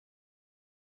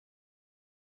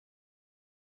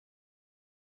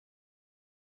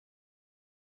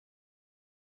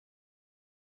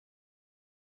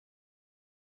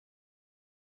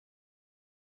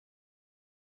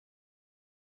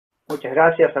Muchas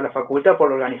gracias a la Facultad por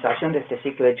la organización de este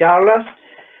ciclo de charlas,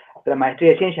 a la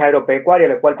Maestría de Ciencias Agropecuarias,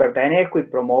 a la cual pertenezco, y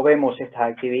promovemos estas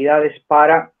actividades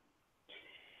para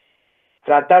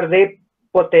tratar de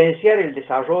potenciar el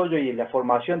desarrollo y la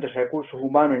formación de recursos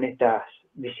humanos en estas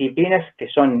disciplinas que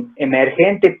son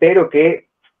emergentes, pero que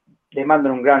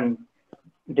demandan un gran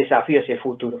desafío hacia el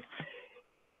futuro.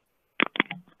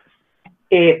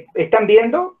 ¿Están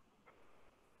viendo?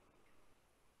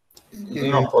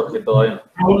 No, Jorge, todavía no.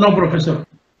 Aún no, profesor.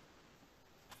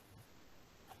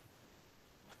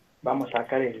 Vamos a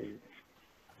sacar el...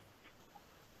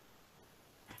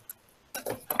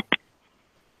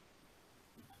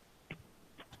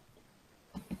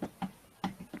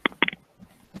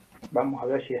 Vamos a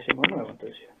ver si hacemos nuevo,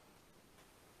 entonces.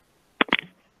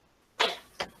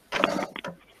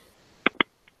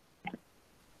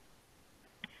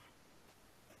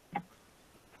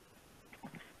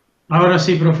 Ahora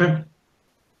sí, profe.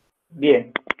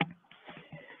 Bien.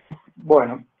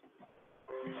 Bueno.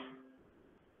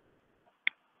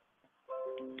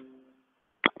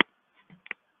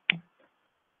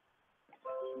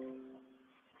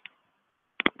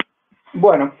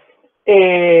 Bueno,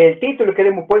 el título que le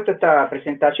hemos puesto a esta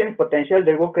presentación es Potencial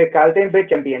del bosque de Caldenar,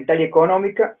 Brecha ambiental y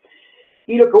económica,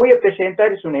 y lo que voy a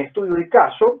presentar es un estudio de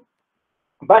caso.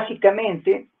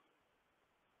 Básicamente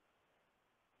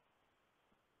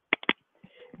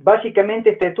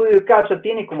este estudio de caso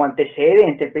tiene como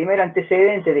antecedente, el primer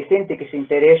antecedente de gente que se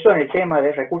interesó en el tema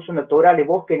de recursos naturales,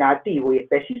 bosque nativo, y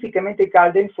específicamente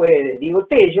Caldenar, fue de Diego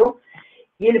Tello,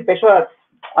 y él empezó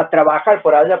a trabajar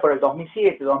por allá por el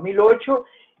 2007, 2008,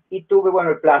 y tuve, bueno,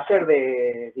 el placer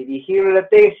de dirigir la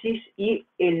tesis, y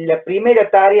la primera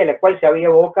tarea a la cual se había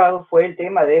abocado fue el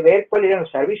tema de ver cuáles eran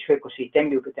los servicios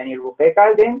ecosistémicos que tenía el bosque de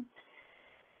Caldenar,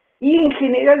 y en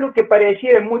general lo que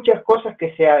parecía eran muchas cosas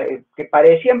que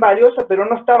parecían valiosas, pero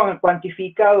no estaban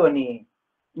cuantificados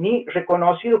ni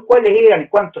reconocidos cuáles eran,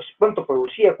 cuánto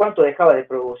producía, cuánto dejaba de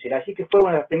producir. Así que fue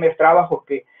uno de los primeros trabajos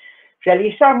que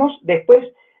realizamos.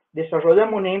 Después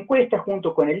desarrollamos una encuesta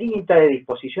junto con el INTA de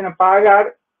disposición a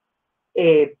pagar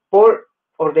por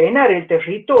ordenar el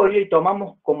territorio, y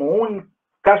tomamos como un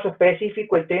caso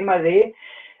específico el tema de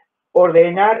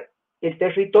ordenar el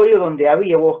territorio donde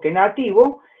había bosque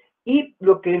nativo, y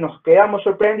lo que nos quedamos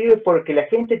sorprendidos es porque la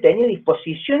gente tenía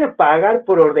disposición a pagar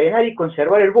por ordenar y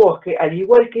conservar el bosque, al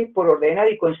igual que por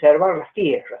ordenar y conservar las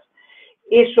tierras.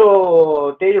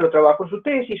 Eso Tello lo trabajó en su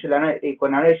tesis,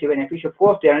 con análisis de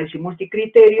beneficio-costo y análisis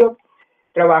multicriterio.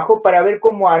 Trabajó para ver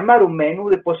cómo armar un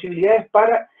menú de posibilidades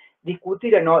para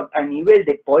discutir a nivel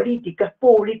de políticas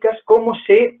públicas cómo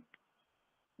se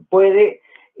puede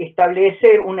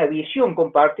establecer una visión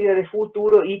compartida de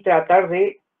futuro y tratar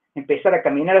de empezar a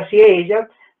caminar hacia ella,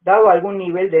 dado algún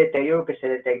nivel de deterioro que se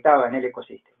detectaba en el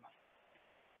ecosistema.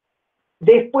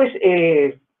 Después,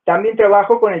 también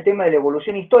trabajó con el tema de la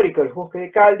evolución histórica del bosque de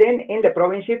Caldenar en la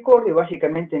provincia de Córdoba, y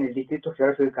básicamente en el distrito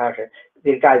geográfico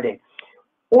del Caldenar.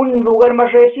 Un lugar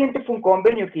más reciente fue un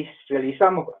convenio que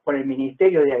realizamos con el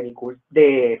Ministerio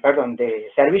de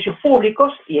Servicios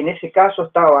Públicos, y en ese caso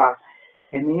estaba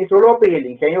el ministro López y el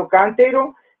ingeniero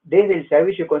Cantero. Desde el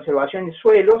Servicio de Conservación de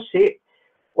Suelos se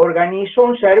organizó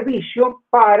un servicio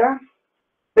para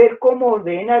ver cómo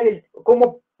ordenar,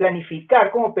 cómo planificar,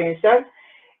 cómo pensar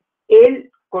el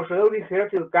corredor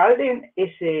biogeográfico de Caldenar.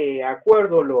 Ese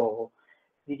acuerdo lo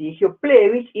dirigió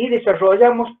Plevich, y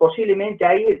desarrollamos posiblemente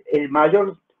ahí el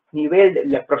mayor nivel,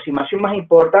 la aproximación más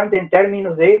importante en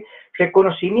términos de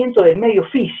reconocimiento del medio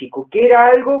físico, que era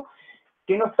algo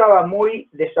que no estaba muy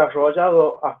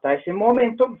desarrollado hasta ese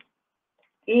momento.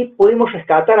 Y pudimos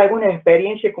rescatar algunas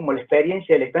experiencias, como la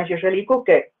experiencia de la estancia Relico,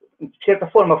 que en cierta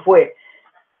forma fue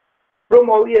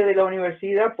promovida de la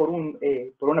universidad por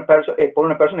una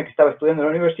persona que estaba estudiando en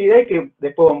la universidad, y que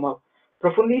después vamos a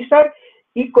profundizar.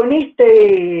 Y con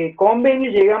este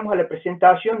convenio llegamos a la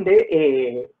presentación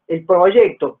de el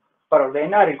proyecto para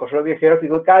ordenar el corredor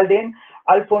biogeográfico de Caldenar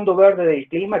al Fondo Verde del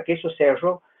Clima, que eso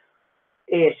cerró,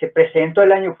 se presentó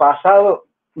el año pasado.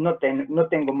 No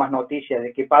tengo más noticias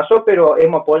de qué pasó, pero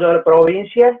hemos apoyado a la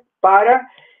provincia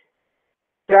para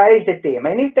traer este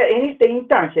tema. En esta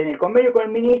instancia, en el convenio con el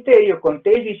Ministerio, con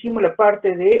Tello, hicimos la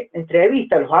parte de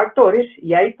entrevista a los actores,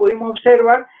 y ahí pudimos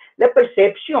observar la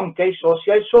percepción que hay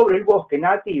social sobre el bosque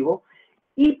nativo,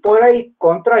 y por ahí,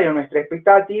 contrario a nuestra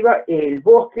expectativa, el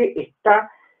bosque está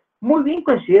muy bien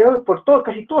considerado por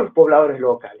casi todos los pobladores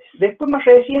locales. Después, más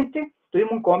reciente,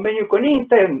 tuvimos un convenio con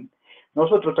INTA.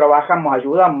 Nosotros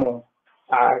ayudamos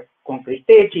con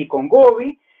Cristechi y con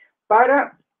Gobi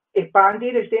para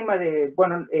expandir el tema de,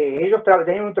 bueno, ellos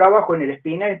tenían un trabajo en el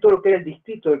Espinar, en todo lo que era el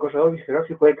distrito del corredor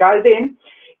biogeográfico de Caldenar,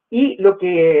 Y lo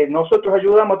que nosotros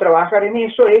ayudamos a trabajar en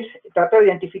eso es tratar de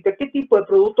identificar qué tipo de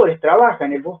productores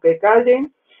trabajan en el bosque de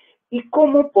Caldén y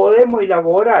cómo podemos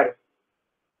elaborar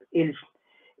el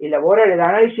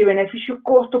análisis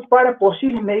beneficio-costo para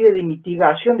posibles medidas de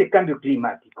mitigación de cambio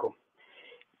climático.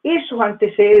 Esos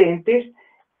antecedentes,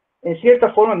 en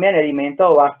cierta forma, me han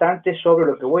alimentado bastante sobre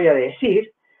lo que voy a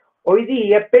decir hoy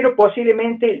día, pero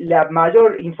posiblemente la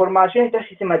mayor información está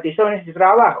sistematizada en este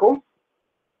trabajo,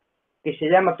 que se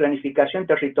llama Planificación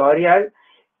Territorial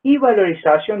y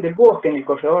Valorización del Bosque en el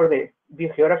Corredor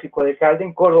Biogeográfico de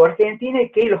Caldén, Córdoba, Argentina, y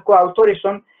que los coautores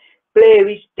son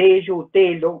Plevis, Tello,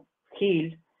 Utelo,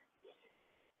 Gil,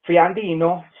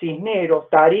 Fiandino, Cisneros,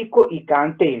 Tarico y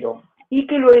Cantero. Y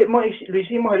que lo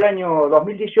hicimos el año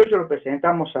 2018, lo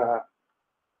presentamos a la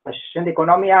Asociación de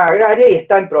Economía Agraria y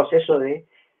está en proceso de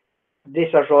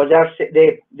desarrollarse,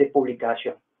 de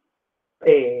publicación.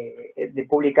 De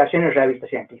publicación en revista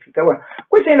científica. Bueno,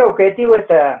 ¿cuál es el objetivo de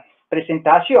esta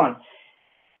presentación?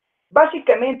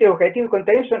 Básicamente, el objetivo y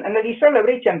contenido son analizar la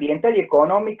brecha ambiental y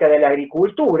económica de la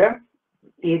agricultura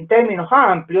y en términos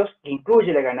amplios, que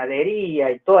incluye la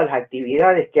ganadería y todas las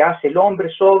actividades que hace el hombre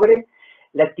sobre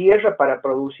la tierra para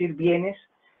producir bienes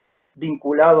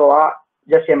vinculados a,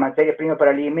 ya sea materia prima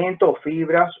para alimentos, o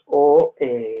fibras, o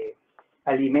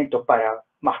alimentos para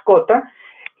mascota,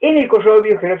 en el corredor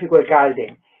biogeográfico de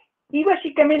Caldén. Y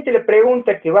básicamente la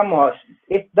pregunta que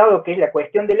dado que es la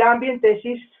cuestión del ambiente,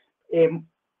 decís,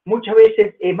 muchas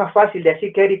veces es más fácil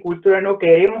decir qué agricultura no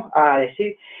queremos a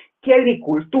decir qué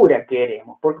agricultura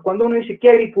queremos. Porque cuando uno dice qué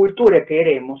agricultura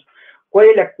queremos, cuál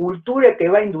es la cultura que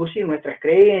va a inducir nuestras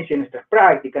creencias, nuestras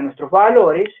prácticas, nuestros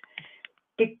valores,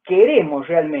 qué queremos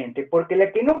realmente. Porque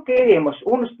la que no queremos,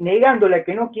 uno negando la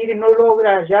que no quiere, no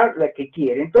logra hallar la que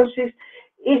quiere. Entonces,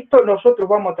 esto nosotros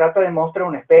vamos a tratar de mostrar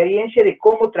una experiencia de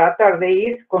cómo tratar de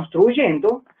ir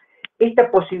construyendo esta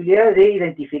posibilidad de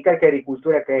identificar qué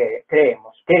agricultura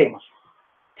queremos.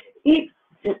 Y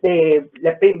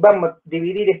vamos a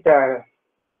dividir esta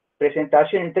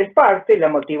presentación en tres partes. La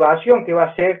motivación, que va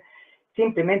a ser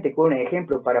simplemente con un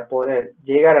ejemplo para poder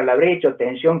llegar a la brecha o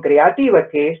tensión creativa,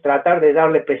 que es tratar de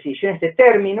darle precisión a este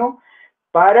término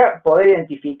para poder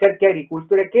identificar qué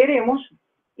agricultura queremos,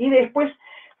 y después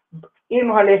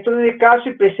irnos al estudio de caso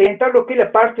y presentar lo que es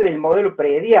la parte del modelo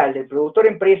predial, del productor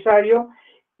empresario,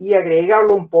 y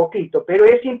agregarlo un poquito, pero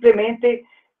es simplemente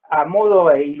a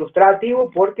modo ilustrativo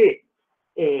porque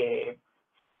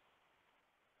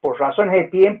por razones de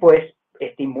tiempo es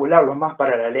estimularlo más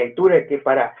para la lectura que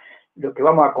para lo que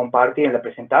vamos a compartir en la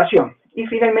presentación. Y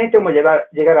finalmente vamos a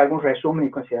llegar a algún resumen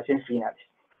y consideraciones finales.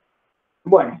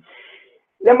 Bueno,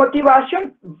 la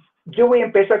motivación, yo voy a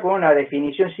empezar con una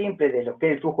definición simple de lo que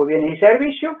es el flujo de bienes y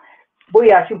servicios. Voy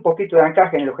a hacer un poquito de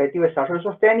anclaje en el objetivo de desarrollo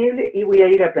sostenible y voy a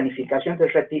ir a planificación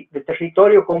del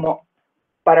territorio como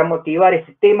para motivar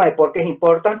este tema de por qué es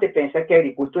importante pensar qué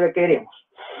agricultura queremos.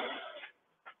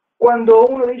 Cuando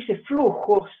uno dice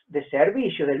flujos de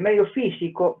servicios del medio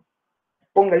físico,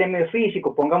 póngale medio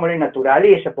físico, pongámosle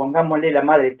naturaleza, pongámosle la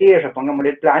madre tierra,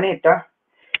 pongámosle el planeta,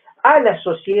 a la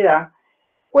sociedad,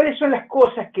 ¿cuáles son las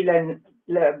cosas que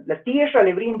la tierra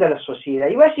le brinda a la sociedad?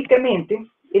 Y básicamente,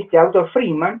 este autor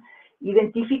Freeman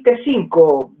identifica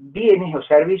 5 bienes o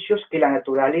servicios que la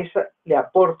naturaleza le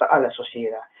aporta a la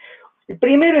sociedad. El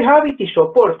primero es hábitat y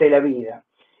soporte de la vida.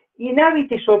 Y en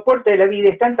hábitat y soporte de la vida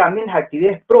están también las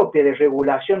actividades propias de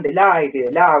regulación del aire,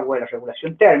 del agua, de la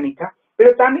regulación térmica,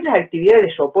 pero también las actividades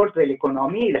de soporte de la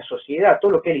economía y la sociedad,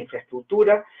 todo lo que es la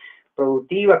infraestructura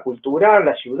productiva, cultural,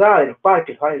 la ciudad, los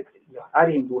parques, las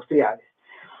áreas industriales.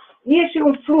 Y ese es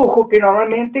un flujo que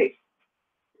normalmente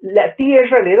la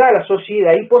tierra le da a la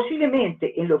sociedad, y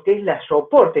posiblemente en lo que es la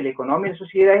soporte de la economía y la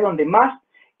sociedad es donde más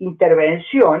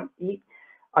intervención y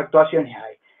actuaciones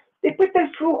hay. Después está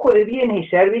el flujo de bienes y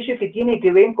servicios, que tiene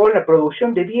que ver con la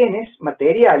producción de bienes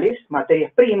materiales,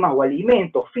 materias primas o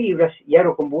alimentos, fibras y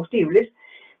agrocombustibles,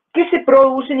 que se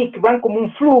producen y que van como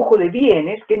un flujo de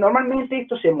bienes, que normalmente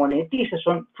esto se monetiza,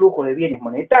 son flujos de bienes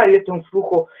monetarios, este es un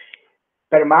flujo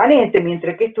permanente,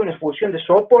 mientras que esto es una función de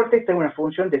soporte, esta es una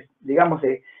función de, digamos,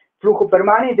 de flujo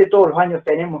permanente. Todos los años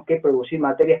tenemos que producir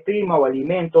materias primas o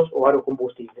alimentos o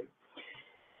agrocombustibles.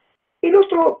 El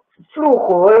otro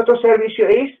flujo, el otro servicio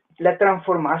es la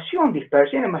transformación,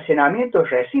 dispersión y almacenamiento de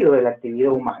residuos de la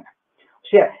actividad humana. O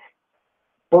sea,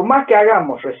 por más que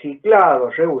hagamos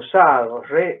reciclados, reusados,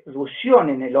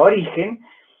 reducción en el origen,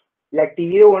 la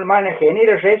actividad humana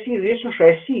genera residuos, y esos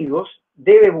residuos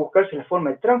debe buscarse la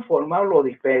forma de transformarlo o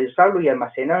dispersarlo y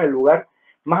almacenarlo en el lugar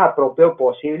más apropiado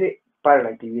posible para la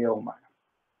actividad humana.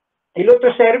 El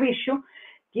otro servicio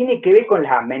tiene que ver con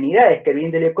las amenidades que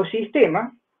brinda el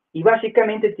ecosistema, y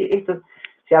básicamente esto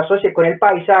se asocia con el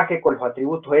paisaje, con los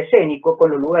atributos escénicos,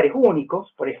 con los lugares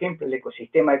únicos. Por ejemplo, el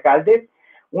ecosistema de Calder,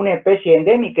 una especie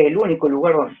endémica, el único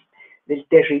lugar del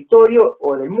territorio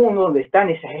o del mundo donde están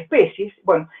esas especies.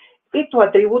 Bueno, estos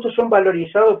atributos son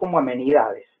valorizados como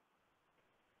amenidades.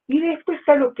 Y después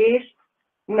está lo que es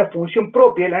una función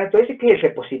propia de la naturaleza, que es el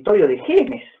repositorio de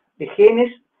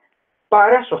genes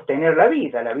para sostener la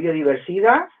vida, la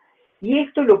biodiversidad. Y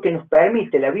esto es lo que nos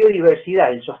permite, la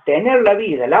biodiversidad, el sostener la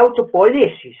vida, la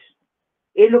autopoiesis,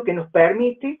 es lo que nos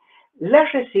permite la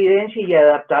residencia y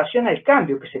adaptación al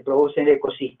cambio que se produce en el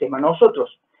ecosistema.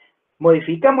 Nosotros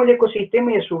modificamos el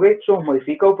ecosistema y a su vez somos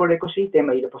modificados por el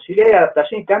ecosistema, y la posibilidad de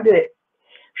adaptación y cambio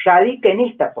radica en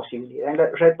esta posibilidad, en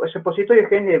el repositorio de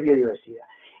genes de biodiversidad.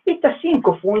 Estas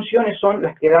 5 funciones son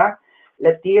las que da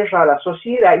la tierra a la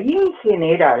sociedad, y en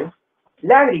general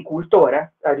la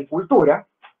agricultura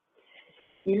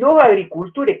y los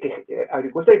agricultores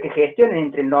que gestionan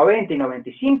entre el 90 y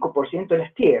 95% de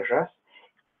las tierras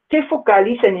se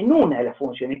focalizan en una de las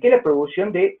funciones, que es la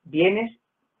producción de bienes,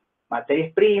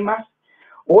 materias primas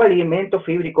o alimentos,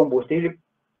 fibra y combustible,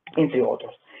 entre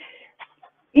otros.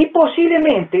 Y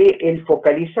posiblemente el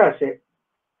focalizarse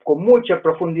con mucha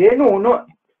profundidad en uno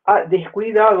ha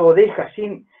descuidado o deja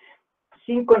sin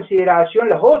consideración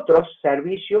los otros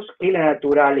servicios que la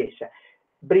naturaleza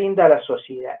brinda a la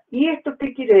sociedad. ¿Y esto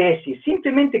qué quiere decir?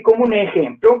 Simplemente como un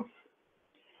ejemplo,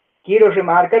 quiero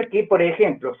remarcar que, por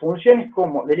ejemplo, funciones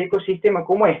como del ecosistema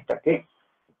como esta, que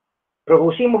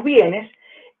producimos bienes,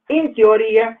 en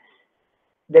teoría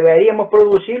deberíamos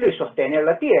producirlo y sostener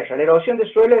la tierra. La erosión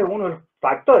del suelo es uno de los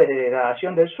factores de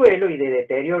degradación del suelo y de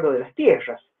deterioro de las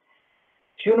tierras.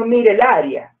 Si uno mira el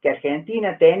área que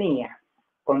Argentina tenía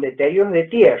con deterioros de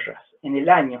tierras en el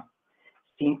año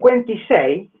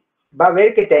 56, va a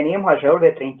ver que teníamos alrededor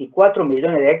de 34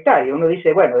 millones de hectáreas. Uno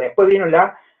dice, bueno, después vino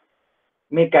la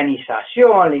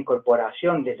mecanización, la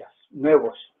incorporación de los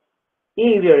nuevos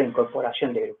híbridos, la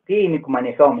incorporación de agroquímicos,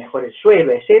 manejado mejor el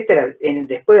suelo, etcétera.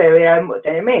 Después de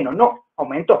tener menos, no,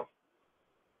 aumentó.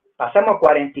 Pasamos a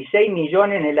 46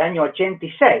 millones en el año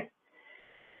 86.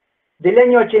 Del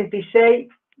año 86,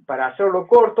 para hacerlo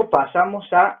corto,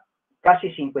 pasamos a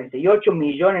casi 58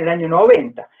 millones en el año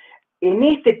 90. En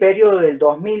este periodo del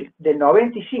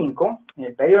 95, en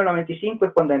el periodo del 95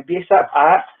 es cuando empieza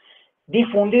a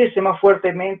difundirse más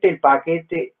fuertemente el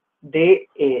paquete de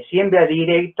siembra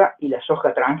directa y la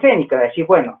soja transgénica. Es decir,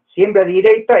 bueno, siembra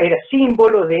directa era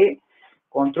símbolo de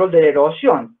control de la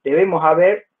erosión. Debemos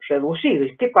haber reducido.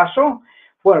 ¿Y qué pasó?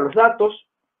 Bueno, los datos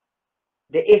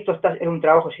de esto es un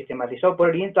trabajo sistematizado por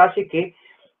el INTA, hace que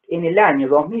en el año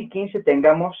 2015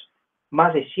 tengamos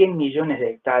más de 100 millones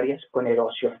de hectáreas con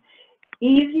erosión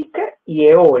hídrica y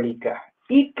eólica,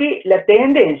 y que la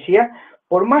tendencia,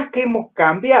 por más que hemos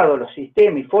cambiado los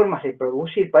sistemas y formas de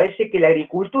producir, parece que la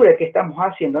agricultura que estamos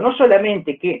haciendo no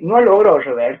solamente que no logró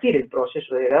revertir el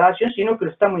proceso de degradación, sino que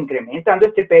lo estamos incrementando.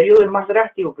 Este periodo es más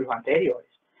drástico que los anteriores.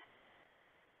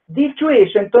 Dicho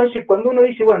eso, entonces, cuando uno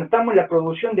dice, bueno, estamos en la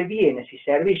producción de bienes y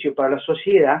servicios para la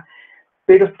sociedad,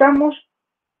 pero estamos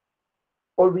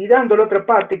olvidando la otra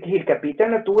parte, que es el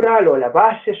capital natural o la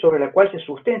base sobre la cual se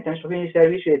sustentan esos bienes y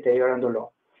servicios, y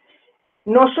deteriorándolo.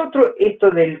 Nosotros,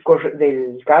 esto del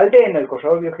Calden, el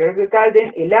corredor biogeográfico de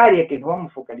Calden, el área que nos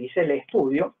vamos a focalizar el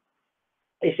estudio,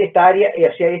 es esta área,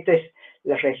 o sea, esta es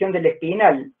la región del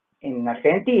Espinal en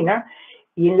Argentina,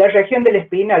 y en la región del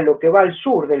Espinal, lo que va al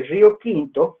sur del río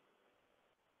Quinto,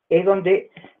 es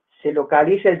donde se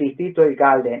localiza el distrito del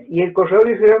Calden. Y el corredor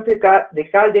biogeográfico de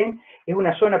Calden es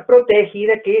una zona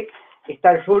protegida que está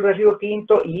al sur del río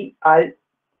Quinto y al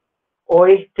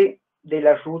oeste de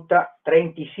la ruta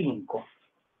 35,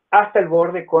 hasta el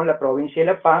borde con la provincia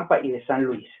de La Pampa y de San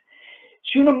Luis.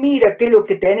 Si uno mira qué es lo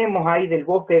que tenemos ahí del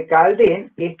bosque de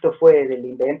Calden, esto fue del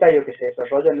inventario que se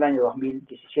desarrolló en el año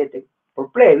 2017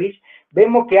 por Previs,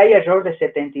 vemos que hay alrededor de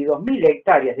 72.000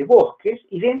 hectáreas de bosques,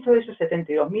 y dentro de esas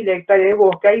 72.000 hectáreas de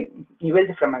bosque hay un nivel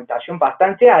de fragmentación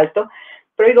bastante alto,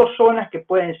 pero hay 2 zonas que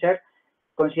pueden ser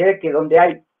consideradas que donde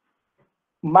hay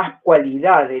más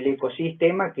cualidad del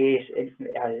ecosistema, que es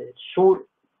al sur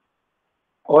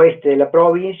oeste de la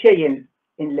provincia y en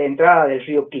la entrada del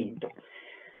río Quinto.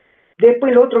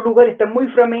 Después los otros lugares están muy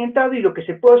fragmentados, y lo que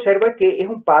se puede observar es que es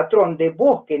un patrón de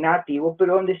bosque nativo,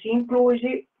 pero donde se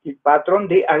incluye el patrón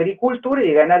de agricultura y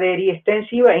de ganadería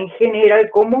extensiva en general,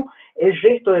 como el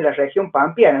resto de la región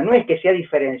pampeana. No es que se ha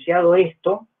diferenciado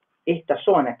estas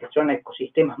zonas, que son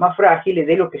ecosistemas más frágiles,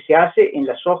 de lo que se hace en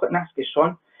las zonas que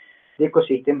son de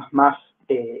ecosistemas más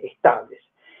estables.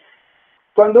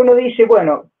 Cuando uno dice,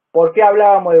 bueno, ¿por qué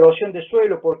hablábamos de erosión de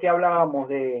suelo? ¿Por qué hablábamos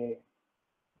de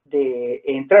de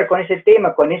entrar con ese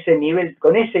tema, con ese nivel,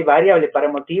 con ese variable para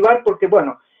motivar, porque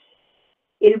bueno,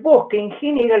 el bosque en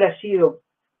general ha sido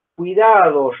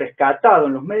cuidado, rescatado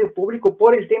en los medios públicos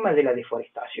por el tema de la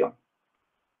deforestación.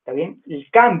 ¿Está bien? El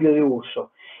cambio de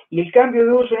uso. Y el cambio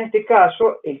de uso en este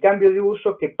caso, el cambio de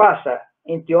uso que pasa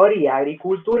en teoría a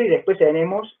agricultura y después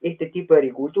tenemos este tipo de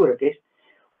agricultura, que es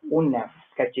una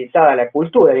cachetada a la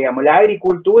cultura, digamos. La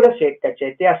agricultura se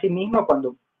cachetea a sí misma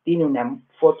cuando tiene una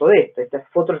foto de esto. Esta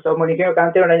foto la estamos monitoreando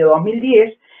Cantero en el año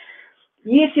 2010.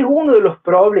 Y ese es uno de los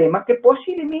problemas que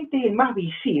posiblemente es el más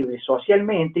visible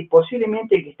socialmente y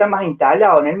posiblemente el que está más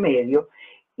instalado en el medio.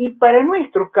 Y para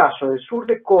nuestro caso del sur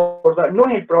de Córdoba no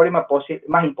es el problema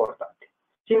más importante.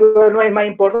 Sin duda no es más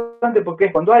importante porque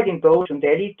es cuando alguien produce un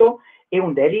delito, es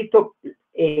un delito,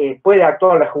 puede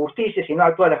actuar la justicia, si no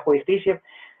actúa la justicia,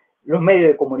 los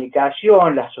medios de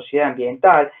comunicación, la sociedad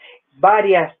ambiental,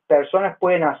 varias personas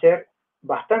pueden hacer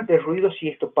bastante ruido si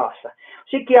esto pasa.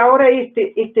 Así que ahora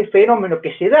este fenómeno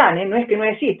que se da, no es que no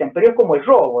existan, pero es como el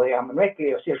robo, digamos, no es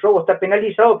que, o sea, el robo está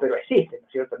penalizado, pero existe, ¿no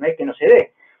es cierto? No es que no se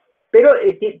dé, pero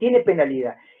tiene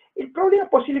penalidad. El problema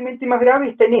posiblemente más grave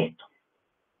está en esto.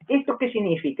 ¿Esto qué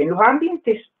significa? En los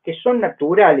ambientes que son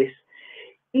naturales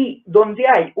y donde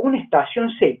hay una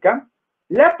estación seca,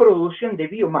 la producción de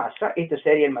biomasa, esto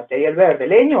sería el material verde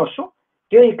leñoso.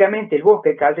 Teóricamente el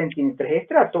bosque de Calden tiene tres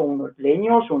estratos, uno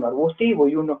leñoso, uno arbustivo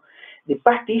y uno de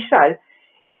pastizal.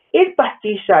 El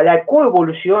pastizal ha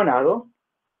coevolucionado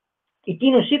y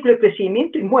tiene un ciclo de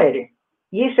crecimiento y muere.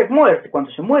 Y esa muerte, cuando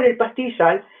se muere el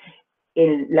pastizal,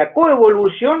 en la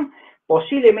coevolución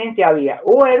posiblemente había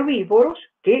o herbívoros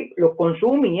que lo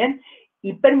consumían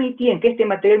y permitían que este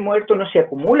material muerto no se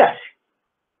acumulase.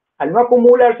 Al no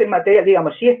acumularse el material,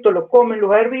 digamos, si esto lo comen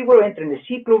los herbívoros, entra en el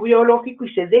ciclo biológico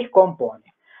y se descompone.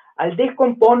 Al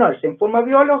descomponerse en forma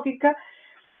biológica,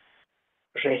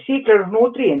 recicla los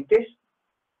nutrientes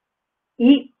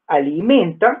y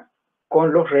alimenta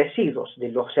con los residuos de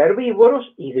los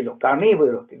herbívoros y de los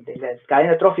carnívoros, de la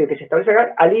cadena trófica que se establece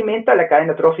acá, alimenta la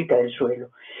cadena trófica del suelo.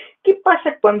 ¿Qué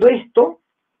pasa cuando esto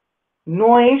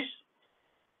no es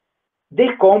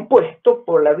descompuesto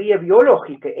por la vía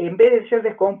biológica? En vez de ser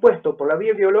descompuesto por la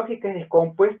vía biológica, es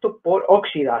descompuesto por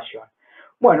oxidación.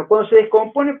 Bueno, cuando se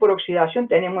descompone por oxidación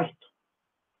tenemos esto,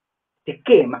 se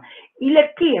quema. Y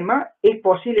la quema es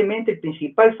posiblemente el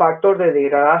principal factor de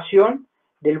degradación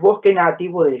del bosque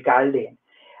nativo del Calden.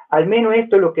 Al menos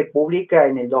esto es lo que publica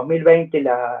en el 2020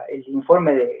 el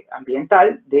informe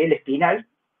ambiental del Espinal.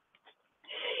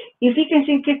 Y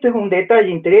fíjense que esto es un detalle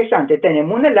interesante.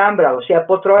 Tenemos un alambrado, o sea,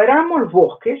 apotroeramos los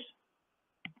bosques,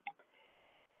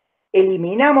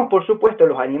 eliminamos, por supuesto,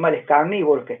 los animales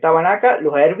carnívoros que estaban acá,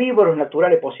 los herbívoros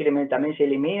naturales posiblemente también se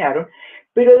eliminaron,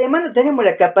 pero además no tenemos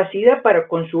la capacidad para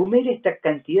consumir esta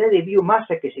cantidad de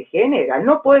biomasa que se genera. Al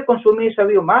no poder consumir esa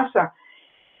biomasa,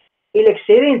 el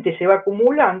excedente se va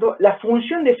acumulando, la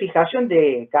función de fijación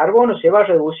de carbono se va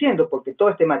reduciendo porque todo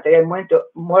este material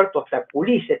muerto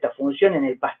obstaculiza esta función en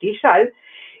el pastizal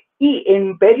y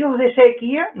en periodos de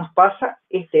sequía nos pasa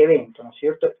este evento, ¿no es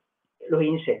cierto? Los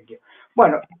incendios.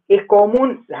 Bueno, es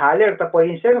común las alertas por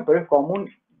incendios, pero es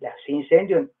común los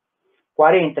incendios en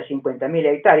 40, 50 mil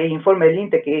hectáreas. Hay informe del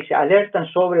INTE que dice alertan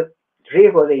sobre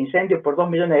riesgo de incendios por 2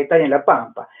 millones de hectáreas en La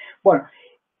Pampa. Bueno,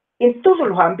 en todos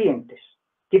los ambientes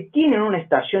que tienen una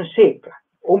estación seca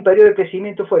o un periodo de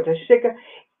crecimiento fuerte seca,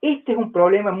 este es un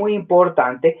problema muy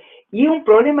importante y un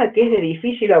problema que es de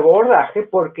difícil abordaje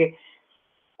porque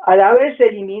al haberse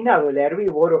eliminado el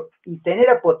herbívoro y tener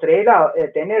apotreado,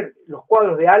 tener los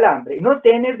cuadros de alambre y no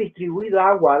tener distribuido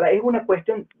aguada, es una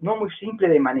cuestión no muy simple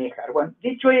de manejar. Bueno,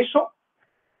 dicho eso,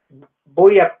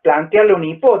 voy a plantearle una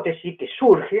hipótesis que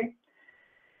surge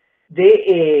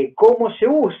de cómo se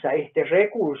usa este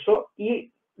recurso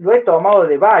y lo he tomado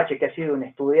de Bache, que ha sido un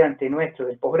estudiante nuestro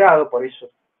del posgrado, por eso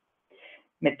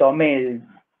me tomé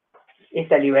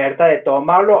esta libertad de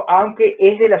tomarlo, aunque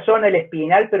es de la zona del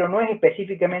Espinal, pero no es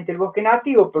específicamente el bosque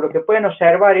nativo, pero lo que pueden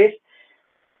observar es,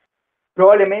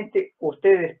 probablemente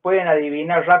ustedes pueden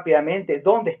adivinar rápidamente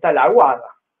dónde está la aguada.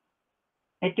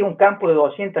 Este es un campo de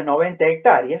 290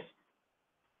 hectáreas,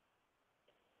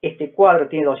 este cuadro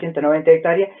tiene 290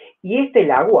 hectáreas, y esta es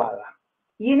la aguada.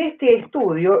 Y en este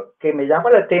estudio, que me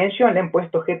llama la atención, le han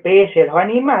puesto GPS a los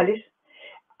animales,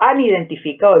 han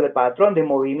identificado el patrón de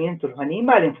movimiento de los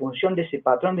animales, en función de ese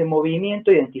patrón de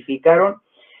movimiento identificaron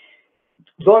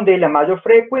dónde es la mayor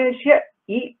frecuencia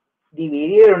y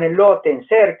dividieron el lote en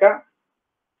cerca,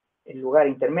 el lugar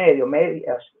intermedio,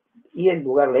 medias y el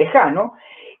lugar lejano,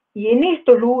 y en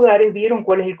estos lugares vieron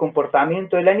cuál es el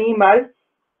comportamiento del animal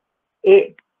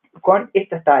con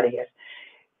estas tareas.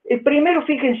 El primero,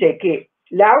 fíjense que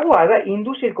La aguada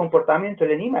induce el comportamiento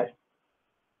del animal.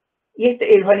 Y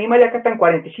los animales acá están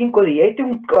 45 días. Este es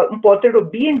un potrero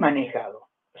bien manejado,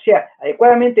 o sea,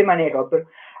 adecuadamente manejado, pero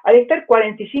al estar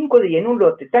 45 días en un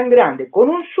lote tan grande, con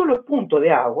un solo punto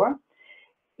de agua,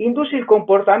 induce el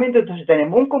comportamiento. Entonces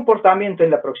tenemos un comportamiento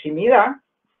en la proximidad,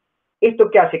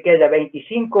 esto que hace que haya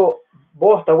 25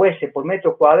 bostas o S por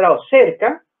metro cuadrado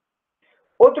cerca,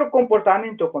 otro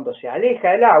comportamiento cuando se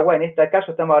aleja del agua, en este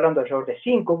caso estamos hablando de alrededor de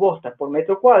 5 bostas por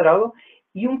metro cuadrado,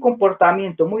 y un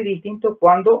comportamiento muy distinto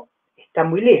cuando está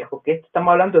muy lejos, que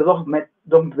estamos hablando de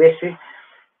 2 veces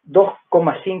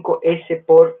 2,5 S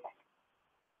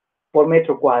por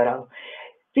metro cuadrado.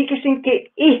 Fíjense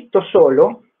que esto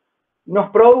solo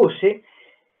nos produce,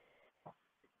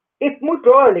 es muy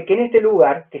probable que en este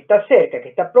lugar, que está cerca, que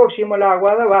está próximo a la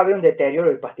aguada, va a haber un deterioro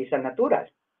del pastizal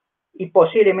natural. Y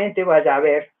posiblemente vaya a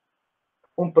haber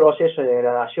un proceso de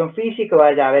degradación física,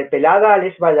 vaya a haber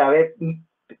peladales,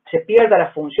 se pierda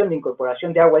la función de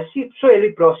incorporación de agua al suelo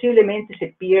y posiblemente se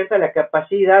pierda la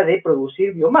capacidad de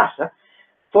producir biomasa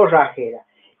forrajera.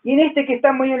 Y en este que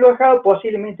está muy alojado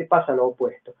posiblemente pasa lo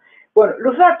opuesto. Bueno,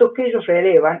 los datos que ellos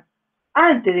relevan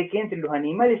antes de que entren los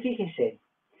animales, fíjense,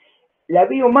 la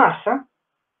biomasa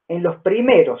en los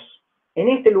primeros, en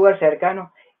este lugar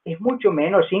cercano, es mucho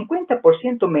menor,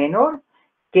 50% menor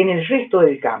que en el resto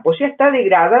del campo. O sea, está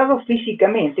degradado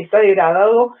físicamente, está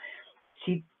degradado.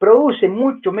 Si produce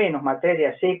mucho menos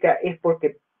materia seca es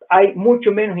porque hay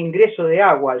mucho menos ingreso de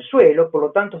agua al suelo, por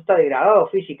lo tanto está degradado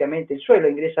físicamente el suelo,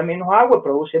 ingresa menos agua,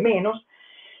 produce menos,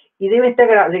 y debe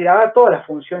estar degradadas todas las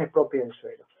funciones propias del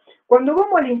suelo. Cuando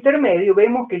vamos al intermedio,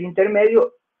 vemos que el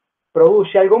intermedio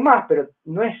produce algo más, pero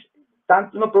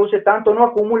no produce tanto, no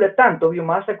acumula tanto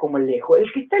biomasa como el lejos.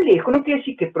 El que está lejos no quiere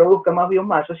decir que produzca más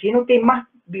biomasa, sino que hay más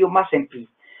biomasa en pie.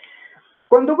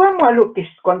 Cuando vamos a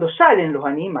cuando salen los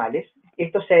animales,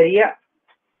 esto sería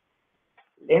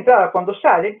la entrada. Cuando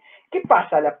sale, ¿qué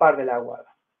pasa a la par de la aguada?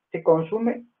 Se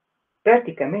consume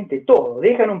prácticamente todo,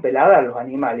 dejan un peladar los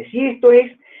animales. Y esto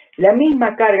es la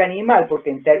misma carga animal, porque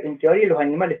en teoría los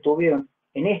animales estuvieron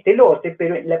en este lote,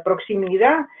 pero en la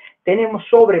proximidad tenemos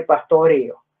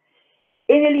sobrepastoreo.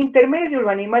 En el intermedio los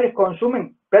animales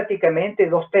consumen prácticamente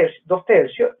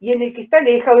 2/3, y en el que está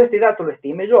alejado, este dato lo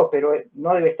estimé yo, pero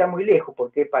no debe estar muy lejos,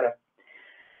 porque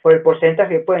por el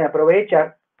porcentaje que pueden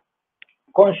aprovechar,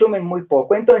 consumen muy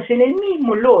poco. Entonces, en el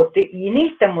mismo lote y en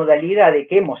esta modalidad de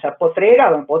que hemos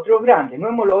apotrerado en potreros grandes, no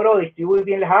hemos logrado distribuir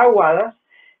bien las aguadas,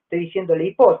 estoy diciendo la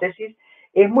hipótesis,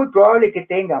 es muy probable que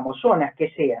tengamos zonas que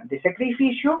sean de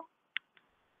sacrificio,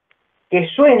 que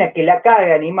suena que la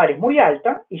carga animal es muy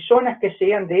alta, y zonas que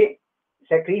sean de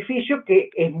sacrificio, que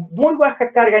es muy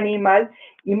baja carga animal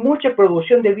y mucha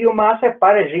producción de biomasa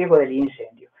para el riesgo del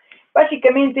incendio.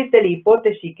 Básicamente esta es la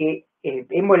hipótesis que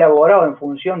hemos elaborado en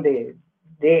función de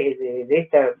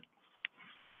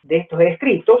estos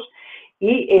escritos,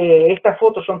 y estas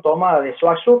fotos son tomadas de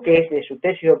Soazú, que es de su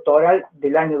tesis doctoral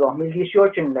del año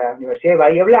 2018 en la Universidad de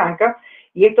Bahía Blanca,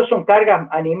 y estos son cargas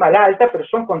animal altas, pero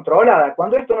son controladas.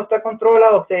 Cuando esto no está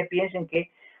controlado, ustedes piensen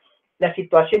que la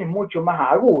situación es mucho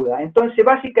más aguda. Entonces,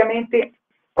 básicamente,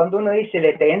 cuando uno dice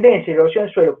la tendencia de erosión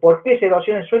del suelo, ¿por qué se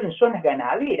erosiona el suelo en zonas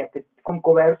ganaderas, con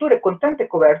tanta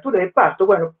cobertura de pasto?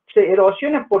 Bueno, se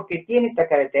erosiona porque tiene esta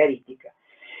característica.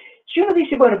 Si uno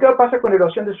dice, bueno, ¿qué va a pasar con la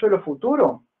erosión del suelo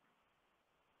futuro?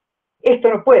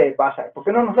 Esto no puede pasar,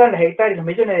 porque no nos dan las hectáreas, los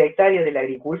millones de hectáreas de la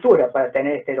agricultura para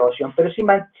tener esta erosión. Pero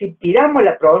si tiramos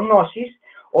la prognosis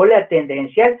o la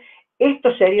tendencial,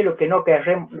 esto sería lo que no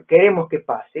queremos que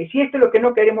pase. Y si esto es lo que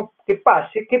no queremos que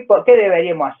pase, ¿qué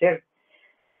deberíamos hacer?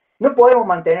 No podemos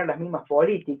mantener las mismas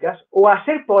políticas o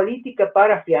hacer política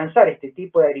para afianzar este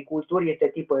tipo de agricultura y este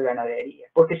tipo de ganadería.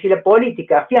 Porque si la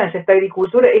política afianza esta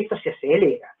agricultura, esto se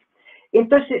acelera.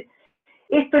 Entonces,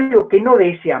 esto es lo que no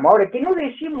deseamos. Ahora, que no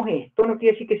deseemos esto no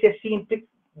quiere decir que sea simple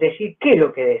decir qué es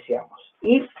lo que deseamos.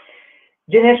 Y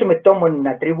yo en eso me tomo en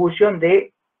la atribución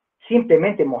de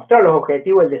simplemente mostrar los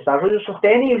objetivos del desarrollo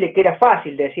sostenible, que era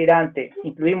fácil decir antes,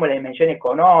 incluimos la dimensión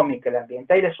económica, la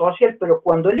ambiental y la social, pero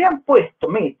cuando le han puesto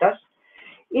metas,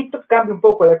 esto cambia un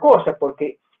poco la cosa,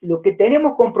 porque lo que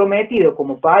tenemos comprometido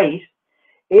como país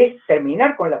es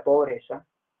terminar con la pobreza,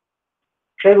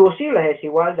 reducir las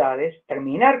desigualdades,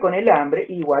 terminar con el hambre,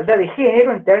 igualdad de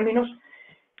género en términos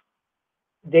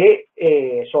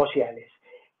sociales.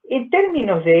 En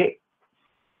términos de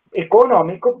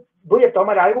económico, voy a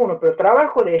tomar algunos, pero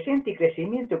trabajo decente y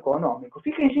crecimiento económico.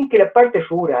 Fíjense que la parte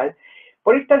rural,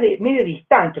 por ahí está medio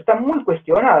distante, está muy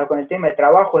cuestionada con el tema de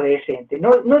trabajo decente.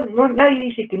 Nadie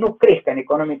dice que no crezcan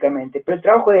económicamente, pero el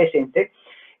trabajo decente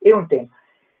es un tema.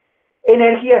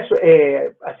 Energías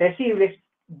accesibles,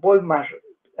 voy más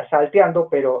salteando,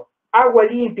 pero agua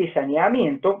limpia y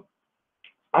saneamiento,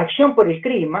 acción por el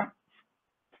clima,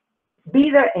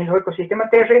 vida en los ecosistemas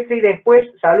terrestres y después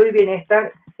salud y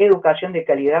bienestar, educación de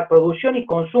calidad, producción y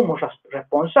consumo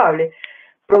responsable.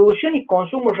 Producción y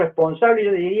consumo responsable,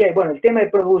 yo diría, bueno, el tema de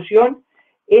producción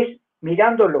es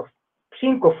mirando los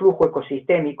 5 flujos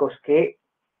ecosistémicos que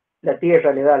la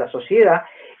Tierra le da a la sociedad,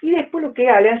 y después lo que es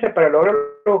alianza para lograr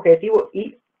los objetivos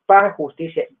y paz,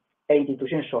 justicia e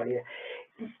instituciones sólidas.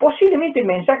 Posiblemente el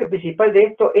mensaje principal de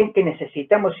esto es que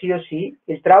necesitamos sí o sí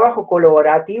el trabajo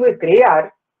colaborativo y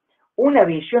crear una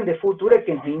visión de futuro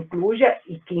que nos incluya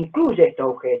y que incluya estos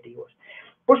objetivos.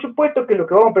 Por supuesto que lo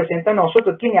que vamos a presentar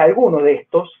nosotros tiene algunos de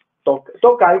estos,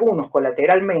 toca algunos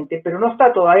colateralmente, pero no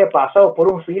está todavía pasado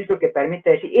por un filtro que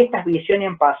permita decir, estas visiones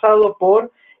han pasado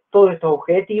por todos estos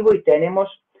objetivos y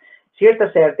tenemos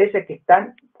cierta certeza que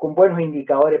están con buenos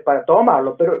indicadores para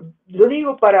tomarlo, pero lo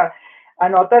digo para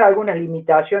anotar algunas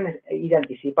limitaciones e ir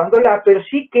anticipándolas, pero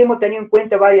sí que hemos tenido en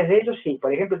cuenta varias de ellos, sí,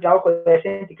 por ejemplo, el trabajo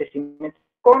decente y crecimiento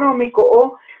económico,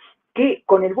 o que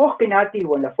con el bosque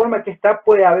nativo, en la forma que está,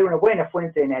 puede haber una buena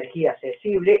fuente de energía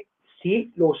accesible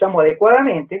si lo usamos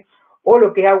adecuadamente, o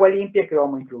lo que es agua limpia que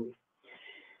vamos a incluir.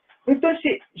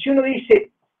 Entonces, si uno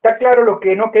dice, está claro lo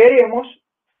que no queremos,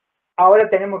 ahora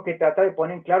tenemos que tratar de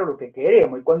poner en claro lo que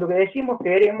queremos, y cuando decimos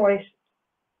queremos es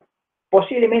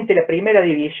posiblemente la primera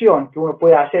división que uno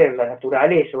puede hacer en la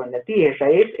naturaleza o en la tierra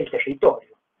es el territorio.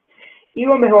 Y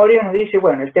Gómez Jorge nos dice,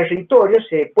 bueno, el territorio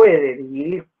se puede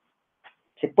dividir,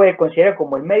 se puede considerar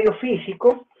como el medio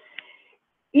físico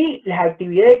y las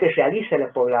actividades que realiza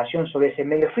la población sobre ese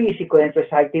medio físico. Dentro de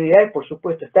esas actividades, por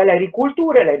supuesto, está la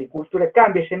agricultura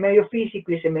cambia ese medio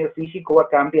físico y ese medio físico va a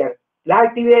cambiar las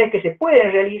actividades que se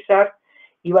pueden realizar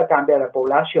y va a cambiar la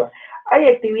población. Hay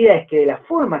actividades que de la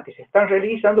forma que se están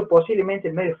realizando posiblemente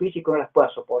el medio físico no las pueda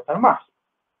soportar más.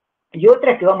 Y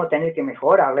otras que vamos a tener que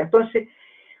mejorarla. Entonces,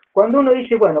 cuando uno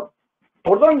dice, bueno,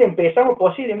 ¿por dónde empezamos?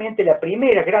 Posiblemente la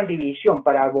primera gran división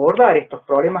para abordar estos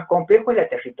problemas complejos es la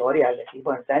territorial. Es decir,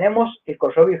 bueno, tenemos el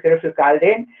corredor geográfico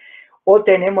Calden o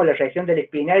tenemos la región del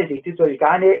Espinal, el distrito del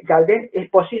Calden, es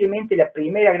posiblemente la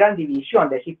primera gran división. Es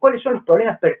decir, ¿cuáles son los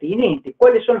problemas pertinentes?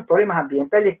 ¿Cuáles son los problemas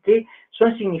ambientales que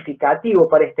son significativos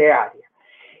para este área?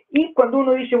 Y cuando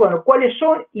uno dice, bueno, ¿cuáles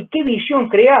son y qué visión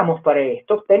creamos para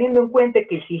esto? Teniendo en cuenta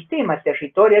que el sistema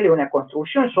territorial es una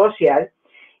construcción social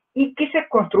y que esa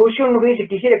construcción, uno dice,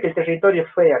 quisiera que el territorio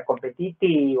fuera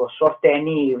competitivo,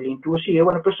 sostenible, inclusive,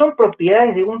 bueno, pero son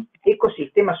propiedades de un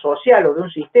ecosistema social o de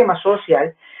un sistema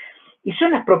social y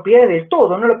son las propiedades del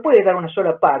todo, no lo puede dar una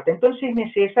sola parte. Entonces es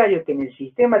necesario que en el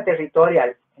sistema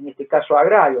territorial, en este caso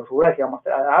agrario, rural que vamos a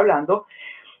estar hablando,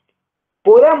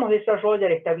 podamos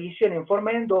desarrollar esta visión en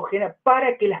forma endógena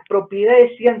para que las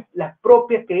propiedades sean las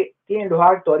propias que tienen los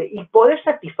actores y poder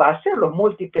satisfacer los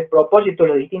múltiples propósitos de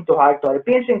los distintos actores.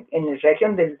 Piensen en la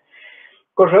región del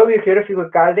corredor geográfico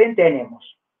de Calden,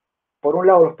 tenemos por un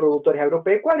lado los productores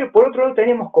agropecuarios, por otro lado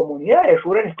tenemos comunidades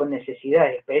rurales con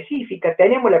necesidades específicas,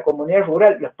 tenemos la comunidad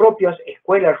rural, las propias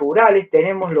escuelas rurales,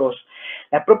 tenemos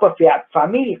la propia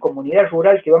familia y comunidad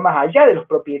rural que va más allá de los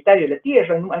propietarios de la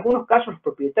tierra. En algunos casos los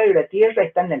propietarios de la tierra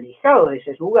están alejados de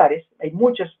esos lugares, hay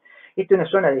muchos, esta es una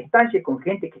zona de estancia con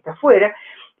gente que está afuera,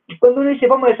 y cuando uno dice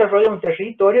vamos a desarrollar un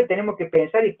territorio, tenemos que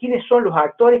pensar en quiénes son los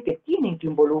actores que tienen que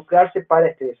involucrarse para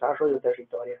este desarrollo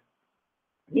territorial.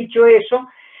 Dicho eso,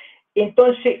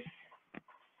 entonces,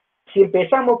 si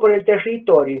empezamos por el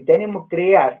territorio y tenemos que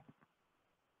crear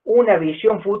una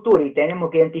visión futura y tenemos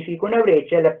que identificar una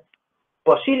brecha,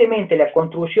 posiblemente la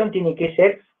construcción tiene que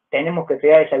ser, tenemos que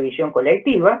crear esa visión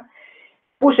colectiva.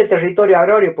 Puse territorio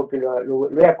agrario porque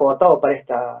lo he acotado para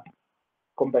esta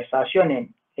conversación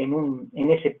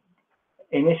en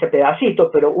ese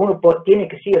pedacito, pero uno tiene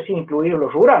que sí o sí incluir lo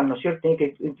rural, ¿no es cierto? Tiene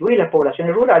que incluir las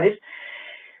poblaciones rurales.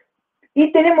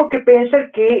 Y tenemos que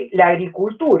pensar que la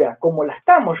agricultura, como la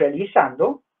estamos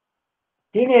realizando,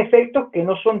 tiene efectos que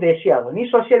no son deseados, ni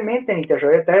socialmente ni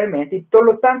territorialmente, y por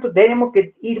lo tanto tenemos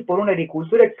que ir por una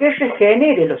agricultura que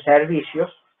regenere los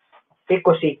servicios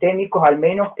ecosistémicos, al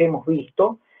menos que hemos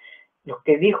visto, los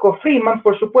que dijo Freeman,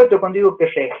 por supuesto, cuando digo que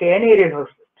regenere los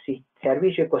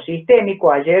servicios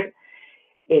ecosistémicos. Ayer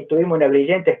tuvimos una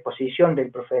brillante exposición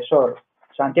del profesor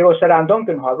Santiago Sarandón,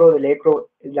 que nos habló de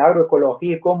la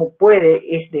agroecología y cómo puede,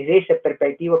 desde esa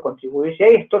perspectiva, contribuirse a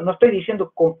esto. No estoy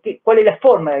diciendo cuál es la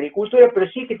forma de agricultura, pero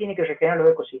sí que tiene que regenerar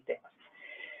los ecosistemas.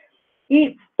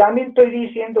 Y también estoy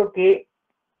diciendo que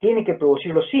tiene que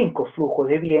producir los 5 flujos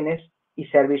de bienes y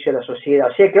servicios a la sociedad.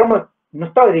 O sea que no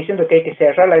estaba diciendo que hay que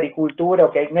cerrar la agricultura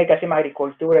o que no hay que hacer más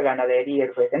agricultura, ganadería,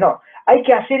 etc. No, hay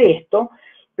que hacer esto,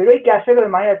 pero hay que hacerlo de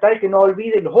manera tal que no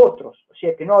olvide los otros, o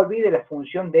sea, que no olvide la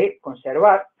función de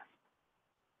conservar,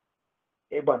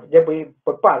 bueno, ya voy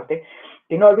por parte,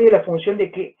 que no olvide la función de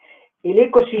que el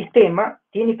ecosistema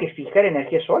tiene que fijar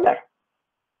energía solar.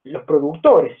 Los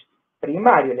productores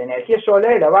primarios, la energía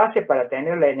solar es la base para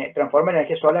transformar la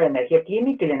energía solar en energía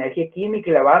química, y la energía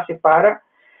química es la base para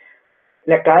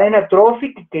la cadena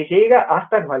trófica que llega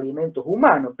hasta los alimentos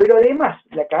humanos. Pero además,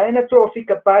 la cadena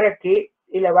trófica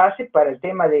es la base para el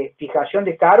tema de fijación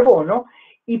de carbono,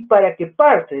 y para que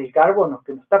parte del carbono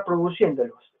que nos está produciendo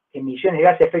las emisiones de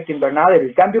gases de efecto invernadero y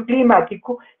el cambio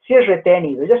climático sea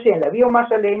retenido, ya sea en la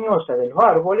biomasa leñosa de los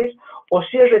árboles o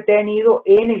sea retenido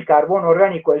en el carbono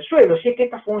orgánico del suelo. Así que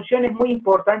esta función es muy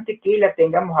importante que la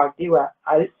tengamos activa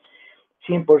al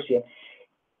 100%.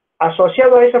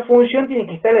 Asociado a esa función tiene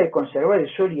que estar la de conservar el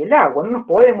suelo y el agua. No nos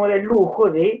podemos dar el lujo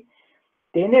de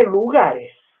tener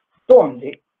lugares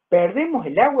donde perdemos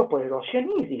el agua por erosión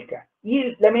hídrica.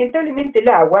 Y lamentablemente el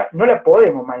agua no la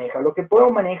podemos manejar. Lo que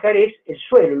podemos manejar es el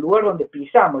suelo, el lugar donde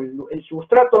pisamos, el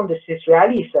sustrato donde se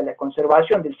realiza la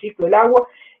conservación del ciclo del agua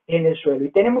en el suelo.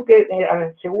 Y tenemos que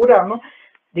asegurarnos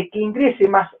de que ingrese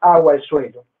más agua al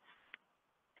suelo.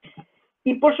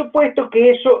 Y por supuesto que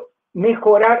eso,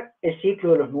 mejorar el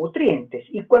ciclo de los nutrientes.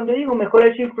 Y cuando digo mejorar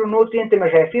el ciclo de los nutrientes me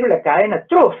refiero a la cadena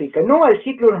trófica, no al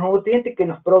ciclo de los nutrientes que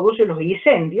nos producen los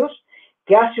incendios,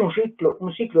 que hace un ciclo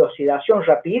de oxidación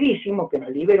rapidísimo, que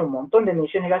nos libera un montón de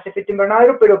emisiones de gases de efecto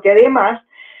invernadero, pero que además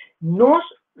nos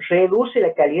reduce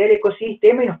la calidad del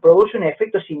ecosistema y nos produce un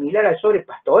efecto similar al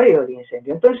sobrepastoreo de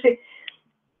incendio. Entonces,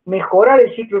 mejorar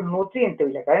el ciclo de los nutrientes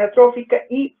y la cadena trófica,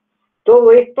 y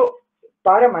todo esto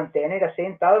para mantener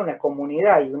asentada una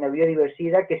comunidad y una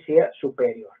biodiversidad que sea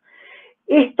superior.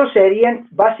 Estos serían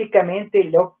básicamente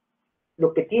lo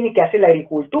que tiene que hacer la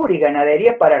agricultura y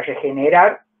ganadería para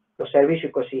regenerar los servicios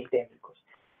ecosistémicos.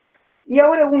 Y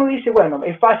ahora uno dice, bueno,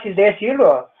 es fácil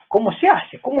decirlo, ¿cómo se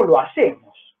hace? ¿Cómo lo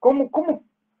hacemos? ¿Cómo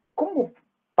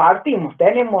partimos?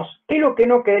 Tenemos, ¿qué es lo que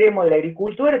no queremos de la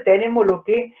agricultura? Tenemos lo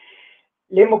que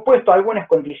le hemos puesto algunas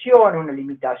condiciones, unas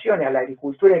limitaciones a la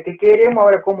agricultura que queremos.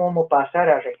 Ahora, ¿cómo vamos a pasar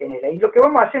a regenerar? Y lo que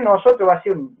vamos a hacer nosotros va a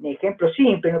ser un ejemplo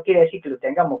simple, no quiere decir que lo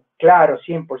tengamos claro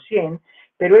 100%,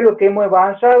 pero es lo que hemos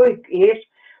avanzado y es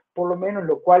por lo menos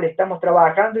lo cual estamos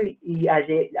trabajando y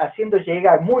haciendo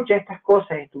llegar muchas de estas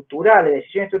cosas estructurales,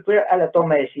 decisiones estructurales, a la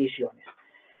toma de decisiones.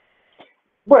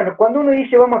 Bueno, cuando uno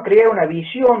dice vamos a crear una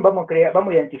visión, vamos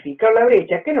a identificar la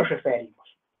brecha, ¿a qué nos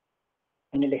referimos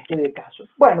en el estudio de casos?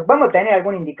 Bueno, vamos a tener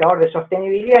algún indicador de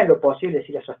sostenibilidad, en lo posible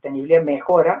si la sostenibilidad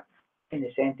mejora en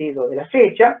el sentido de la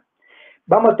fecha.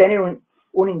 Vamos a tener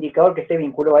un indicador que esté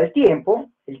vinculado al tiempo,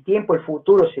 el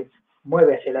futuro se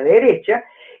mueve hacia la derecha,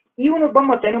 y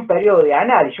vamos a tener un periodo de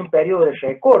análisis, un periodo de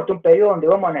recorte, un periodo donde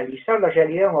vamos a analizar la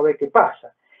realidad, vamos a ver qué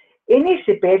pasa. En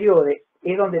ese periodo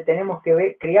es donde tenemos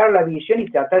que crear la visión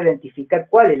y tratar de identificar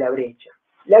cuál es la brecha.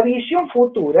 La visión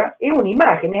futura es una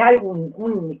imagen, es algo,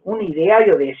 un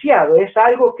ideario deseado, es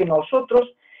algo que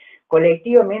nosotros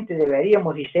colectivamente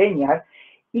deberíamos diseñar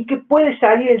y que puede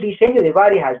salir el diseño de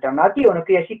varias alternativas, no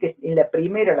quiere decir que en la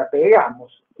primera la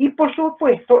pegamos. Y por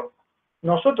supuesto,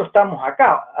 nosotros estamos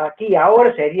aquí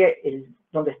ahora sería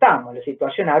donde estamos, la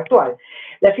situación actual.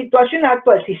 La situación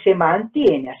actual, si se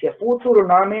mantiene hacia futuro,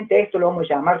 normalmente esto lo vamos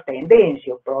a llamar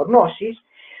tendencia o prognosis,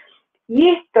 y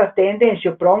esta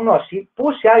tendencia o prognosis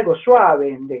puse algo suave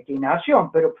en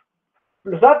declinación, pero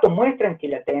los datos muestran que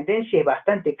la tendencia es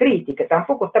bastante crítica,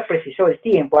 tampoco está precisado el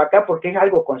tiempo acá porque es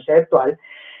algo conceptual.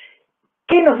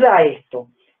 ¿Qué nos da esto?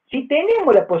 Si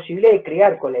tenemos la posibilidad de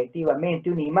crear colectivamente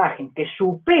una imagen que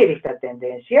supere esta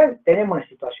tendencia, tenemos una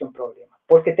situación problema,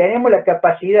 porque tenemos la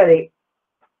capacidad de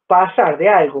pasar de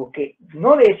algo que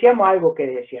no deseamos a algo que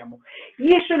deseamos.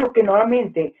 Y eso es lo que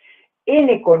normalmente en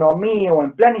economía o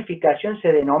en planificación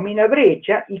se denomina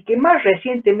brecha, y que más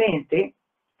recientemente,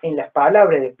 en las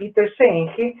palabras de Peter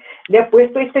Senge, le ha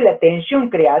puesto la tensión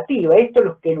creativa. Esto es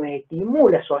lo que nos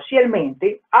estimula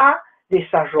socialmente a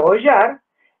desarrollar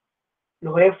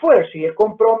los esfuerzos y el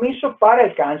compromiso para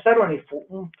alcanzar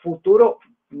un futuro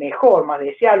mejor, más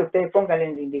deseable. Ustedes pongan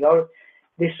el indicador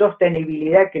de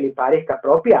sostenibilidad que les parezca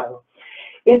apropiado.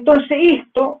 Entonces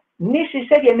esto,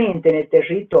 necesariamente en el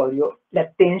territorio,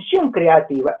 la tensión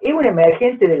creativa es un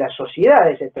emergente de la sociedad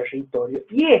de ese territorio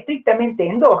y es estrictamente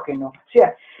endógeno. O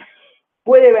sea,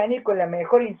 puede venir con la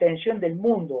mejor intención del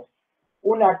mundo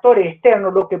un actor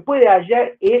externo, lo que puede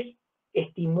hallar es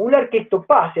estimular que esto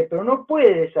pase, pero no se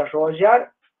puede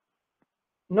desarrollar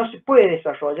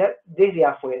desde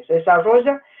afuera, se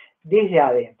desarrolla desde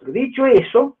adentro. Dicho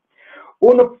eso,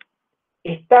 uno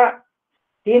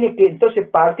tiene que entonces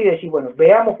partir y decir, bueno,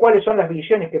 veamos cuáles son las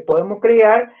visiones que podemos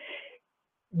crear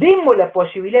demos la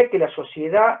posibilidad que la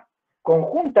sociedad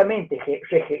conjuntamente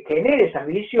genere esas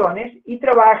visiones y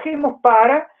trabajemos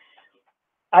para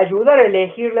ayudar a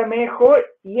elegirla mejor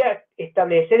y a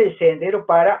establecer el sendero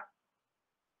para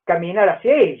caminar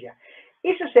hacia ella.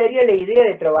 Esa sería la idea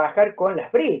de trabajar con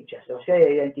las brechas, o sea,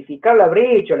 de identificar la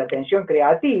brecha o la tensión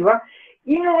creativa,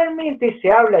 y normalmente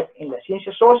se habla en las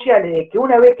ciencias sociales de que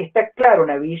una vez que está clara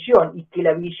una visión y que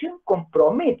la visión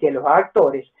compromete a los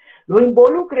actores, los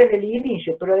involucra en el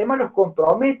inicio, pero además los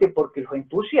compromete porque los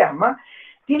entusiasma,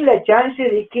 tiene la chance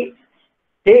de que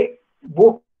se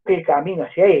busque el camino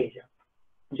hacia ella.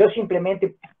 Yo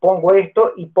simplemente pongo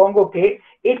esto y pongo que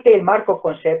este es el marco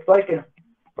conceptual que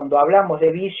cuando hablamos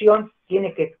de visión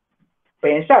tiene que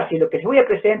pensar si lo que les voy a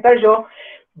presentar yo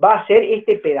va a ser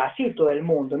este pedacito del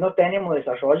mundo. No tenemos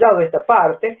desarrollado esta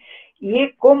parte y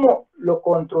es cómo lo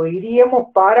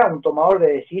construiríamos para un tomador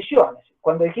de decisiones.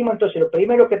 Cuando dijimos entonces lo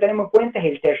primero que tenemos en cuenta es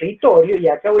el territorio, y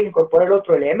acá voy a incorporar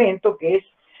otro elemento que es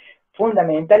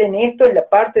fundamental en esto, es la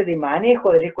parte de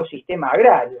manejo del ecosistema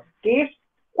agrario, que es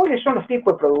cuáles son los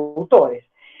tipos de productores.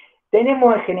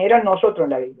 Tenemos en general nosotros en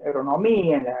la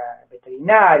agronomía, en la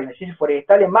veterinaria, en las ciencias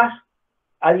forestales, más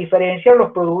a diferenciar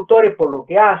los productores por lo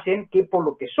que hacen que por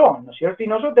lo que son, ¿no es cierto? Y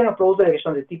nosotros tenemos productores que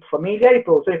son de tipo familiar y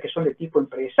productores que son de tipo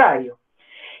empresario.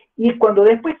 Y cuando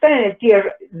después están en el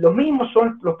tierra, los mismos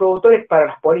son los productores para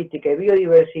las políticas de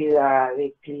biodiversidad,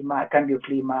 de cambio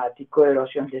climático, de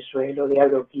erosión de suelo, de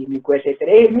agroquímico, etc.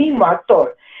 Es el mismo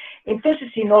actor.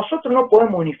 Entonces, si nosotros no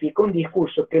podemos unificar un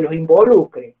discurso que los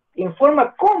involucre en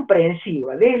forma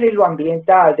comprensiva, desde lo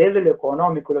ambiental, desde lo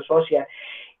económico, lo social,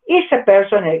 esa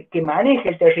persona que maneja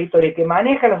el territorio, que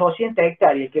maneja las 200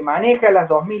 hectáreas, que maneja las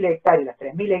 2.000 hectáreas, las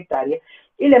 3.000 hectáreas,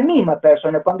 es la misma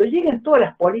persona. Cuando lleguen todas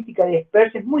las políticas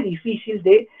dispersas es muy difícil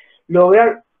de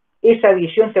lograr esa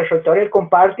visión territorial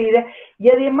compartida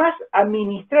y además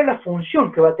administrar la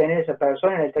función que va a tener esa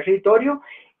persona en el territorio,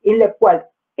 en la cual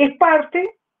es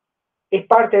parte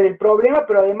del problema,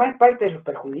 pero además es parte de los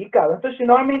perjudicados. Entonces,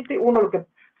 normalmente uno lo que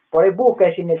por ahí busca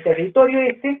es en el territorio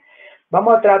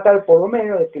vamos a tratar por lo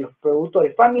menos de que los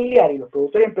productores familiares y los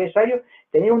productores empresarios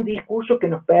tengan un discurso que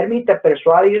nos permita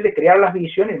persuadir de crear las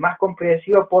visiones más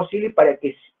comprensivas posibles para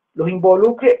que los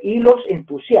involucre y los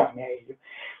entusiasme a ellos.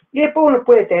 Y después uno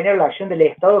puede tener la acción del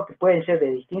Estado que pueden ser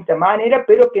de distinta manera,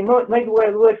 pero que no hay lugar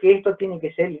a duda que esto tiene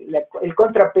que ser el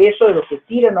contrapeso de lo que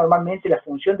tira normalmente la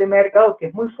función de mercado, que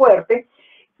es muy fuerte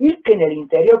y que en el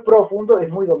interior profundo es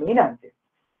muy dominante.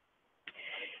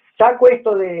 Saco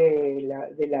esto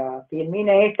de la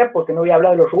filmina esta porque no voy a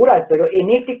hablar de lo rural, pero en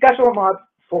este caso vamos a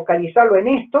focalizarlo en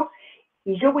esto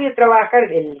y yo voy a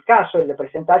trabajar el caso de la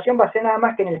presentación va a ser nada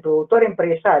más que en el productor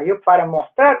empresario para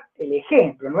mostrar el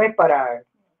ejemplo, no es para,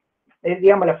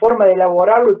 digamos, la forma de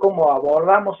elaborarlo y cómo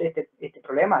abordamos este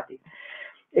problemática.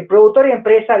 El productor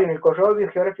empresario en el corredor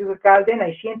biogeográfico de Calden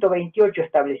hay 128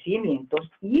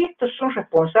 establecimientos y estos son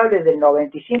responsables del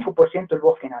 95% del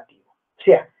bosque nativo. O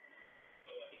sea,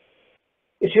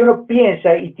 si uno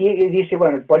piensa y dice,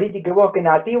 bueno, el político de bosque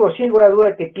nativo, sin lugar a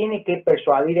duda que tiene que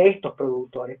persuadir a estos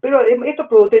productores. Pero estos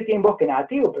productores tienen bosque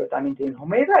nativo, pero también tienen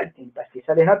humedal, tienen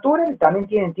pastizales naturales, también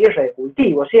tienen tierra de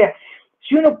cultivo. O sea,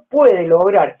 si uno puede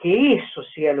lograr que eso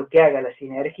sea lo que haga la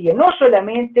sinergia, no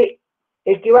solamente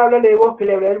el que va a hablar de bosque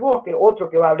le habla del bosque, otro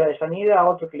que va a hablar de sanidad,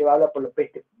 otro que le va a hablar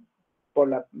por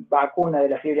la vacuna de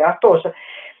la fiebre aftosa,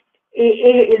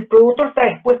 el productor está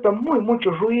expuesto a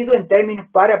mucho ruido en términos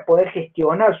para poder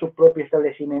gestionar su propio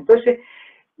establecimiento. Entonces,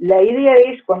 la idea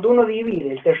es, cuando uno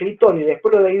divide el territorio y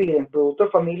después lo divide en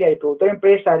productor familiar y productor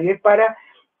empresario, es para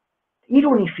ir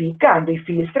unificando y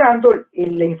filtrando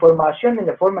la información en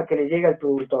la forma que le llega al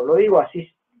productor. Lo digo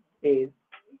así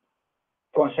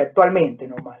conceptualmente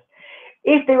nomás.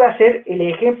 Este va a ser el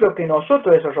ejemplo que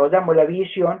nosotros desarrollamos la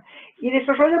visión, y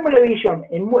desarrollamos la visión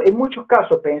en muchos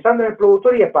casos pensando en el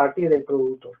productor y a partir del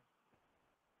productor.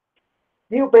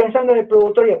 Digo pensando en el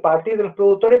productor y a partir de los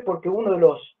productores porque uno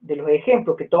de los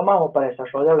ejemplos que tomamos para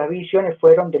desarrollar las visiones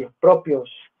fueron de los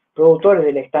propios productores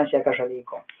de la estancia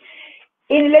Carralico.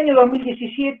 En el año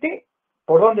 2017,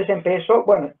 ¿por dónde se empezó?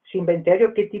 Bueno, se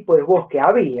inventarió qué tipo de bosque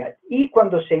había, y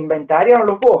cuando se inventariaron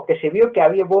los bosques, se vio que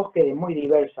había bosques de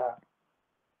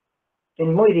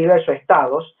en muy diversos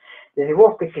estados, desde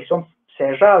bosques que son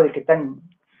cerrados y que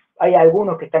hay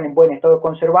algunos que están en buen estado de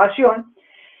conservación,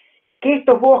 que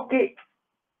estos bosques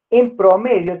en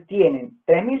promedio tienen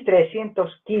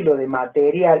 3.300 kilos de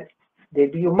material de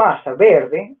biomasa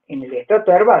verde en el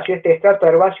estrato herbáceo. Este estrato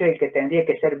herbáceo es el que tendría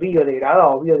que ser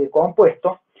biodegradado o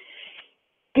biodecompuesto,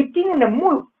 que tiene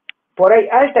una por ahí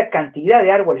alta cantidad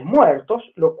de árboles muertos,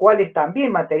 lo cual es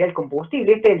también material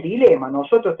combustible. Este es el dilema.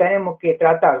 Nosotros tenemos que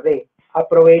tratar de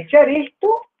aprovechar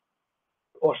esto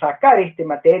o sacar este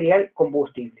material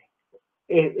combustible.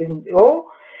 O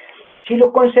si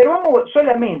lo conservamos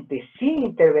solamente sin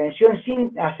intervención,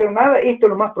 sin hacer nada, esto es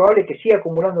lo más probable que siga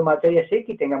acumulando materia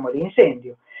seca y tengamos el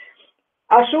incendio.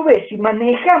 A su vez, si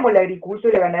manejamos la agricultura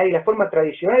y la ganadería de la forma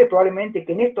tradicional, probablemente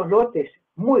que en estos lotes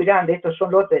muy grandes, estos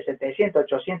son lotes de 700,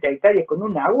 800 hectáreas con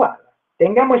una aguada,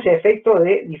 tengamos ese efecto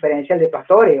de diferencial de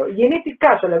pastoreo. Y en este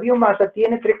caso, la biomasa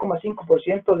tiene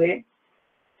 3,5%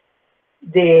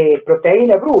 de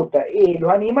proteína bruta.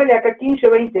 Los animales acá 15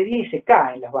 o 20 días se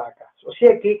caen las vacas. O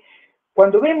sea que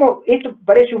cuando vemos, esto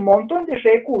parece un montón de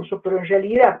recursos, pero en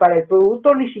realidad para el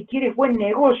productor ni siquiera es buen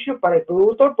negocio para el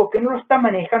productor porque no lo está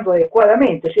manejando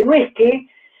adecuadamente. O sea, no es que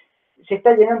se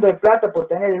está llenando de plata por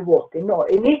tener el bosque, no,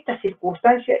 en esta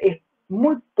circunstancia es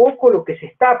muy poco lo que se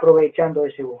está aprovechando de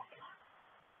ese bosque.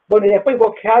 Bueno, y después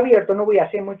bosque abierto, no voy a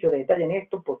hacer mucho detalle en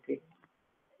esto porque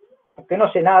no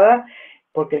sé nada,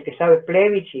 porque el que sabe es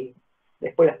Plevich y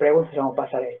después las preguntas vamos a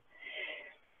pasar a él.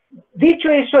 Dicho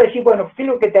eso, decir, bueno, ¿qué es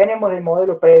lo que tenemos del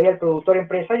modelo predial productor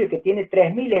empresario que tiene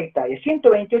 3.000 hectáreas?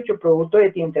 128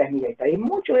 productores tienen 3.000 hectáreas. Y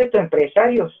muchos de estos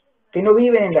empresarios que no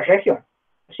viven en la región.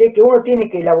 Así que uno tiene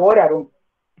que elaborar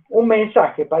un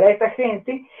mensaje para esta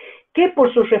gente que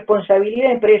por su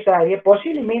responsabilidad empresaria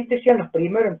posiblemente sean los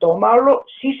primeros en tomarlo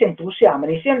si se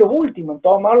entusiasman y sean los últimos en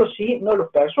tomarlo si no los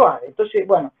persuade. Entonces,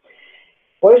 bueno,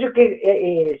 por eso es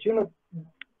que si uno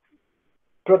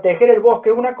proteger el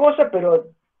bosque es una cosa, pero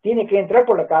tiene que entrar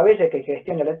por la cabeza que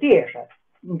gestiona la tierra.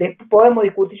 Después podemos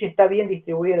discutir si está bien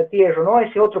distribuida la tierra o no, ese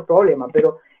es otro problema,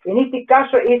 pero en este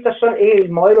caso, es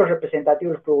el modelo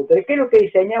representativo de los productores. ¿Qué es lo que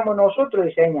diseñamos nosotros?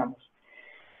 Diseñamos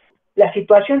la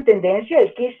situación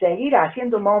tendencial, que es seguir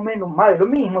haciendo más o menos más de lo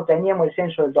mismo. Teníamos el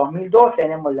censo del 2002,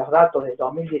 tenemos los datos del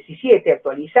 2017,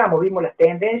 actualizamos, vimos las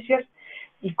tendencias,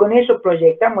 y con eso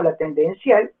proyectamos la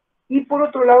tendencial, y por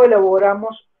otro lado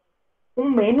elaboramos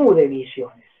un menú de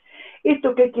visiones.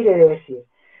 ¿Esto qué quiere decir?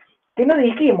 Que no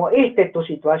dijimos, esta es tu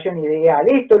situación ideal,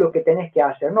 esto es lo que tenés que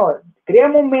hacer. No,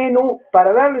 creamos un menú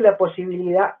para darle la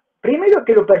posibilidad, primero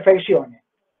que lo perfeccione.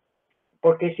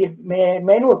 Porque si el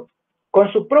menú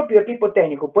con su propio equipo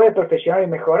técnico puede perfeccionar y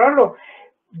mejorarlo,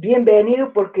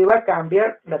 bienvenido porque va a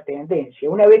cambiar la tendencia.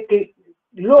 Una vez que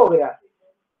logra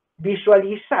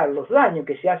visualizar los daños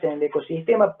que se hacen en el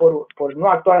ecosistema por no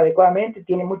actuar adecuadamente,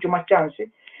 tiene mucho más chance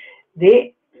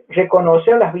de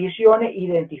reconocer las visiones e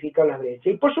identificar las brechas.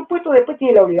 Y por supuesto después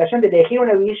tiene la obligación de elegir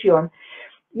una visión,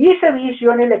 y esa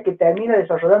visión es la que termina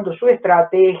desarrollando su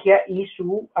estrategia y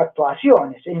sus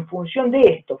actuaciones. En función de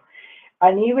esto,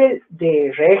 a nivel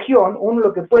de región, uno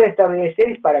lo que puede establecer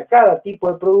es para cada tipo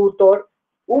de productor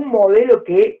un modelo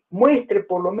que muestre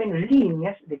por lo menos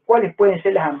líneas de cuáles pueden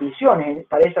ser las ambiciones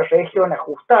para esa región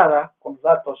ajustada con los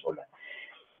datos o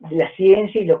de la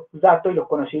ciencia y los datos y los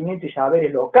conocimientos y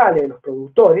saberes locales de los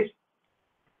productores,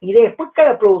 y después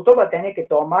cada productor va a tener que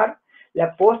tomar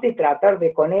la posta y tratar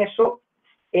de con eso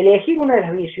elegir una de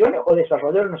las visiones o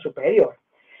desarrollar una superior.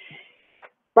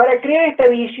 Para crear esta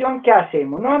visión, ¿qué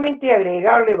hacemos? Nuevamente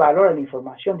agregarle valor a la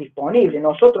información disponible.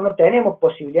 Nosotros no tenemos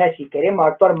posibilidad, si queremos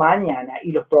actuar mañana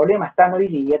y los problemas están hoy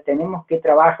día, tenemos que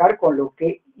trabajar con lo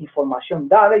que información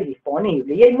dada y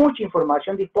disponible. Y hay mucha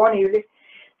información disponible.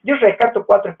 Yo rescato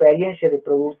 4 experiencias de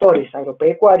productores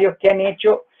agropecuarios que han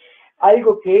hecho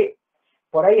algo que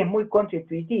por ahí es muy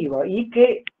contraintuitivo y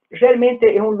que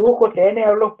realmente es un lujo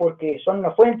tenerlos porque son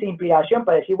una fuente de inspiración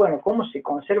para decir, bueno, ¿cómo se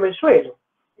conserva el suelo?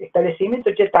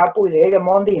 Establecimiento Chetapu y de Ega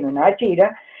Mondino en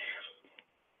Achira,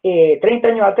 30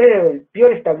 años atrás era el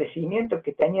peor establecimiento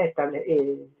que tenía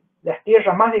las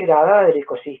tierras más degradadas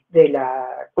de la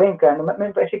cuenca,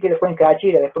 me parece que era cuenca de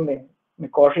Achira, después me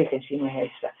corrigen si no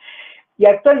es esa. Y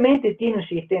actualmente tiene un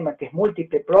sistema que es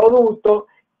múltiple producto,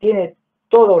 tiene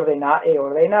todo ordenado,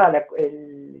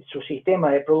 su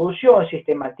sistema de producción,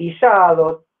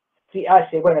 sistematizado,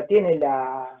 tiene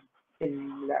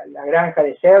la granja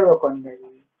de cerdo con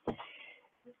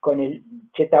el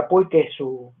Chetapuy, que es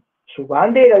su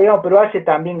bandera, digamos, pero hace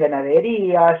también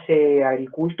ganadería, hace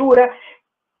agricultura,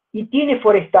 y tiene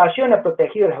forestación, ha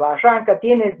protegido las barrancas,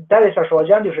 está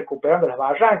desarrollando y recuperando las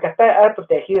barrancas, ha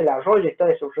protegido el arroyo, está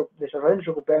desarrollando y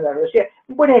recuperando el arroyo. O sea,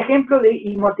 un buen ejemplo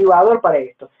y motivador para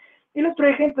esto. El otro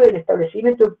ejemplo del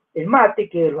establecimiento, el mate,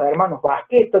 que de los hermanos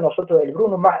Basqueto, nosotros del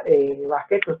Bruno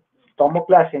Basqueto tomó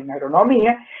clase en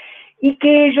agronomía, y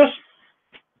que ellos,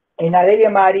 en Adelia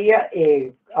María,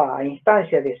 a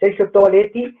instancia de Sergio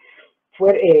Toletti,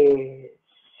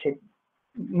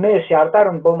 medio se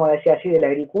hartaron, podemos decir así, de la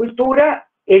agricultura.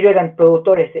 Ellos eran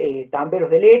productores tamberos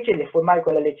de leche, les fue mal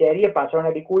con la lechería, pasaron a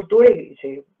la agricultura y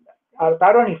se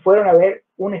hartaron y fueron a ver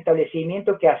un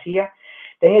establecimiento que hacía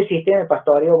tenía el sistema de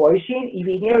pastoreo boicín y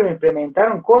vinieron y lo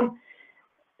implementaron con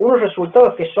unos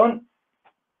resultados que son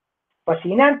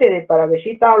fascinantes para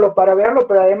visitarlo, para verlo,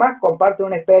 pero además comparte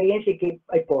una experiencia que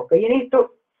hay poca. Y en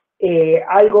esto,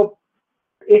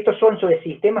 estos son sobre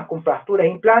sistemas con pasturas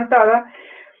implantadas,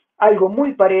 algo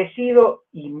muy parecido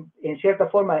y en cierta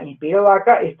forma inspirado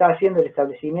acá, está haciendo el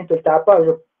establecimiento del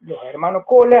Tapado, los hermanos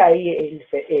Cola, ahí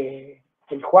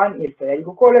el Juan y el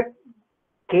Federico Cola,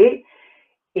 que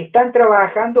están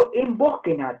trabajando en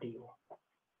bosque nativo,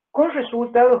 con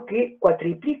resultados que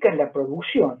cuatriplican la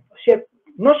producción. O sea,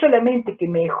 no solamente que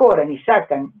mejoran y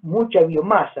sacan mucha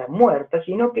biomasa muerta,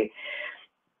 sino que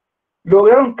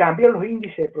lograron cambiar los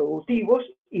índices productivos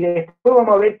y después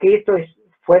vamos a ver que esto es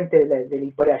fuente de la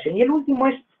inspiración. Y el último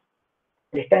es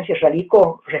la estancia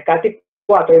Ralicó, rescate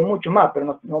 4, hay muchos más,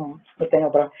 pero no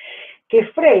tengo para... Que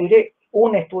Freire,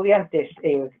 un estudiante,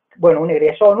 un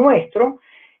egresado nuestro,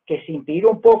 que se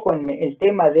inspiró un poco en el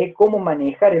tema de cómo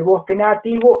manejar el bosque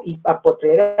nativo y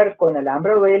apotrerar con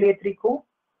alambrado eléctrico,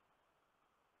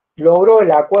 logró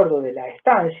el acuerdo de la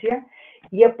estancia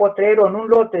y apotreró en un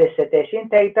lote de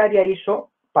 700 hectáreas, hizo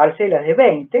parcelas de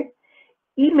 20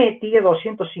 y metía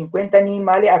 250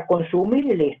 animales a consumir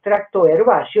el extracto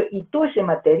herbáceo y todo ese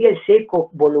material seco,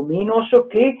 voluminoso,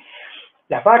 que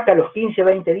las vacas a los 15,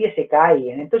 20 días se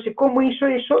caían. Entonces, ¿cómo hizo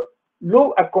eso?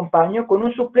 Lo acompañó con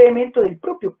un suplemento del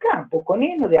propio campo, con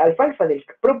heno de alfalfa,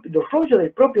 los rollos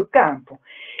del propio campo.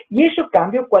 Y eso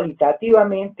cambió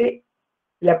cualitativamente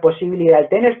la posibilidad. Al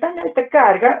tener tan alta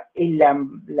carga,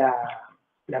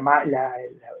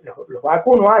 los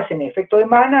vacunos hacen efecto de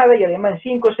manada y además en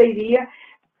 5 o 6 días,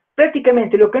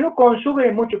 prácticamente lo que no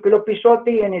consume mucho, que lo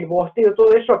pisote en el bosteo,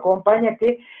 todo eso acompaña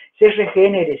que se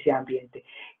regenere ese ambiente.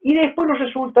 Y después los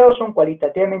resultados son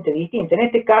cualitativamente distintos. En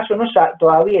este caso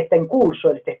todavía está en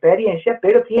curso esta experiencia,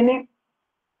 pero tiene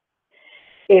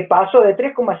pasó de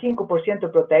 3,5% de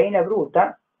proteína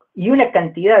bruta y una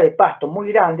cantidad de pasto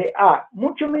muy grande a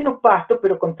mucho menos pasto,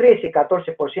 pero con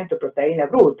 13-14% de proteína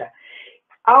bruta.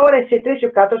 Ahora ese 13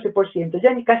 o 14%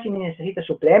 ya casi ni necesita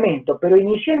suplemento, pero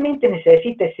inicialmente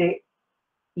necesita ese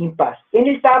impas. En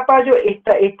el Tapallo,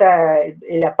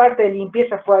 la parte de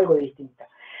limpieza fue algo distinta.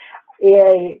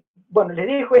 Bueno, les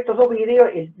dejo estos dos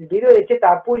videos. El video de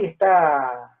Chetapuri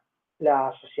está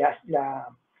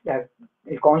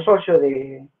el consorcio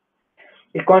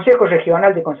el Consejo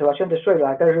Regional de Conservación de Suelos,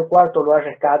 acá el Río Cuarto lo ha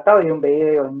rescatado, y un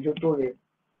video en YouTube de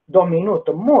 2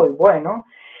 minutos, muy bueno,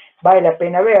 vale la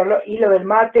pena verlo. Y lo del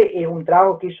mate es un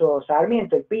trabajo que hizo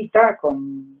Sarmiento, el PITA,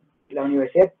 con la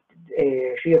Universidad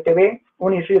Río TV,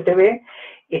 Río TV,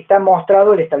 está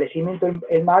mostrado el establecimiento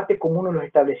del mate como uno de los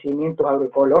establecimientos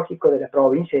agroecológicos de la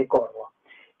provincia de Córdoba.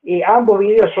 Ambos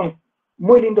videos son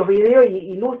muy lindos videos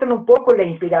y ilustran un poco la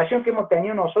inspiración que hemos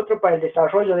tenido nosotros para el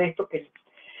desarrollo de esto, que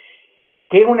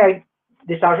es un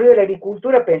desarrollo de la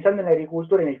agricultura, pensando en la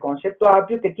agricultura en el concepto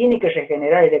amplio, que tiene que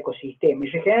regenerar el ecosistema. Y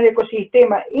regenerar el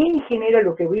ecosistema, en general,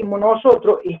 lo que vimos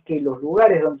nosotros es que los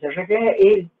lugares donde se regenera,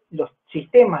 los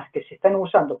sistemas que se están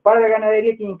usando para la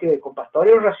ganadería tienen que ver con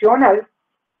pastoreo racional.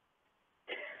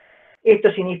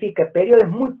 Esto significa periodos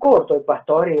muy cortos de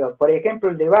pastoreo. Por ejemplo,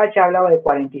 el de Brecha hablaba de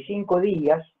 45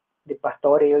 días de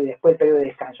pastoreo y después el periodo de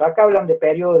descanso. Acá hablan de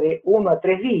periodo de 1 a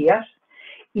 3 días,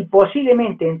 y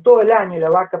posiblemente en todo el año la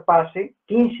vaca pase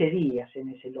 15 días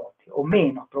en ese lote, o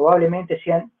menos, probablemente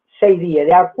sean 6 días,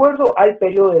 de acuerdo al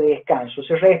periodo de descanso.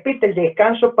 Se respeta el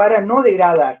descanso para no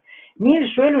degradar ni el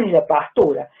suelo ni la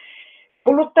pastura.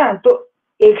 Por lo tanto,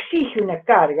 exige una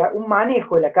carga, un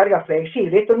manejo de la carga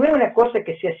flexible. Esto no es una cosa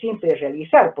que sea simple de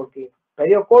realizar, porque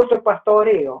periodo corto de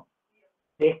pastoreo,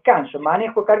 descanso,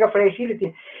 manejo de carga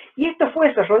flexible, y esto fue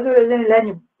desarrollado desde el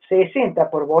año 60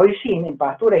 por Boycin en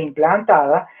pasturas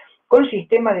implantadas con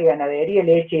sistemas de ganadería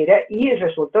lechera, y el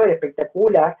resultado era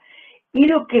espectacular. Y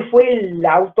lo que fue el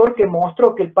autor que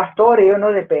mostró que el pastoreo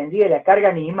no dependía de la carga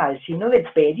animal, sino del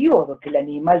periodo que el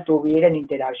animal tuviera en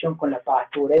interacción con la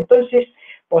pastura. Entonces,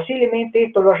 posiblemente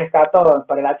esto lo ha rescatado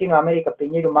para Latinoamérica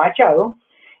Piñero Machado,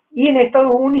 y en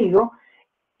Estados Unidos,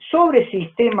 sobre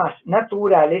sistemas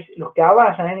naturales, los que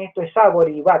avanzan en esto es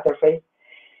Savory y Butterfield,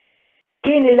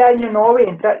 que en el año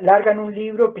 90 largan un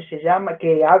libro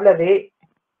que habla de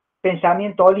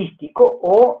pensamiento holístico,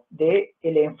 o de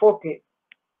el enfoque,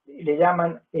 le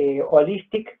llaman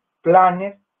Holistic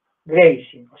Planet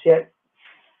Grazing. O sea,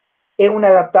 es una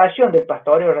adaptación del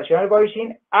pastoreo racional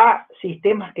Boycin a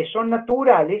sistemas que son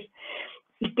naturales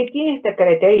y que tienen esta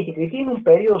característica, que tienen un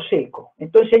periodo seco.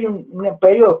 Entonces hay un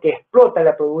periodo que explota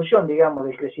la producción, digamos,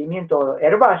 del crecimiento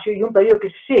herbáceo, y un periodo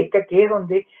que se seca, que es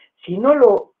donde, si no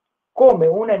lo come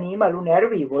un animal, un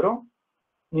herbívoro,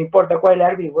 no importa cuál es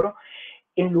el herbívoro,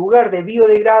 en lugar de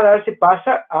biodegradarse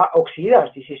pasa a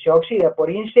oxidarse, y si se oxida por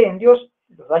incendios,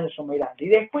 los daños son muy grandes. Y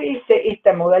después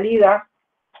esta modalidad,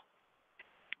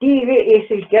 TIGE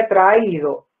es el que ha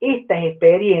traído estas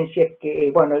experiencias que,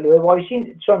 bueno, los de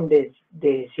voicing son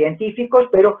de científicos,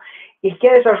 pero el que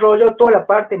ha desarrollado toda la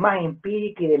parte más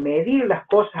empírica y de medir las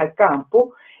cosas al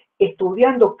campo,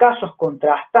 estudiando casos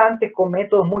contrastantes con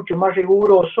métodos mucho más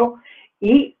rigurosos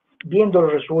y viendo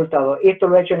los resultados. Esto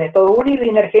lo ha hecho en Estados Unidos, y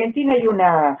en Argentina hay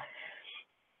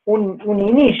un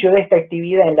inicio de esta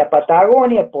actividad en la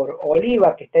Patagonia por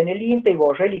Oliva, que está en el INTA, y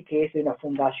Borrelli, que es de una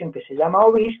fundación que se llama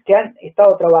OBIS, que han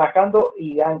estado trabajando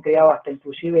y han creado hasta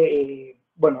inclusive,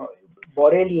 bueno,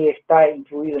 Borrelli está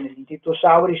incluido en el Instituto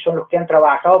Sauri, son los que han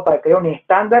trabajado para crear un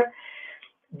estándar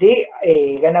de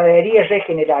ganadería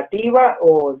regenerativa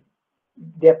o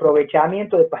de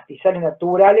aprovechamiento de pastizales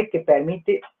naturales que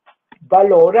permite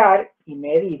valorar y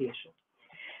medir eso.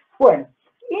 Bueno,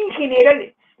 en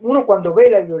general, uno cuando ve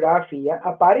la bibliografía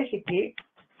aparece que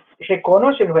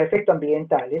reconoce los efectos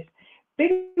ambientales,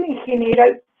 pero en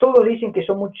general todos dicen que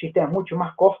son sistemas mucho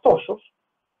más costosos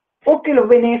o que los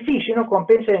beneficios no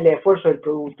compensan el esfuerzo del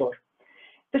productor.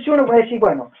 Entonces uno puede decir,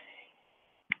 bueno,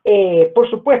 por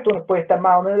supuesto uno puede estar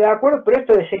más o menos de acuerdo, pero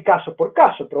esto debe ser caso por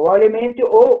caso, probablemente,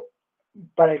 o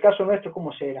para el caso nuestro,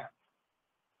 ¿cómo será?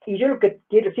 Y yo lo que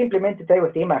quiero, simplemente traigo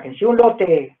esta imagen. Si un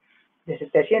lote de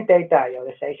 700 hectáreas, o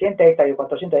de 600 hectáreas, o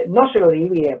 400, no se lo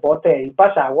divide por tres y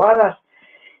pasa aguadas,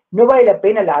 no vale la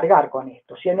pena largar con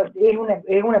esto. O sea, no,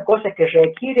 es una cosa que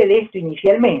requiere de esto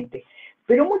inicialmente.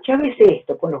 Pero muchas veces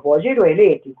esto, con los boyeros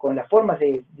eléctricos, con las formas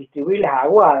de distribuir las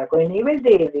aguadas, con el nivel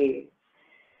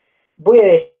voy a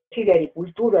decir, de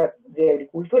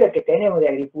agricultura que tenemos, de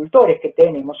agricultores que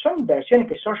tenemos, son inversiones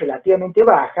que son relativamente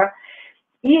bajas.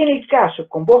 Y en el caso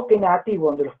con bosque nativo,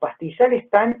 donde los pastizales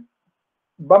están,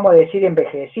 vamos a decir,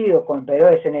 envejecidos, con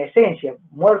periodos de senescencia,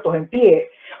 muertos en pie,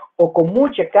 o con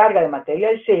mucha carga de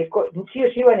material seco, sí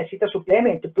o sí va a necesitar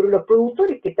suplementos, pero los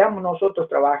productores que estamos nosotros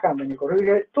trabajando en el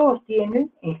corredor, todos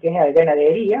tienen, en general,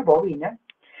 ganadería bovina,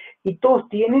 y todos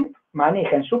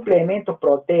manejan suplementos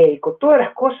proteicos, todas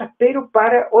las cosas, pero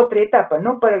para otra etapa,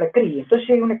 no para la cría. Entonces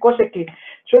hay una cosa que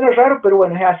suena raro, pero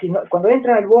bueno, es así. ¿No? Cuando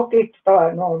entran al bosque,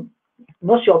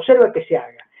 no se observa que se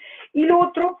haga. Y lo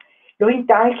otro, los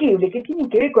intangibles, que tienen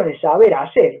que ver con el saber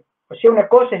hacer. O sea, una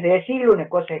cosa es decirlo, una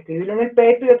cosa es escribirlo en el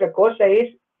papel, y otra cosa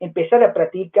es empezar a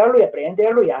practicarlo y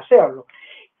aprenderlo y hacerlo.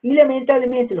 Y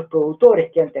lamentablemente los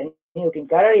productores que han tenido que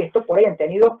encarar esto, por ahí han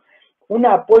tenido un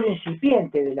apoyo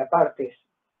incipiente de las partes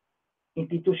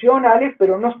institucionales,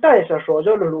 pero no está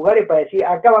desarrollado los lugares para decir,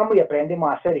 acá vamos y aprendemos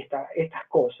a hacer estas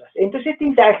cosas. Entonces este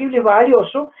intangible es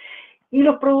valioso, y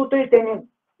los productores tienen,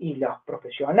 y los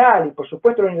profesionales, y por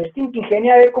supuesto los universidades, tienen que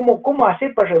ingeniar a ver cómo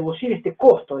hacer para reducir este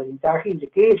costo del intangible,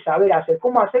 que es el saber hacer,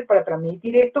 cómo hacer para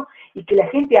transmitir esto y que la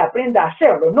gente aprenda a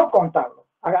hacerlo, no contarlo,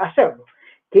 a hacerlo.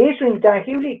 Que es un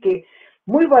intangible y que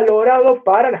muy valorado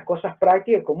para las cosas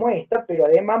prácticas como esta, pero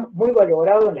además muy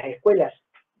valorado en las escuelas,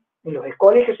 en los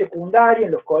colegios secundarios,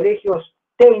 en los colegios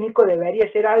técnicos,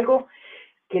 debería ser algo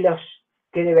que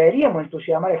deberíamos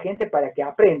entusiasmar a la gente para que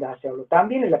aprenda a hacerlo,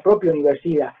 también en la propia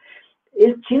universidad.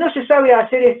 Si no se sabe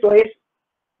hacer esto es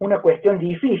una cuestión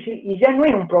difícil, y ya no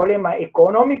es un problema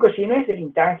económico, sino es el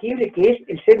intangible que es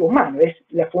el ser humano, es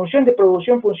la función de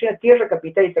producción, funciona tierra,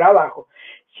 capital y trabajo.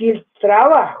 Si el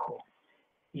trabajo,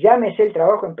 llámese el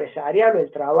trabajo empresarial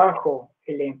o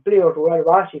el empleo rural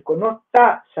básico, no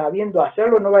está sabiendo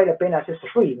hacerlo, no vale la pena hacerse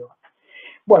ruido.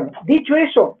 Bueno, dicho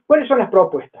eso, ¿cuáles son las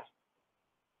propuestas?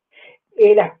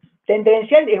 La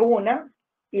tendencial es una,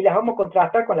 y las vamos a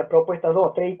contrastar con las propuestas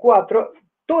 2, 3 y 4.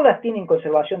 Todas tienen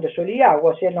conservación de suelo y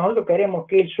agua, o sea, nosotros queremos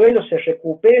que el suelo se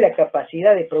recupere la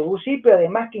capacidad de producir, pero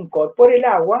además que incorpore el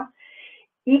agua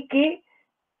y que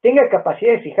tenga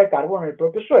capacidad de fijar carbono en el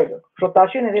propio suelo.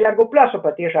 Rotaciones de largo plazo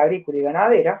para tierra agrícola y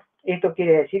ganadera, esto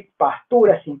quiere decir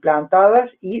pasturas implantadas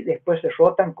y después se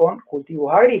rotan con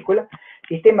cultivos agrícolas,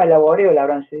 sistema de laboreo,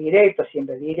 labranza directa,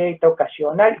 siembra directa,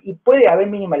 ocasional, y puede haber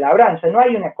mínima labranza, no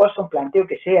hay una cosa, un planteo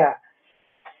que sea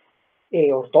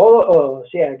o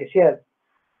sea, que sea,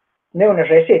 no es una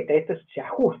receta, esto se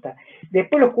ajusta.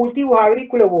 Después los cultivos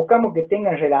agrícolas buscamos que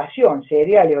tengan relación,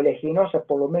 cereales o leguminosas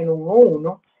por lo menos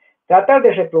 1-1, tratar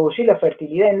de reproducir la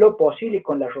fertilidad en lo posible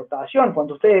con la rotación.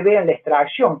 Cuando ustedes vean la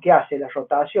extracción que hace la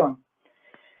rotación,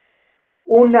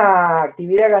 una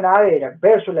actividad ganadera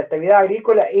versus la actividad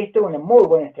agrícola, esta es una muy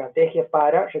buena estrategia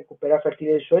para recuperar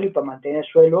fertilidad del suelo y para mantener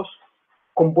suelos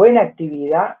con buena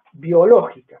actividad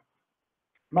biológica.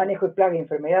 Manejo de plagas y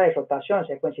enfermedades, rotación,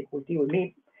 secuencia de cultivo y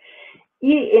MIP.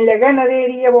 Y en la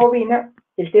ganadería bovina,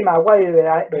 el tema agua de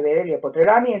bebedero y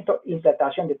apotreramiento,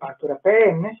 implantación de pasturas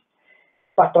perennes,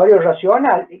 pastoreo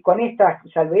racional, y con esta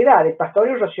salvedad, el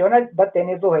pastoreo racional va a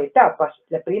tener dos etapas.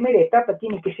 La primera etapa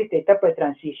tiene que ser esta etapa de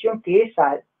transición, que es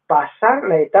pasar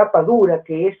la etapa dura,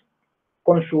 que es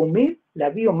consumir la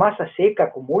biomasa seca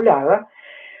acumulada,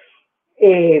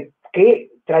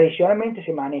 que tradicionalmente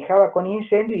se manejaba con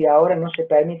incendio y ahora no se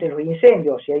permiten los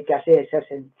incendios, si hay que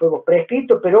hacerse en fuego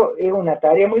prescrito, pero es una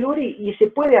tarea muy dura y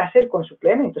se puede hacer con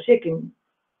suplementos, o sea que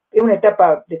es una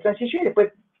etapa de transición y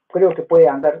después creo que puede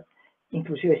andar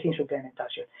inclusive sin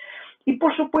suplementación. Y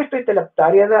por supuesto esta es la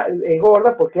tarea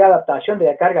gorda porque es adaptación de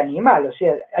la carga animal, o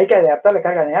sea, hay que adaptar la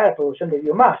carga animal a la producción de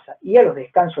biomasa y a los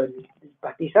descansos del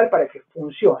pastizal para que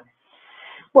funcione.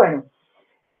 Bueno,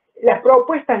 las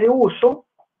propuestas de uso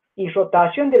y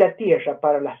rotación de la tierra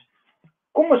para las...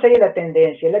 ¿Cómo sería la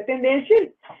tendencia? La tendencia,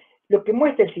 lo que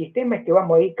muestra el sistema es que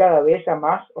vamos a ir cada vez a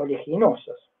más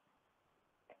oleaginosas.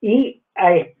 Y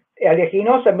a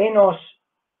oleaginosas menos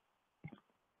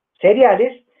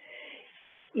cereales,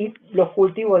 y los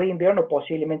cultivos de invierno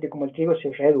posiblemente como el trigo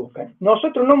se reduzcan.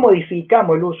 Nosotros no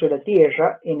modificamos el uso de la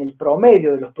tierra en el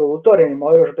promedio de los productores en el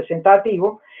modelo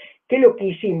representativo, que es lo que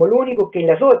hicimos. Lo único que en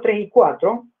las 2, 3 y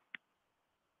 4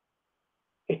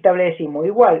 establecimos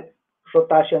igual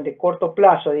rotación de corto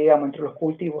plazo, digamos, entre los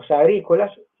cultivos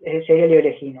agrícolas, cereal y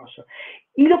oleaginoso.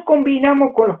 Y lo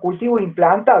combinamos con los cultivos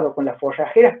implantados, con las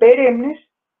forrajeras perennes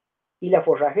y la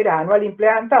forrajera anual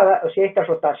implantada, o sea, esta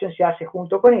rotación se hace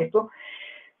junto con esto.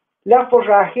 Las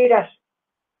forrajeras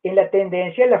en la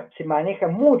tendencia se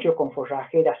manejan mucho con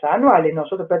forrajeras anuales,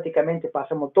 nosotros prácticamente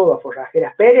pasamos todo a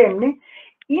forrajeras perennes,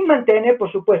 y mantener,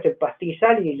 por supuesto, el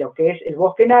pastizal y lo que es el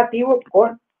bosque nativo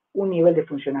con un nivel de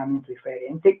funcionamiento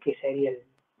diferente, que sería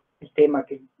el tema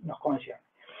que nos concierne.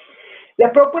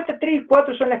 Las propuestas 3 y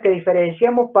 4 son las que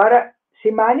diferenciamos para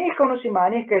se maneja o no se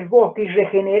maneja el bosque y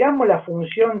regeneramos la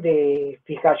función de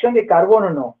fijación de carbono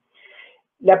o no.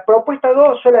 La propuesta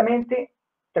 2 solamente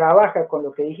trabaja con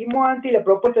lo que dijimos antes y la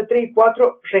propuesta 3 y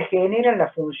 4 regeneran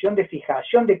la función de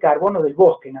fijación de carbono del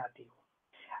bosque nativo.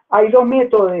 Hay dos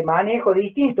métodos de manejo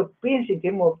distintos. Piensen que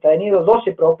hemos tenido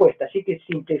 12 propuestas, así que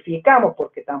simplificamos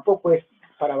porque tampoco es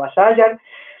para avasallar.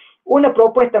 Una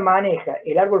propuesta maneja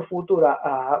el árbol futuro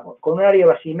con un área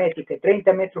basimétrica de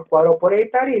 30 metros cuadrados por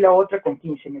hectárea y la otra con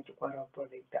 15 metros cuadrados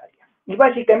por hectárea. Y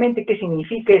básicamente, ¿qué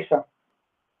significa eso?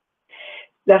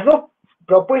 Las dos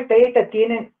propuestas estas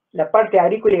tienen la parte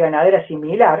agrícola y ganadera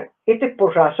similar. Esto es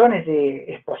por razones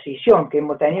de exposición que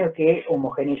hemos tenido que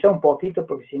homogeneizar un poquito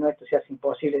porque si no esto se hace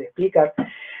imposible de explicar,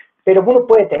 pero uno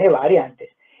puede tener variantes.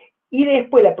 Y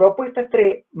después la propuesta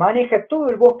 3 maneja todo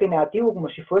el bosque nativo como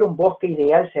si fuera un bosque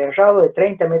ideal cerrado de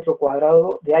 30 metros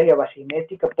cuadrados de área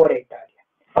basimétrica por hectárea.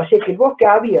 O sea que el bosque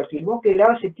abierto y el bosque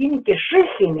helado se tienen que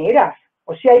regenerar.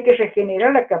 O sea, hay que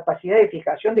regenerar la capacidad de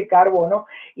fijación de carbono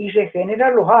y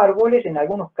regenerar los árboles, en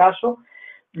algunos casos,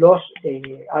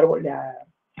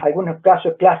 algunos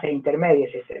casos clases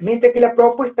intermedias, etc. Mientras que la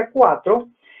propuesta 4,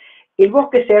 el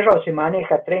bosque cerrado se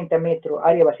maneja 30 metros,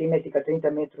 área basimétrica 30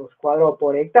 metros cuadrados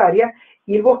por hectárea,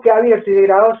 y el bosque abierto y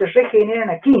degradado se regeneran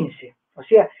a 15. O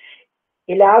sea,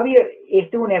 este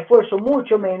es un esfuerzo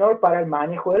mucho menor para el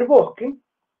manejo del bosque,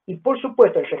 y por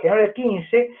supuesto, al regenerar a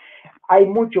 15, hay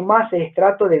mucho más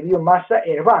estrato de biomasa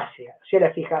herbácea. O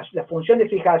sea, la función de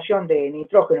fijación de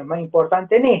nitrógeno es más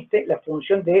importante en este, la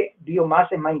función de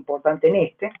biomasa es más importante en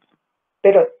este,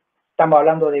 pero estamos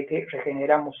hablando de que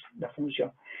regeneramos la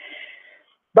función.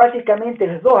 Básicamente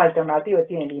las dos alternativas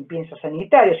tienen limpieza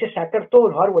sanitaria, o sea, sacar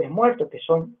todos los árboles muertos que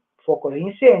son focos de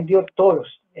incendio, todos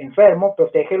los enfermos,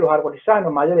 proteger los árboles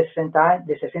sanos mayores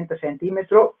de 60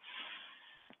 centímetros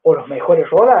o los mejores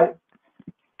rodal,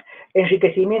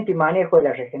 enriquecimiento y manejo de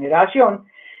la regeneración,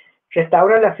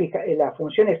 restaurar la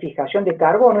función de fijación de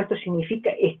carbono. Esto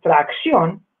significa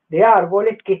extracción de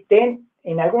árboles que estén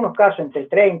en algunos casos entre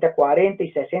 30, 40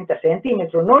 y 60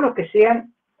 centímetros, no los que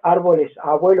sean árboles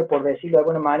abuelos, por decirlo de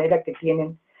alguna manera,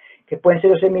 que pueden ser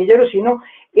los semilleros, sino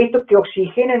estos que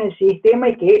oxigenan el sistema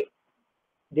y que,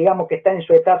 digamos, que están en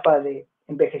su etapa de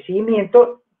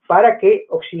envejecimiento para que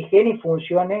oxigene y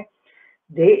funcione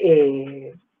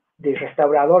de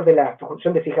restaurador de la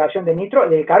función de fijación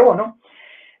de carbono,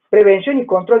 prevención y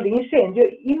control de incendio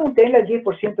y mantener el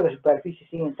 10% de la superficie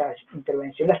sin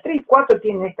intervención. Las 3 y 4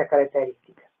 tienen estas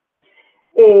características.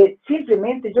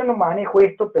 Simplemente yo no manejo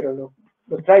esto, pero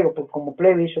lo traigo porque como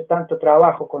Plebe hizo tanto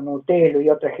trabajo con Utelo y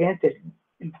otra gente,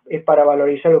 es para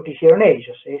valorizar lo que hicieron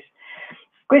ellos.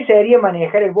 ¿Qué sería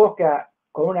manejar el bosque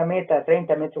con una meta de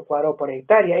 30 metros cuadrados por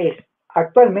hectárea?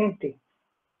 Actualmente,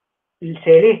 el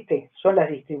celeste son las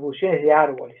distribuciones de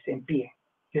árboles en pie.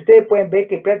 Y ustedes pueden ver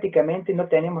que prácticamente no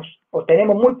tenemos, o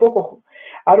tenemos muy pocos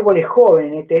árboles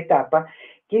jóvenes en esta etapa,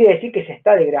 quiere decir que se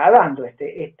está degradando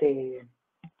este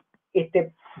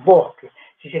bosque.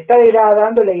 Si se está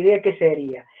degradando, la idea que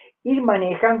sería ir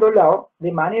manejándolo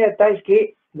de manera tal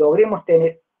que logremos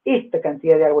tener esta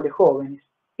cantidad de árboles jóvenes,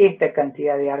 esta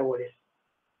cantidad de árboles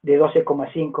de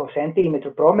 12,5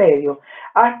 centímetros promedio,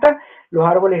 hasta los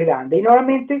árboles grandes. Y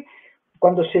normalmente,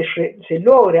 cuando se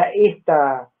logra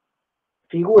esta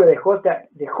figura de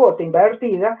J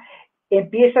invertida,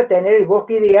 empieza a tener el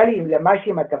bosque ideal y la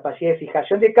máxima capacidad de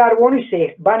fijación de carbono, y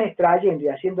se van extrayendo y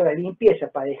haciendo la limpieza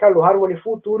para dejar los árboles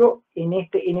futuros en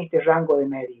este rango de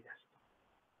medidas.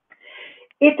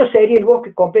 Esto sería el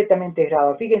bosque completamente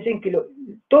degradado. Fíjense en que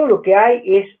todo lo que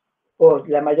hay o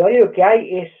la mayoría de lo que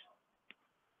hay es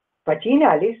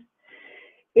fachinales.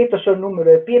 Estos son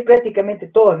números de pie, prácticamente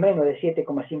todos menos de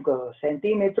 7,5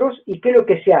 centímetros. ¿Y qué es lo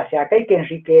que se hace? Acá hay que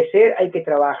enriquecer, hay que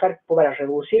trabajar para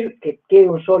reducir, que quede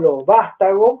un solo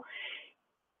vástago,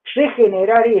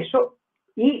 regenerar eso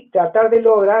y tratar de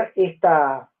lograr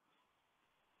esta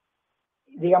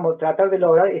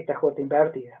J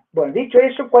invertida. Bueno, dicho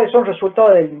eso, ¿cuáles son los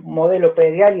resultados del modelo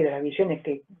predial y de las visiones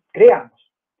que creamos?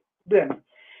 Bueno,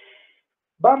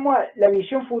 vamos a la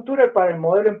visión futura para el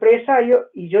modelo empresario,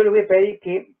 y yo le voy a pedir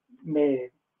que me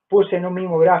puse en un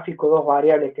mismo gráfico dos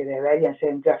variables que deberían ser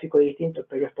en gráficos distintos,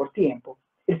 pero es por tiempo.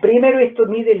 El primero, esto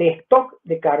mide el stock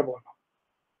de carbono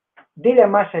de la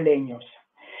masa leñosa.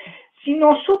 Si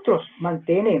nosotros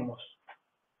mantenemos,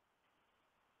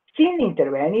 sin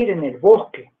intervenir en el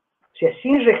bosque, o sea,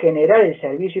 sin regenerar el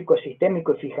servicio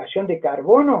ecosistémico de fijación de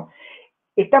carbono,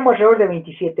 estamos alrededor de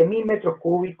 27.000 metros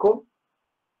cúbicos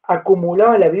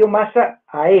acumulado en la biomasa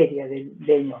aérea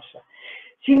leñosa.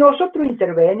 Si nosotros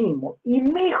intervenimos y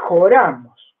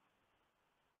mejoramos,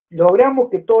 logramos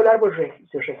que todo el árbol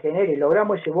se regenere,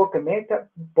 logramos ese bosque meta,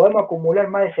 podemos acumular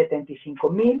más de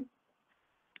 75.000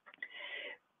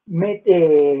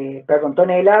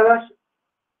 toneladas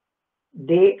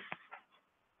de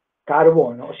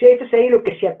carbono. O sea, esto sería lo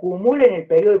que se acumula en el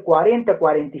periodo de 40 a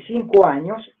 45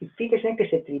 años, y fíjense en que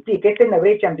se triplica. Esta es una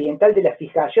brecha ambiental de la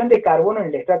fijación de carbono en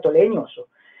el estrato leñoso.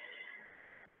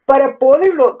 Para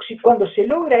poderlo, cuando se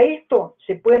logra esto,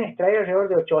 se pueden extraer alrededor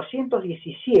de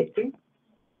 817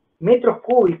 metros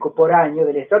cúbicos por año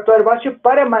del estrato herbáceo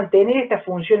para mantener esta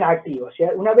función activa. O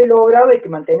sea, una vez logrado hay que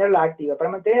mantenerla activa.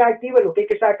 Para mantenerla activa, lo que hay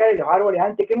que sacar es los árboles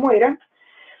antes que mueran,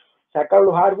 sacar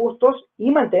los arbustos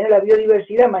y mantener la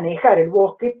biodiversidad, manejar el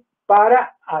bosque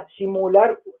para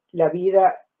simular la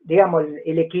vida, digamos,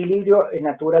 el equilibrio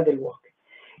natural del bosque.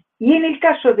 Y en el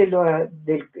caso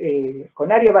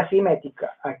con área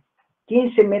basimétrica a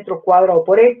 15 metros cuadrados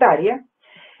por hectárea,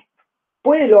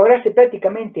 puede lograrse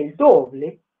prácticamente el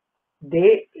doble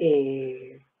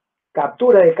de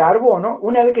captura de carbono.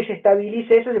 Una vez que se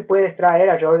estabilice eso, se puede extraer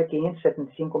alrededor de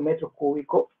 575 metros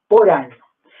cúbicos por año.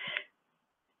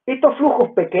 Estos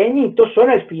flujos pequeñitos son,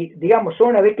 digamos, son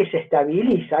una vez que se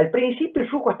estabiliza. Al principio el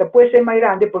flujo hasta puede ser más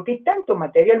grande porque hay tanto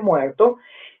material muerto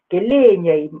que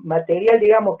leña y material,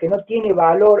 digamos, que no tiene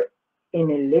valor en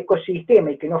el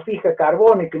ecosistema y que no fija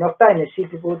carbono y que no está en el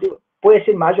ciclo productivo, puede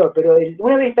ser mayor, pero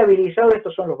una vez estabilizado,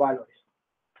 estos son los valores.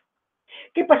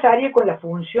 ¿Qué pasaría con la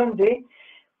función de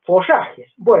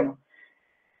follajes? Bueno,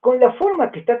 con la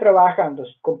forma que está trabajando,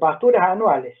 con pasturas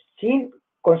anuales, sin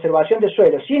conservación de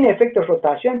suelo, sin efecto de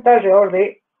rotación, está alrededor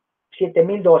de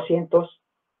 7.200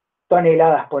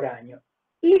 toneladas por año.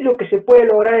 Y lo que se puede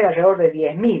lograr es alrededor de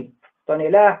 10.000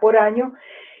 toneladas por año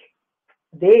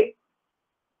de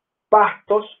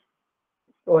pastos,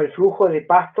 o el flujo de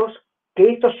pastos,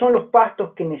 que estos son los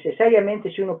pastos que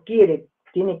necesariamente, si uno quiere,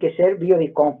 tiene que ser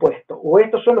biodecompuestos, o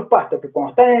estos son los pastos que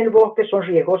cuando están en el bosque son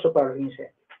riesgosos para los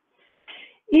incendios.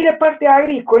 Y la parte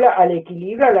agrícola, al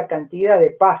equilibrar la cantidad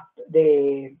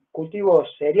de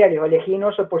cultivos cereales o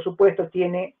leginosos, por supuesto,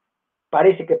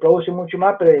 parece que produce mucho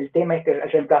más, pero el tema es que al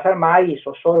reemplazar maíz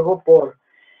o sorgo por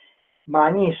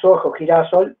maní, soja o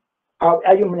girasol,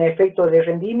 hay un efecto de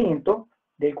rendimiento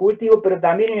del cultivo, pero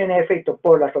también hay un efecto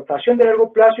por la rotación de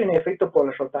largo plazo y un efecto por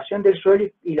la rotación del suelo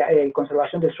y la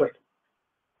conservación del suelo.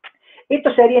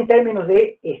 Esto sería en términos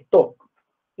de stock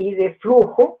y de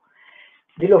flujo,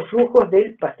 de los flujos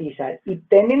del pastizal. Y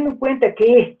teniendo en cuenta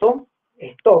que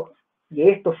stock y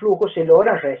estos flujos se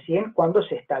logran recién cuando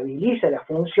se estabiliza la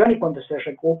función y cuando se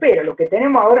recupera. Lo que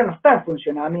tenemos ahora no está en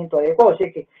funcionamiento adecuado, o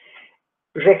sea que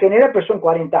regenera, pero son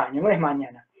 40 años, no es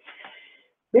mañana.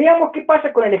 Veamos qué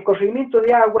pasa con el escurrimiento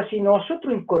de agua si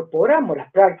nosotros incorporamos las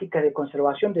prácticas de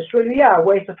conservación de suelo y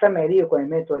agua. Esto está medido con el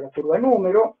método de la curva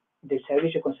número del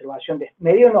Servicio de Conservación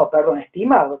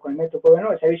estimado con el método curva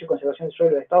número del Servicio de Conservación de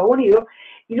Suelo de Estados Unidos,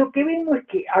 y lo que vemos es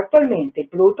que actualmente el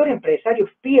productor empresario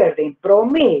pierde en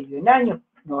promedio, en años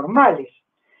normales,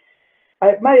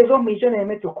 más de 2 millones de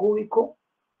metros cúbicos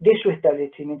de su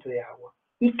establecimiento de agua.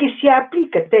 Y que se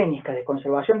aplica técnicas de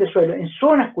conservación del suelo en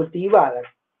zonas cultivadas,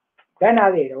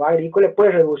 ganaderas o agrícolas,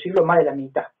 puede reducirlo más de la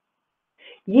mitad.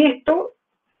 Y esto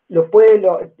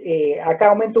acá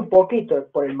aumenta un poquito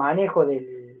por el manejo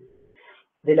de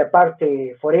la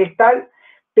parte forestal,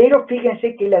 pero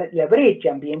fíjense que la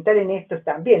brecha ambiental en esto es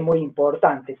también muy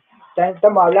importante.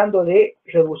 Estamos hablando de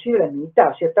reducir la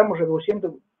mitad, o sea, estamos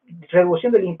reduciendo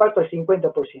el impacto al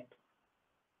 50%.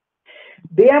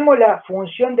 Veamos la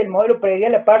función del modelo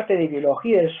predial, la parte de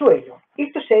biología del suelo.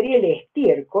 Esto sería el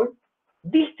estiércol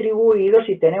distribuido,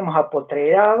 si tenemos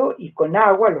apotredado y con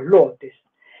agua, los lotes.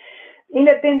 En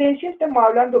la tendencia estamos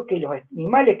hablando que los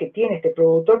animales que tiene este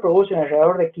productor producen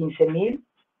alrededor de 15.000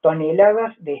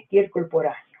 toneladas de estiércol por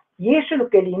año. Y eso es lo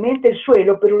que alimenta el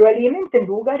suelo, pero lo alimenta en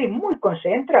lugares muy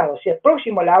concentrados, o sea,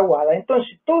 próximo a la aguada.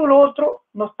 Entonces, todo lo otro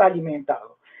no está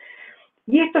alimentado.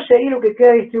 Y esto sería lo que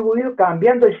queda distribuido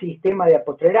cambiando el sistema de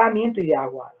apotredamiento y de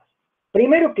aguadas.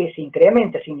 Primero que se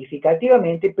incrementa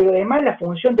significativamente, pero además la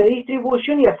función de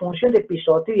distribución y la función de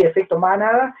pisoteo y efecto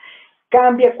manada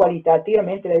cambia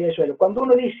cualitativamente la vida del suelo. Cuando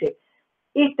uno dice,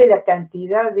 esta es la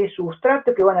cantidad de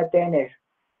sustrato que van a tener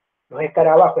los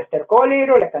escarabajos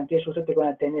estercoleros, la cantidad de sustrato que van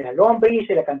a tener las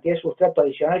lombrices, la cantidad de sustrato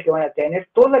adicional que van a tener,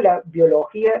 toda la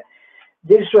biología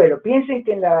del suelo. Piensen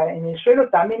que en el suelo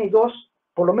también hay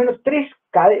por lo menos tres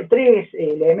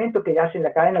elementos que hacen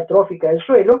la cadena trófica del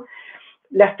suelo.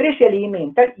 Las tres se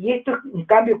alimentan y esto es un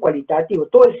cambio cualitativo.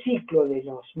 Todo el ciclo de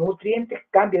los nutrientes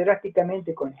cambia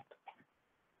drásticamente con esto.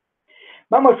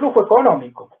 Vamos al flujo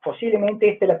económico. Posiblemente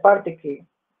esta es la parte que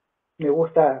me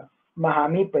gusta más a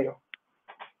mí, pero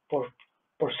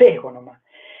por sesgo nomás.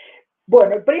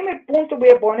 Bueno, el primer punto que voy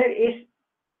a poner es,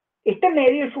 está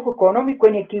medido el flujo económico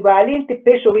en equivalente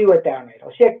peso vivo de ternero.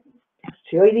 O sea,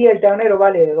 si hoy día el ternero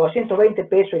vale de 220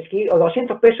 pesos el kilo, o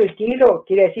 200 pesos el kilo,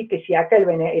 quiere decir que si acá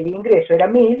el ingreso era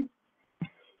 1.000,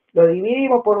 lo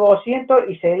dividimos por 200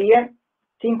 y serían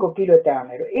 5 kilos de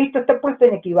ternero. Esto está puesto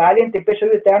en equivalente peso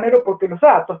vivo de ternero porque los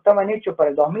datos estaban hechos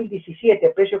para el 2017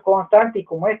 a precio constante y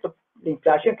como esto, la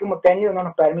inflación que hemos tenido no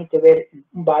nos permite ver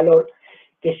un valor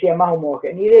que sea más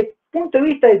homogéneo. Y desde el punto de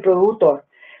vista del productor,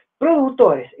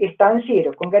 productores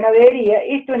estancieros con ganadería,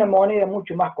 esto es una moneda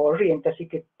mucho más corriente, así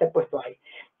que está puesto ahí.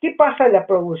 ¿Qué pasa en la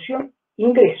producción?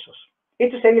 Ingresos.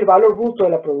 Esto sería el valor bruto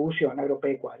de la producción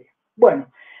agropecuaria.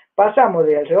 Bueno, pasamos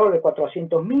de alrededor de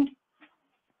 400.000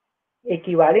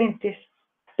 equivalentes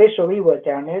peso vivo de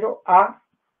ternero a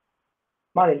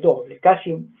más del doble,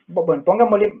 casi, bueno,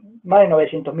 pongámosle más de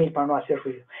 900.000 para no hacer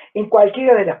ruido, en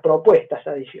cualquiera de las propuestas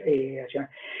adicionales.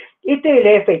 Este es el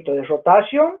efecto de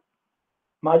rotación,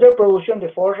 mayor producción de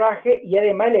forraje y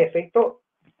además el efecto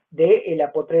del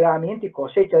apotredamiento y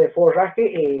cosecha de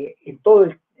forraje en todo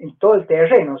el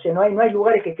terreno, o sea, no hay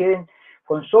lugares que queden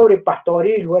con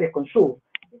sobrepastoreo y lugares con sub.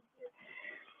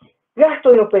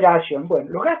 Gasto de operación. Bueno,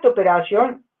 los gastos de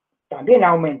operación también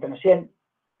aumentan, o sea,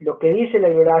 lo que dice la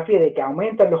bibliografía de que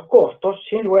aumentan los costos,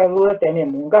 sin lugar a duda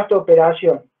tenemos un gasto de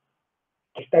operación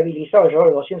que estabilizado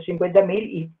alrededor de 250.000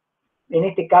 y en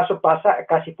este caso pasa a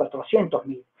casi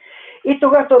 400.000.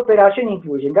 Estos gastos de operación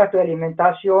incluyen gasto de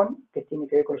alimentación, que tiene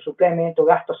que ver con el suplemento,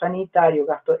 gasto sanitario,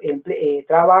 gasto de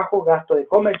trabajo, gasto de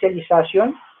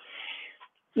comercialización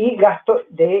y gasto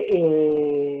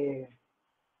de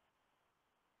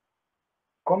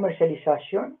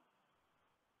comercialización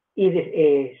y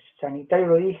de sanitario,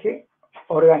 lo dije,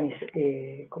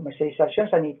 comercialización,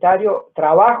 sanitario,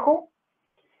 trabajo,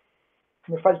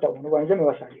 me falta uno, bueno, ya me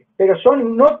va a salir, pero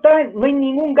no hay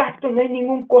ningún gasto, no hay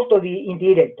ningún costo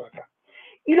indirecto acá.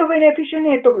 Y los beneficios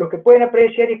netos, lo que pueden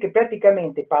apreciar es que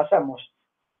prácticamente pasamos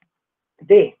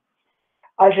de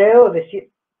alrededor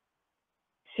de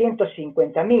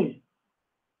 150.000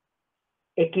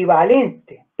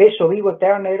 equivalente peso vivo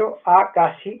ternero a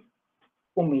casi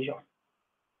 1.000.000.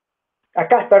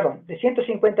 Acá, perdón, de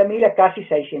 150.000 a casi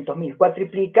 600.000.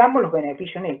 Cuatriplicamos los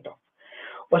beneficios netos.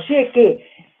 O sea que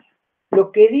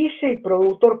lo que dice el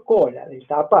productor cola del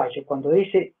zapallo, cuando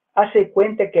dice, hace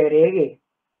cuenta que agregué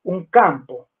un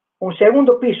campo, un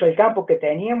segundo piso del campo que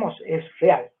teníamos, es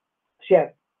real. O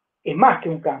sea, es más que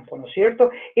un campo, ¿no es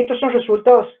cierto? Estos son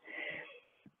resultados,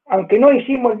 aunque no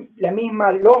hicimos la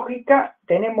misma lógica,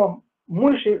 tenemos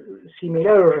muy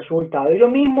similares los resultados. Y lo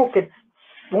mismo que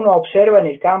uno observa en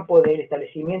el campo del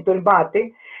establecimiento del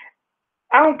mate,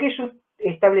 aunque esos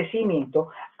establecimientos,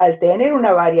 al tener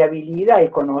una variabilidad y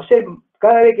conocer,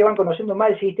 cada vez que van conociendo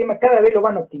más el sistema, cada vez lo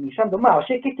van optimizando más. O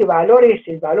sea que este valor es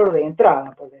el valor de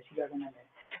entrada, por decirlo de alguna manera.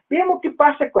 Veamos qué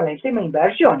pasa con el tema de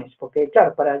inversiones, porque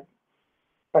claro,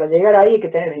 para llegar ahí hay que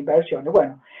tener las inversiones.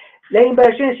 Bueno, las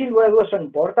inversiones sin lugar a dudas son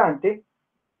importantes,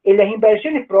 En las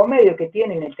inversiones promedio que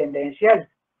tiene en el tendencial,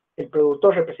 el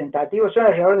productor representativo, son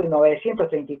alrededor de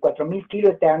 934.000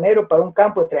 kilos de ternero para un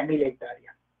campo de 3.000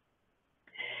 hectáreas.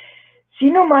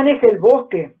 Si no maneja el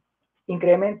bosque,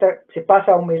 se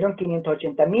pasa a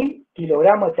 1.580.000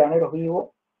 kilogramos de terneros vivos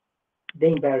de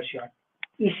inversión.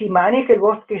 Y si maneja el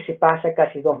bosque, se pasa a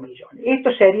casi 2 millones.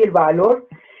 Esto sería el valor.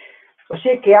 O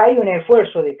sea que hay un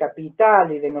esfuerzo de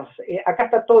capital, acá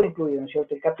está todo incluido, ¿no es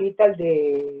cierto? El capital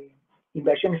de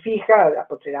inversión fija,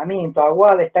 apotrenamiento,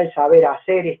 aguada, está el saber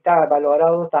hacer, está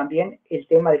valorado también el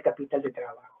tema del capital de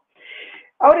trabajo.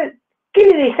 Ahora, ¿qué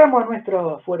le dejamos a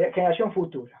nuestra generación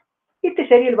futura? Este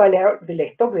sería el valor del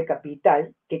stock de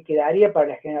capital que quedaría para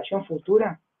la generación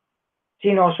futura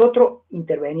si nosotros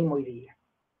intervenimos hoy día.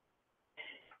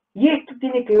 Y esto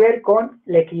tiene que ver con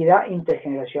la equidad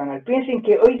intergeneracional. Piensen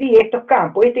que hoy día este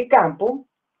campo,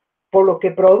 por lo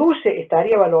que produce,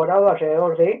 estaría valorado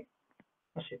alrededor de,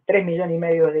 no sé, 3,5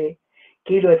 millones de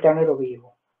kilos de ternero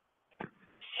vivo.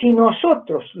 Si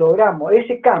nosotros logramos,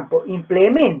 ese campo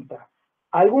implementa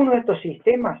alguno de estos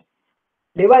sistemas,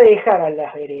 le va a dejar a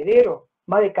los herederos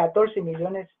más de 14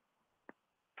 millones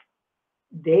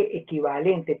de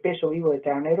equivalente peso vivo de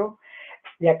ternero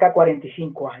de acá a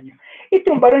 45 años. Este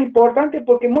es un valor importante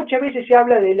porque muchas veces se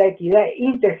habla de la equidad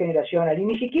intergeneracional y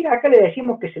ni siquiera acá le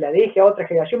decimos que se la deje a otra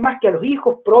generación más que a los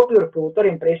hijos propios de los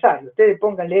productores empresarios. Ustedes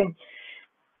pongan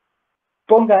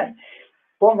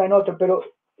otro, pero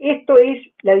esto es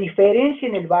la diferencia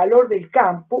en el valor del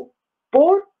campo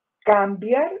por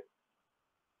cambiar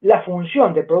la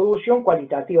función de producción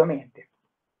cualitativamente.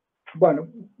 Bueno,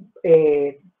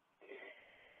 el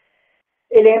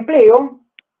empleo,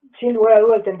 sin lugar a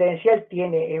duda, el tendencial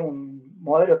es un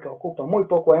modelo que ocupa muy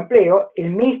poco empleo.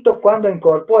 El mixto, cuando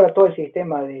incorpora todo el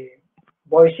sistema de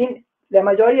voicing, la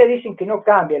mayoría dicen que no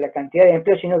cambia la cantidad de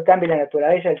empleo, sino que cambia la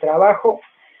naturaleza del trabajo.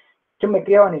 Yo me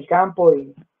criaba en el campo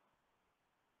y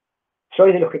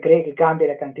soy de los que cree que cambia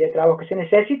la cantidad de trabajo que se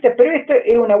necesita, pero esto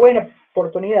es una buena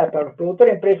oportunidad para los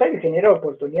productores empresarios, generar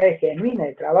oportunidades genuinas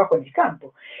de trabajo en el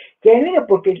campo. Genuinas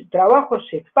porque el trabajo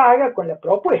se paga con la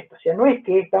propuesta, o sea, no es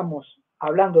que estamos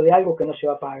hablando de algo que no se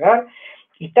va a pagar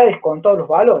y está descontado los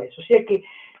valores. O sea que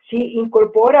si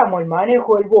incorporamos el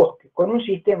manejo del bosque con un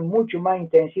sistema mucho más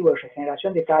intensivo de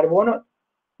regeneración de carbono,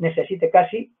 necesita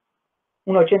casi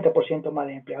un 80% más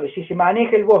de empleados. Y si se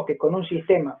maneja el bosque con un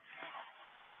sistema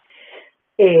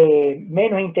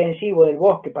menos intensivo del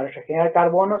bosque para regenerar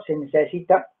carbono, se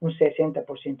necesita un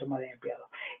 60% más de empleados.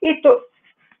 Esto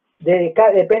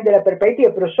depende de la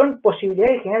perspectiva, pero son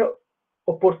posibilidades de generar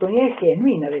oportunidades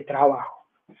genuinas de trabajo,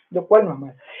 lo cual no es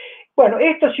malo. Bueno,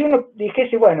 esto si uno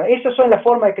dijese, bueno, estas son las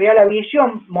formas de crear la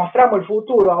visión, mostramos el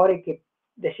futuro, ahora hay que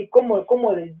decir cómo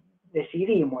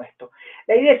decidimos esto.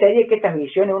 La idea sería que estas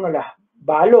visiones uno las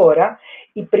valora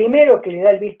y primero que le da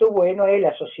el visto bueno es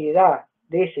la sociedad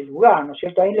de ese lugar, ¿no es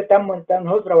cierto? Ahí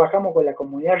nosotros trabajamos con la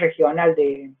comunidad regional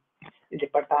del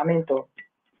departamento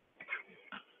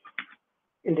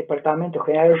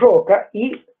General Roca,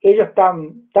 y ellos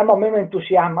están más o menos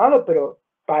entusiasmados, pero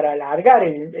para alargar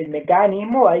el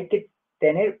mecanismo hay que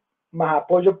tener más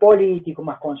apoyo político,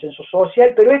 más consenso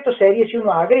social, pero esto sería si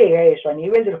uno agrega eso a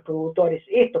nivel de los productores,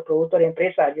 estos productores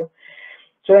empresarios,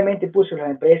 solamente puse los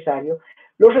empresarios,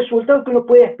 los resultados que uno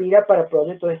puede aspirar para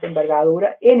proyectos de esta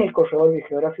envergadura en el corredor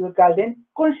geográfico de Calden,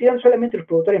 considerando solamente los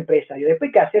productores empresarios. Después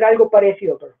hay que hacer algo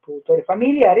parecido para los productores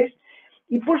familiares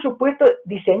y, por supuesto,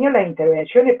 diseñar las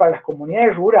intervenciones para las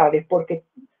comunidades rurales, porque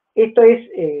esto es,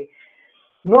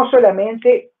 no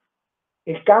solamente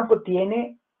el campo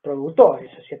tiene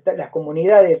productores, o sea, las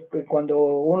comunidades, cuando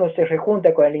uno se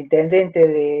rejunta con el intendente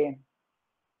de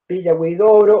Villa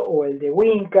Huidobro, o el de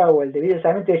Huinca, o el de Villa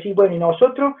Sarmiento, decir, bueno, y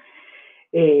nosotros,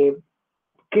 ¿qué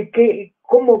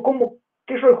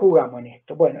rol jugamos en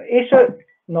esto? Bueno, eso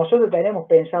nosotros tenemos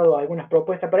pensado algunas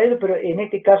propuestas para ello, pero en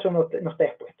este caso no está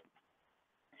expuesto.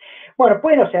 Bueno,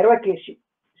 pueden observar que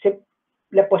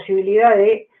la posibilidad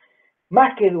de,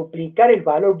 más que duplicar el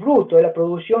valor bruto de la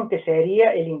producción, que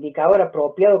sería el indicador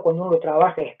apropiado cuando uno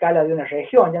trabaja a escala de una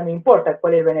región, ya no importa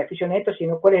cuál es el beneficio neto,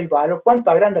 sino cuál es el valor,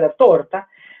 cuánto agranda la torta,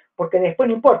 porque después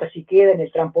no importa si queda en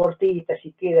el transportista,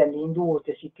 si queda en la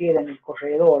industria, si queda en el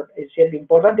corredor, lo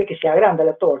importante es que se agranda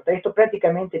la torta. Esto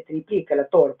prácticamente triplica la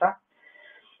torta.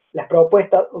 Las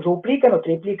propuestas duplican o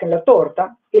triplican la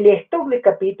torta. El stock de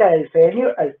capital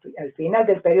al final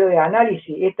del periodo de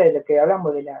análisis, esta es la que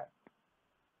hablamos de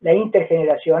la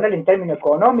intergeneracional en términos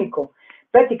económicos,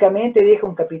 prácticamente deja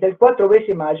un capital 4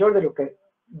 veces mayor de lo que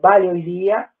vale hoy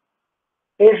día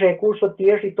el recurso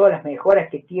tierra y todas las mejoras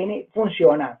que tiene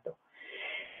funcionando.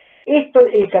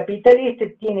 El capital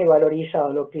tiene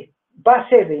valorizado lo que va a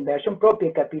ser de inversión propia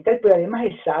de capital, pero además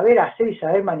el saber hacer y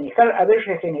saber manejar, haber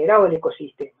regenerado el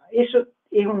ecosistema. Eso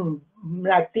es un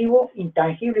activo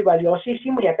intangible y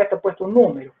valiosísimo, y acá está puesto un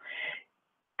número.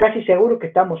 Casi seguro que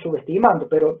estamos subestimando,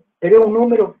 pero es un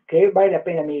número que vale la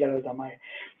pena mirarlo de otra manera.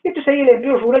 Esto sería el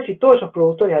empleo rural si todos esos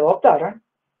productores adoptaran,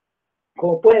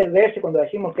 como puede verse cuando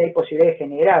decimos que hay posibilidad de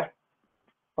generar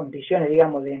condiciones,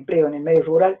 digamos, de empleo en el medio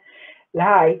rural, las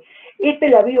hay. Esta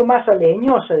es la biomasa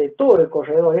leñosa de todo el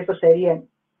corredor. Esto serían,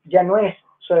 ya no es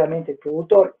solamente el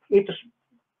productor, estos,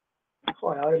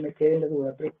 ahora me quedé en la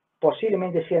duda, pero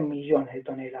posiblemente sean millones de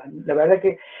toneladas. La verdad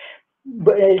que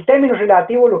el término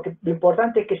relativo, lo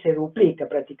importante es que se duplica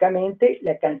prácticamente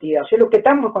la cantidad. O sea, lo que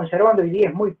estamos conservando hoy día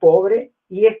es muy pobre,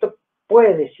 y esto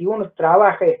puede, si uno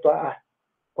trabaja esto a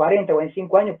 40 o en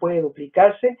 5 años, puede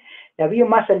duplicarse la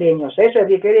biomasa leñosa. Eso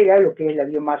habría que agregar lo que es la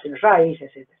biomasa en raíz,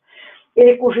 etc. El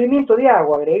escurrimiento de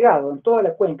agua agregado en toda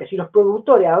la cuenca, si los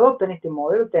productores adoptan este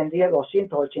modelo, tendría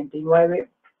 289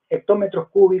 hectómetros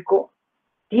cúbicos,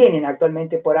 tienen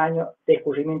actualmente por año de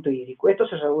escurrimiento hídrico. Esto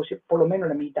se reduce por lo menos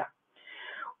la mitad.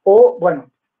 O,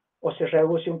 bueno, o se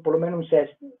reduce por lo menos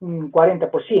un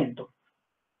 40%.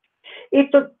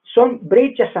 Estos son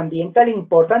brechas ambientales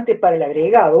importantes para el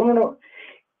agregado.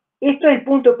 Esto es el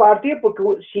punto de partida, porque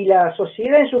si la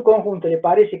sociedad en su conjunto le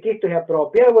parece que esto es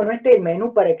apropiado, bueno, este es el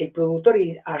menú para que el productor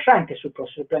arranque su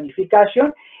proceso de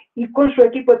planificación, y con su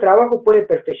equipo de trabajo puede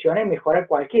perfeccionar y mejorar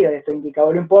cualquiera de estos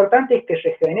indicadores. Lo importante es que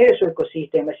regenere su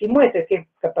ecosistema. Si muestra que es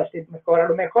capaz de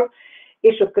mejorarlo mejor,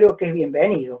 eso creo que es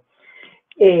bienvenido.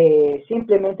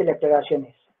 Simplemente la aclaración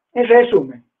es. En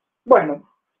resumen, bueno,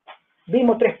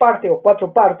 vimos 3 partes o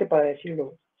 4 partes, para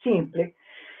decirlo simple.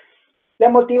 La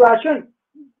motivación,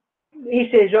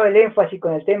 hice yo el énfasis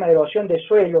con el tema de erosión de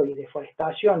suelo y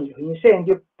deforestación y los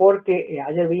incendios, porque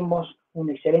ayer vimos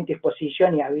una excelente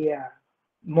exposición y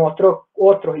mostró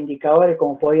otros indicadores,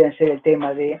 como podían ser el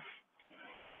tema de,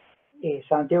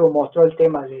 Santiago mostró el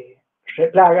tema de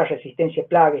plagas, resistencia a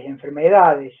plagas,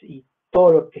 enfermedades, y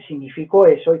todo lo que significó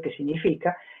eso y que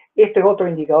significa. Este es otro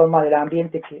indicador más del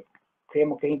ambiente que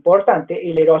creemos que es importante.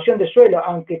 La erosión de suelo,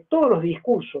 aunque todos los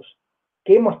discursos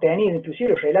que hemos tenido,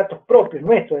 inclusive los relatos propios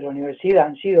nuestros de la universidad,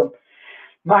 han sido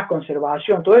más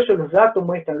conservación, todo eso, los datos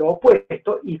muestran lo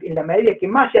opuesto, y en la medida que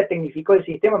más se ha tecnificado el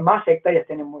sistema, más hectáreas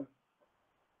tenemos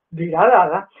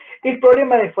degradadas. El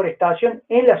problema de deforestación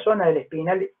en la zona del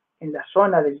Espinal, en la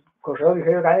zona del corredor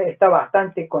biológico, está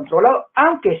bastante controlado,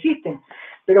 aunque existen,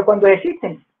 pero cuando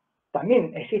existen,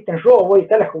 también existen robos y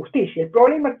está la justicia. El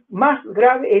problema más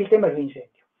grave es el tema de los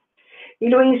incendios. Y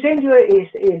los incendios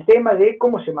es el tema de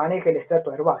cómo se maneja el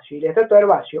estrato herbáceo. Y el estrato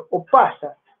herbáceo o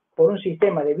pasa por un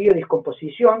sistema de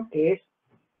biodiscomposición, que es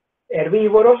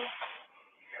herbívoros,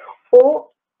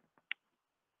 o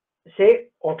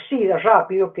se oxida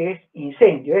rápido, que es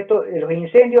incendio. Los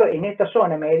incendios en esta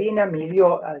zona, Medina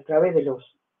midió a través de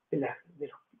los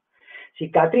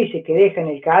cicatrices que dejan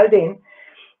el caldén,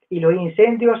 y los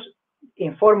incendios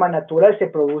en forma natural se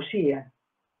producían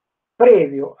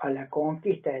previo a la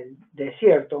conquista del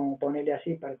desierto, vamos a ponerle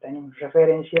así para tener una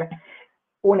referencia,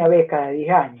 una vez cada 10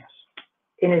 años.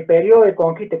 En el periodo de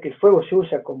conquista, que el fuego se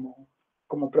usa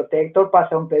como protector,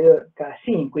 pasa un periodo cada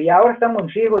 5, y ahora estamos en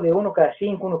riesgo de 1 cada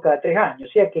 5, 1 cada 3 años.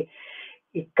 O sea que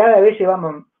cada vez se va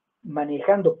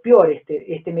manejando peor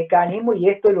este mecanismo, y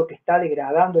esto es lo que está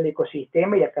degradando el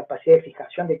ecosistema y la capacidad de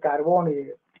fijación de carbono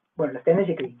y las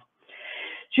tendencias climáticas.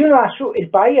 Si el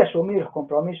país ha asumido los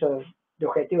compromisos de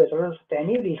objetivos de desarrollo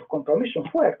sostenible, y los compromisos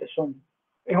son fuertes,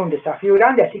 es un desafío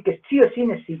grande, así que sí o sí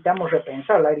necesitamos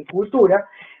repensar la agricultura.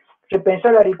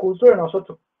 Repensar la agricultura,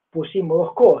 nosotros pusimos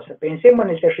 2 cosas: pensemos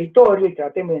en el territorio y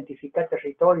tratemos de identificar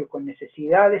territorio con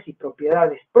necesidades y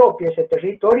propiedades propias de ese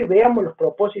territorio, y veamos los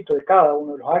propósitos de cada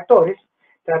uno de los actores.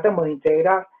 Tratemos de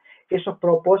integrar esos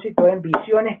propósitos en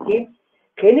visiones que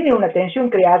generen una tensión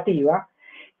creativa,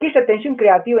 que esa tensión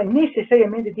creativa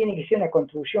necesariamente tiene que ser una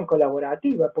construcción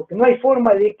colaborativa, porque no hay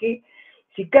forma de que,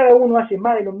 si cada uno hace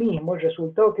más de lo mismo, el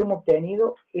resultado que hemos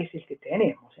obtenido es el que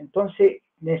tenemos. Entonces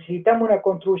necesitamos una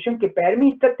construcción que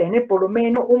permita tener por lo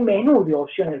menos un menú de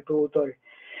opciones del productor,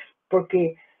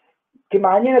 porque que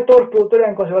mañana todos los productores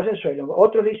hagan conservación del suelo,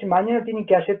 otros dicen mañana tienen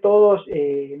que hacer todos,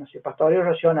 no sé, pastoreo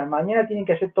racional, mañana tienen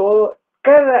que hacer todo.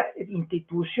 Cada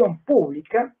institución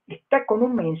pública está con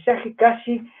un mensaje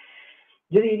casi,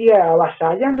 yo diría,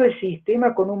 avasallando el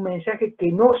sistema, con un mensaje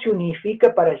que no se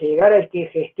unifica para llegar al que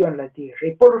gestiona la tierra,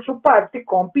 y por su parte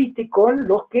compite con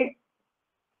los que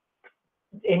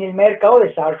en el mercado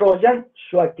desarrollan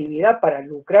su actividad para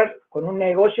lucrar con un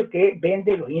negocio que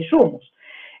vende los insumos.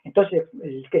 Entonces,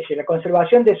 la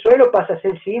conservación del suelo pasa a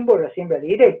ser el símbolo de la siembra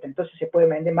directa. Entonces se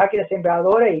pueden vender máquinas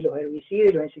sembradoras y los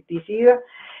herbicidas y los insecticidas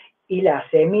y las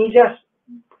semillas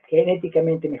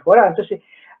genéticamente mejoradas. Entonces,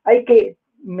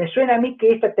 me suena a mí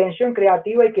que esta tensión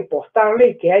creativa hay que postarle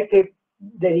y que hay que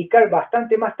dedicar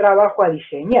bastante más trabajo a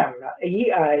diseñarla y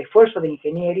a esfuerzos de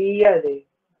ingeniería, de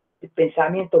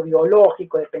pensamiento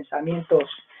biológico, de pensamientos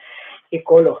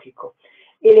ecológicos.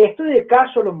 El estudio de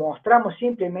caso lo mostramos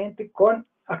simplemente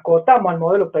acotamos al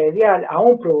modelo predial a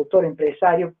un productor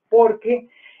empresario porque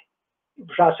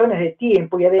razones de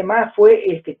tiempo y además fue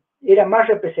el que era más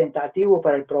representativo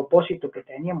para el propósito que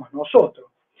teníamos nosotros.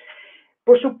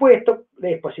 Por supuesto,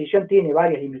 la exposición tiene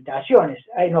varias limitaciones.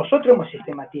 Nosotros hemos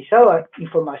sistematizado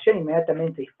información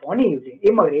inmediatamente disponible,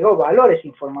 hemos agregado valor a esa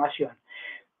información,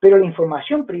 pero la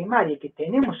información primaria que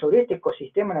tenemos sobre este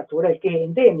ecosistema natural que es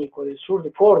endémico del sur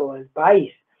de Córdoba, del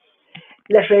país,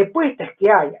 las respuestas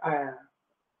que hay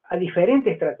a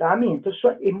diferentes tratamientos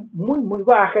es muy, muy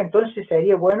baja. Entonces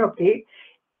sería bueno que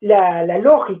la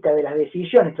lógica de las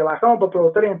decisiones, trabajamos por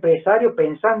productores empresarios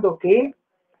pensando que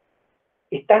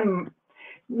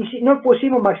no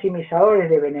pusimos maximizadores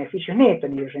de beneficios netos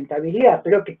ni de rentabilidad,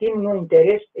 pero que tienen un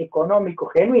interés económico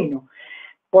genuino.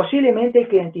 Posiblemente hay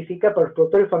que identificar para los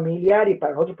productores familiares y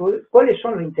para los otros productores cuáles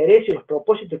son los intereses y los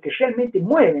propósitos que realmente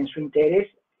mueven su interés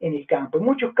en el campo. En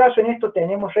muchos casos en esto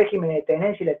tenemos régimen de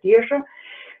tenencia de la tierra,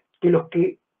 que los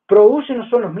que producen no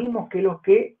son los mismos que los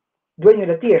que dueños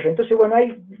de la tierra. Entonces, bueno,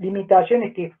 hay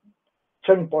limitaciones que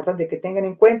son importantes que tengan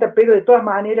en cuenta, pero de todas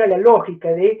maneras la lógica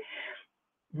de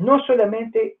no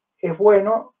solamente es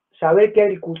bueno saber qué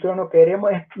agricultura no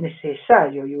queremos, es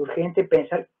necesario y urgente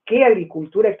pensar qué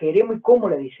agricultura queremos y cómo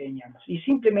la diseñamos. Y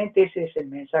simplemente ese es el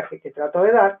mensaje que trato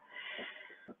de dar.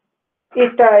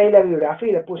 Esta es la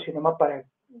bibliografía, la puse nomás para,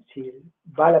 si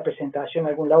va a la presentación a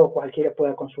algún lado, cualquiera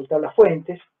pueda consultar las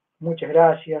fuentes. Muchas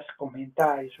gracias,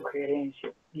 comentarios,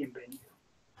 sugerencias, bienvenido.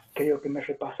 Creo que me he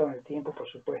repasado en el tiempo, por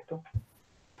supuesto,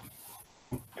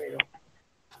 pero...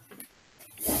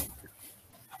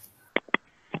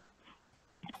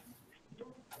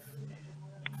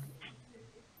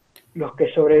 los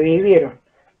que sobrevivieron.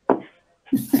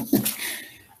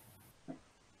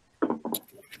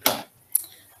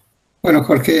 Bueno,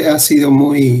 Jorge, ha sido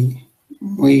muy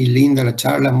linda la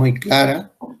charla, muy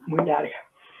clara. Muy larga.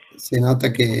 Se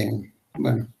nota que,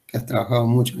 bueno, que has trabajado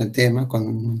mucho en el tema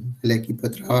con el equipo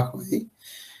de trabajo ahí.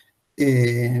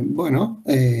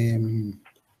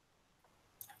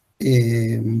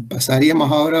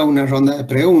 Pasaríamos ahora a una ronda de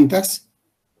preguntas.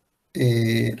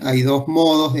 Hay dos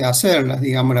modos de hacerlas,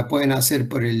 digamos, la pueden hacer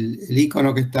por el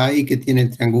icono que está ahí, que tiene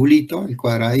el triangulito, el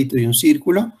cuadradito y un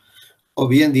círculo, o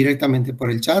bien directamente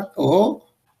por el chat, o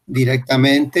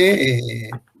directamente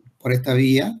por esta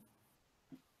vía,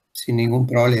 sin ningún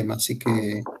problema. Así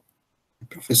que el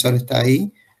profesor está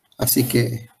ahí, así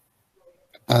que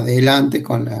adelante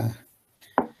con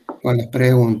las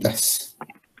preguntas.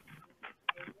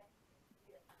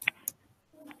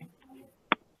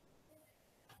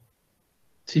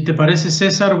 Si te parece,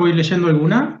 César, voy leyendo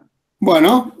alguna.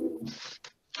 Bueno.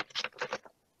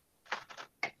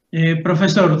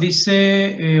 Profesor,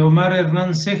 dice Omar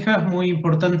Hernán Cejas, muy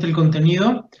importante el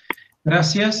contenido.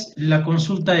 Gracias. La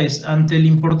consulta es, ante el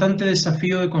importante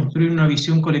desafío de construir una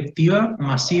visión colectiva,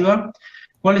 masiva,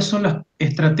 ¿cuáles son las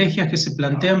estrategias que se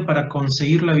plantean para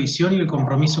conseguir la visión y el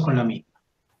compromiso con la misma?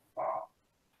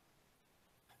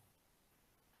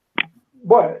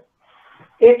 Bueno,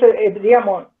 esto,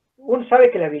 digamos, uno sabe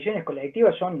que las visiones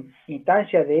colectivas son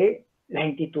instancias de las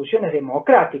instituciones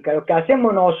democráticas. Lo que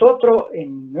hacemos nosotros,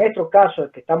 en nuestro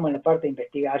caso, que estamos en la parte de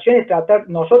investigación, es tratar,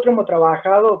 nosotros hemos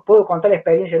trabajado, puedo contar la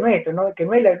experiencia nuestra, ¿no? Que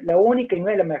no es la única y no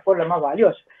es la mejor, la más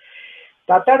valiosa.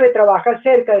 Tratar de trabajar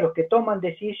cerca de los que toman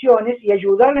decisiones y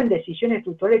ayudarles en decisiones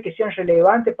estructurales que sean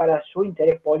relevantes para su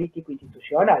interés político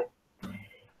institucional.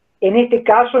 En este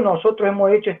caso, nosotros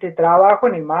hemos hecho este trabajo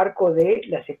en el marco de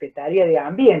la Secretaría de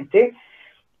Ambiente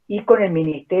y con el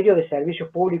Ministerio de Servicios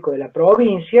Públicos de la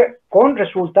provincia, con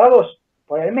resultados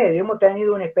por el medio. Hemos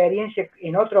tenido una experiencia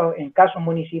en casos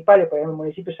municipales, por ejemplo, el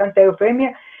municipio de Santa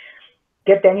Eufemia,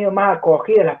 que ha tenido más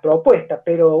acogida las propuestas,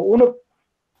 pero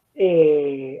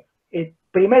el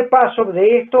primer paso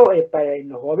de esto, para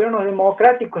los gobiernos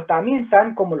democráticos también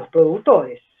están como los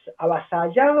productores,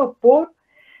 avasallados por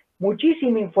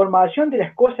muchísima información de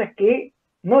las cosas que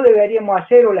no deberíamos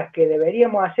hacer o las que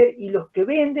deberíamos hacer, y los que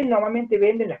venden normalmente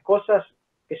venden las cosas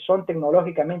que son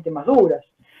tecnológicamente más duras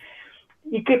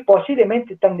y que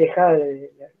posiblemente están dejadas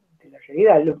de la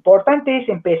realidad. Lo importante es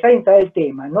empezar a entrar el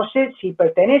tema. No sé si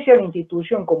pertenece a una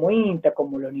institución como INTA,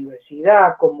 como la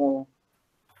universidad, como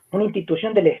una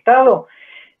institución del Estado,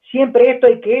 siempre esto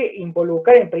hay que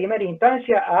involucrar en primera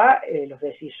instancia a los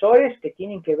decisores que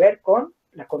tienen que ver con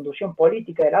la conducción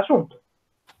política del asunto.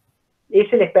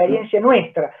 Esa es la experiencia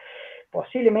nuestra.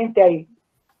 Posiblemente hay...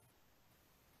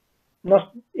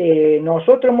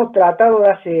 nosotros hemos tratado de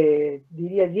hace,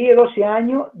 diría, 10, 12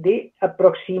 años de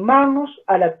aproximarnos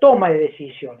a la toma de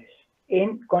decisiones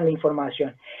con la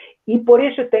información. Y por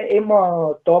eso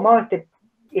hemos tomado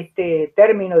este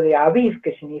término de AVIF,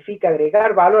 que significa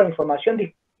agregar valor a la información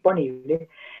disponible,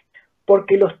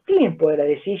 porque los tiempos de la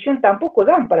decisión tampoco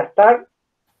dan para estar,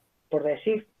 por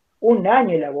decir, un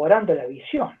año elaborando la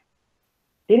visión.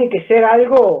 Tiene que ser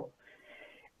algo,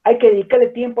 hay que dedicarle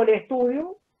tiempo al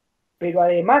estudio, pero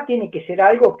además tiene que ser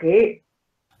algo que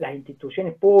las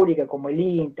instituciones públicas, como el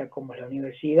INTA, como las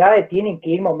universidades, tienen que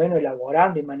ir más o menos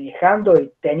elaborando y manejando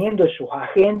y teniendo en sus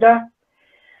agendas,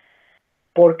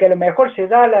 porque a lo mejor se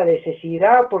da la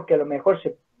necesidad, porque a lo mejor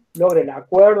se logra el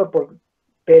acuerdo,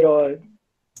 pero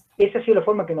esa ha sido la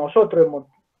forma que nosotros hemos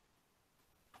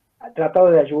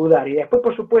tratado de ayudar. Y después,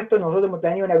 por supuesto, nosotros hemos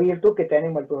tenido una virtud que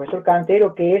tenemos el profesor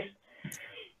Cantero, que es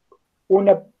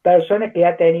una persona que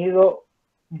ha sido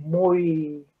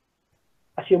muy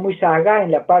sagaz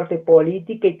en la parte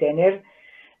política y tener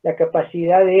la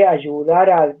capacidad de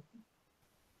ayudar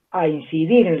a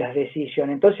incidir en las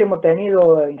decisiones. Entonces hemos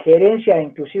tenido injerencia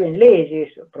inclusive en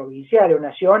leyes provinciales o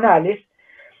nacionales,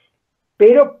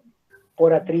 pero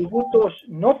por atributos,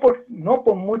 no por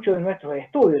muchos de nuestros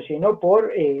estudios, sino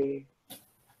por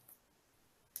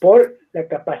la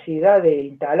capacidad de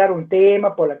instalar un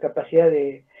tema, por la capacidad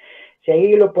de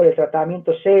seguirlo, por el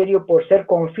tratamiento serio, por ser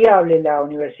confiable. La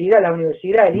universidad,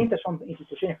 el INTA son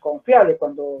instituciones confiables.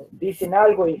 Cuando dicen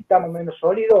algo y estamos menos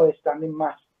sólidos, es también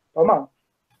más tomado.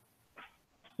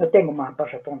 No tengo más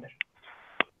para responder.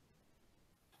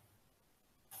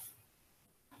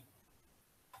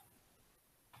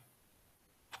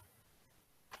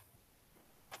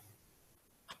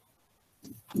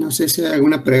 No sé si hay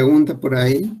alguna pregunta por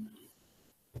ahí.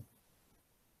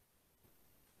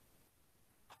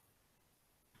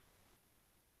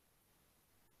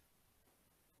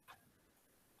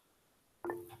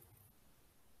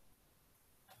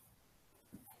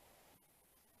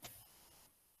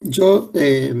 Yo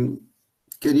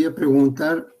quería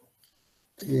preguntar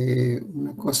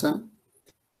una cosa.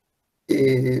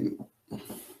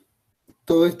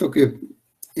 Todo esto que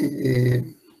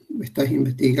estás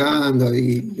investigando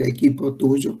y el equipo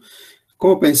tuyo,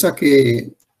 ¿cómo pensás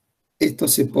que esto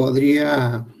se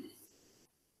podría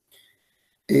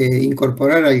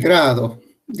incorporar al grado?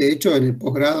 De hecho, en el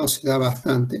posgrado se da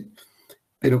bastante,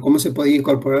 pero ¿cómo se podía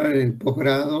incorporar en el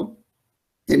posgrado?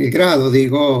 En el grado,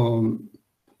 digo,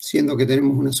 siendo que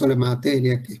tenemos una sola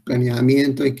materia, que es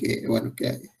planeamiento y que, bueno, que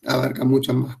abarca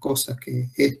muchas más cosas que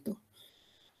esto.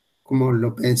 ¿Cómo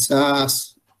lo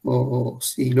pensás? O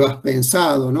si lo has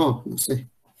pensado, no sé.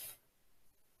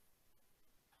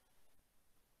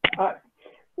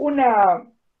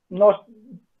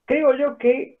 Creo yo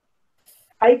que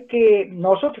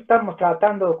nosotros estamos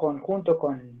tratando junto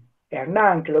con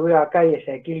Hernán, que lo veo acá, y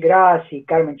Ezequiel Grassi, y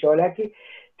Carmen Cholaki,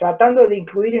 tratando de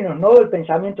incluir en los nodos el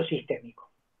pensamiento sistémico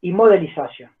y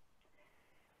modelización.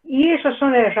 Y esas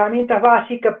son las herramientas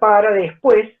básicas para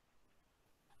después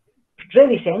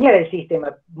rediseñar el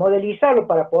sistema, modelizarlo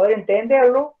para poder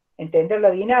entenderlo, entender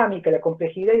la dinámica, la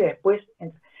complejidad y después...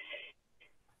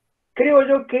 Creo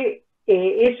yo que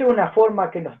esa es una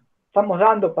forma que nos estamos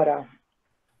dando para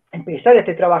empezar a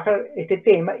trabajar este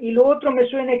tema. Y lo otro me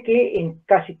suena que en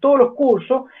casi todos los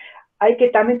cursos hay que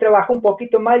también trabajar un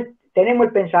poquito más. Tenemos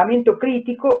el pensamiento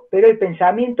crítico, pero el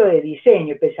pensamiento de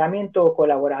diseño, el pensamiento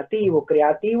colaborativo,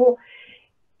 creativo,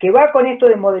 que va con esto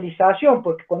de modelización,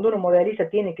 porque cuando uno modeliza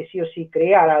tiene que sí o sí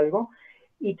crear algo,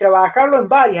 y trabajarlo en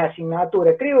varias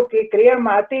asignaturas. Creo que crear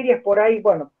materias por ahí,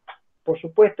 bueno, por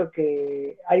supuesto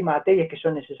que hay materias que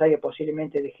son necesarias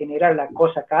posiblemente de generar la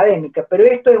cosa académica, pero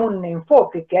esto es un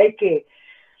enfoque que hay que,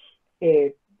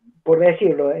 por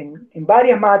decirlo, en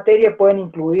varias materias pueden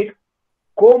incluir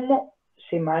cómo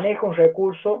se maneja un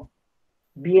recurso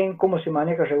bien, cómo se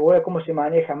maneja regular, cómo se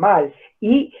maneja mal,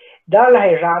 y dar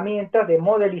las herramientas de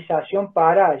modelización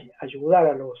para ayudar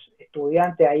a los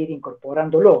estudiantes a ir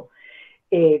incorporándolo.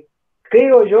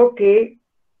 Creo yo que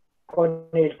con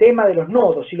el tema de los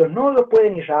nodos, si los nodos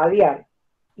pueden irradiar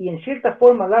y en cierta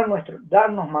forma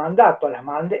darnos mandato a las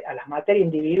materias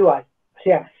individuales, o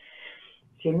sea,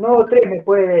 si el nodo 3 me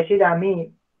puede decir a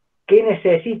mí qué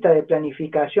necesita de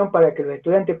planificación para que los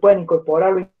estudiantes puedan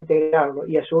incorporarlo e integrarlo,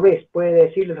 y a su vez puede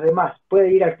decirle a los demás,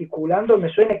 puede ir articulando, me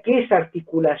suena que esa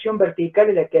articulación vertical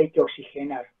es la que hay que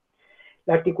oxigenar.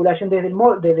 La articulación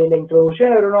desde la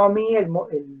introducción a la agronomía,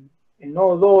 el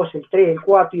nodo 2, el 3, el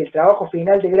 4 y el trabajo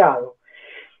final de grado.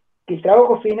 Que el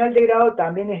trabajo final de grado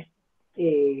también es,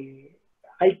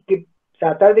 hay que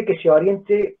tratar de que se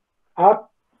oriente a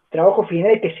trabajos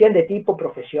finales que sean de tipo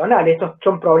profesional. Estos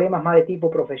son problemas más de tipo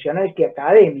profesional que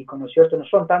académico, ¿no es cierto? No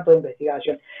son tanto de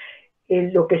investigación.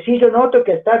 Lo que sí yo noto es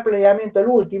que al estar planeamiento al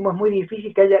último es muy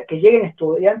difícil que lleguen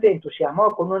estudiantes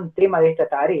entusiasmados con un tema de estas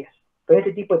tareas, con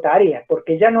este tipo de tareas,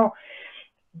 porque ya no,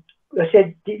 o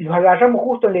sea, los agarramos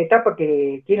justo en la etapa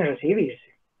que quieren recibirse,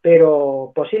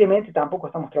 pero posiblemente tampoco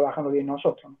estamos trabajando bien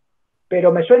nosotros, ¿no?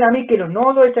 Pero me suena a mí que los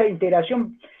nodos, esta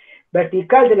integración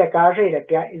vertical de la carrera,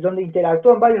 donde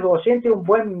interactúan varios docentes, es un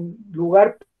buen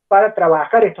lugar para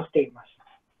trabajar estos temas.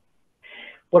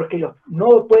 Porque los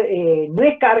nodos no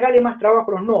es cargarle más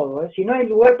trabajo a los nodos, sino es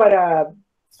lugar para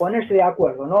ponerse de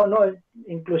acuerdo, ¿no?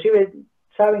 Inclusive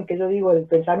saben que yo digo el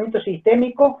pensamiento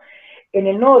sistémico, en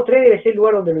el nodo 3 debe ser el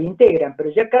lugar donde lo integran, pero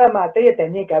ya cada materia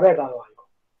tendría que haber dado algo.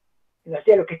 O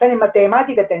sea, los que están en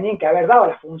matemática tendrían que haber dado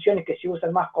las funciones que se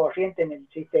usan más corriente en el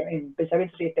sistema, en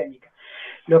pensamiento sistémico.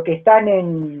 Los que están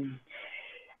en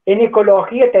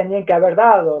ecología tendrían que haber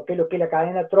dado, que es lo que es la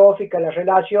cadena trófica, las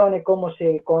relaciones, cómo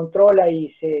se controla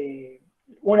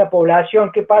una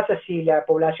población, qué pasa si la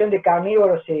población de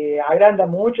carnívoros se agranda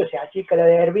mucho, se achica la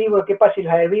de herbívoros, qué pasa si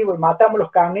los herbívoros matamos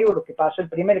los carnívoros, que pasó el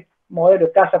primer modelo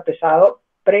de caza pesado,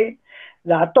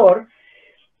 predator,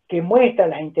 que muestra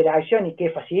las interacciones y que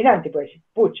es fascinante, pues,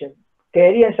 pucha,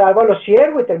 querían salvar los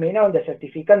ciervos y terminaron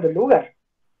desertificando el lugar.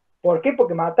 ¿Por qué?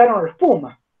 Porque mataron a los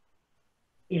pumas.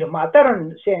 Y los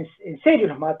mataron, o sea, en serio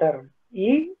los mataron.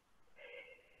 Y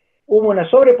hubo una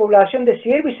sobrepoblación de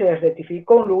ciervos y se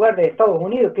desertificó un lugar de Estados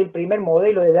Unidos, que es el primer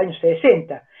modelo del año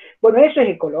 60. Bueno, eso es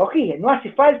ecología. No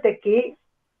hace falta que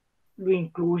lo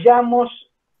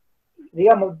incluyamos,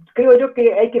 digamos, creo yo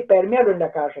que hay que permearlo en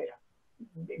la carrera.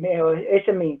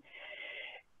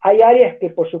 Hay áreas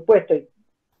que, por supuesto,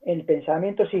 el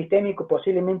pensamiento sistémico,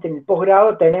 posiblemente en el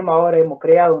posgrado, hemos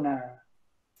creado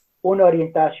una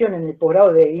orientación en el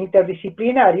posgrado de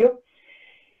interdisciplinario,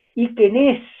 y que en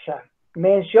esa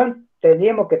mención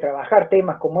tendríamos que trabajar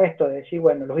temas como esto, de decir,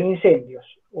 bueno, los incendios,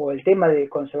 o el tema de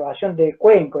conservación de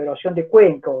cuenco, erosión de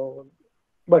cuenco,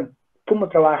 bueno, cómo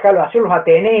trabajarlo, hacer los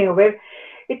ateneos, ver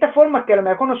estas formas que a lo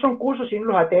mejor no son cursos, sino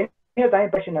los ateneos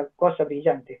también parece una cosa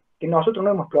brillante, que nosotros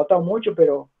no hemos explotado mucho,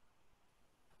 pero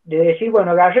de decir,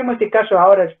 bueno, agarremos este caso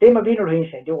ahora, el tema vino los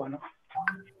incendios, bueno,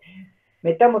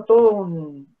 metamos todo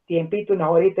un tiempito, unas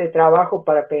horitas de trabajo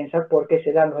para pensar por qué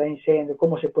se dan los incendios,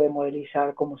 cómo se puede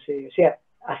modelizar, o sea,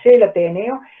 hacer el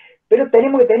ateneo, pero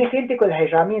tenemos que tener gente con las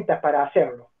herramientas para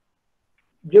hacerlo.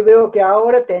 Yo veo que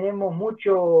ahora tenemos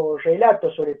muchos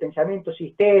relatos sobre el pensamiento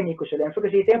sistémico, sobre el enfoque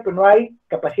sistémico, pero no hay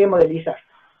capacidad de modelizar.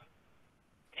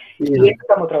 Bien. Y esto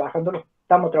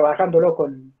estamos trabajándolo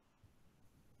con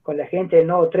la gente del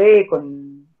nodo 3,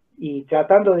 y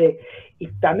tratando y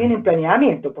también en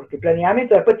planeamiento, porque el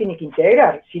planeamiento después tiene que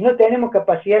integrar. Si no tenemos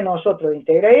capacidad nosotros de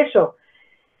integrar eso,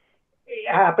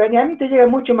 a planeamiento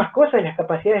llegan mucho más cosas de las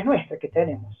capacidades nuestras que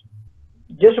tenemos.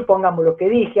 Yo supongamos lo que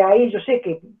dije ahí, yo sé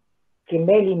que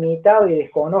me he limitado y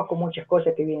desconozco muchas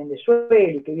cosas que vienen de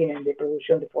suelo y que vienen de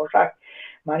producción de forraje,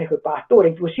 manejo de pastura,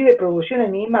 inclusive producción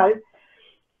animal.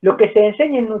 Lo que se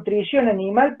enseña en nutrición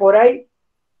animal por ahí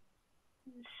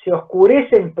se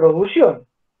oscurece en producción.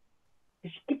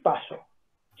 ¿Qué pasó?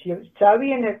 Si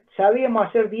sabíamos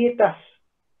hacer dietas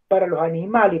para los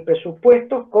animales y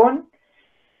presupuestos con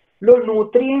los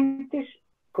nutrientes,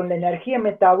 con la energía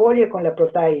metabólica, con la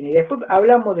proteína, y después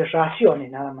hablamos de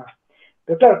raciones nada más.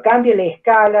 Pero claro, cambia la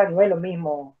escala, no es lo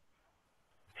mismo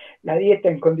la dieta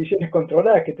en condiciones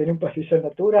controladas que tener un pastizal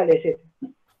natural, etc.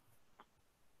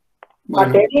 Bueno.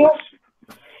 Materios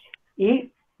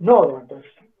y nodo,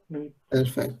 entonces.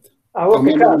 Perfecto. ¿A vos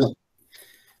qué caso?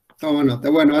 Toma nota.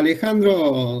 Bueno,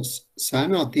 Alejandro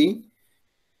Zanotti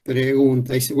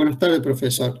pregunta, dice, buenas tardes,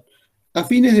 profesor. A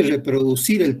fines de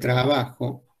reproducir el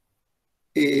trabajo,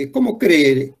 ¿cómo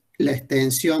cree la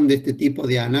extensión de este tipo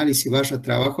de análisis /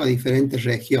 trabajo a diferentes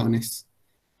regiones?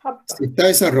 ¿Se está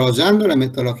desarrollando la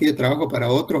metodología de trabajo para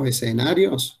otros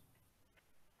escenarios?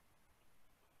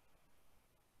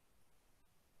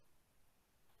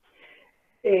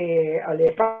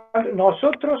 Alejandro,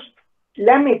 nosotros,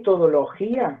 la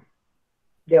metodología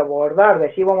de abordar, de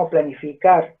decir vamos a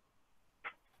planificar,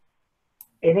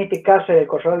 en este caso del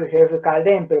corredor de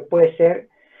Calden, pero puede ser,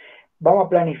 vamos a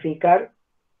planificar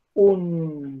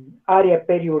un área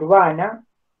periurbana,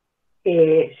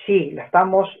 sí, la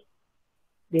estamos,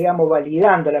 digamos,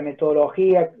 validando la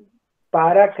metodología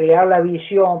para crear la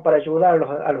visión, para ayudar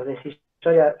a los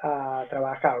decisores a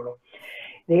trabajarlo.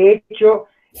 De hecho,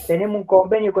 tenemos un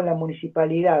convenio con la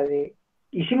municipalidad de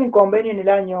hicimos un convenio en el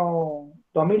año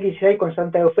 2016 con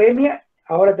Santa Eufemia,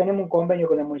 ahora tenemos un convenio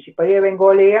con la Municipalidad de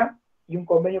Bengolea y un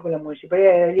convenio con la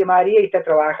Municipalidad de Delia María, y está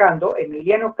trabajando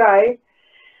Emiliano CAE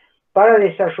para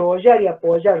desarrollar y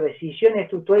apoyar decisiones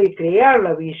estructurales y crear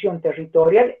la visión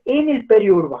territorial en el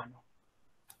periurbano.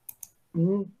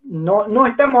 No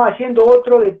estamos haciendo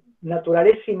otro de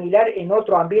naturaleza similar en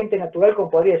otro ambiente natural como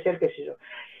podría ser, qué sé yo.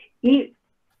 Y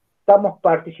estamos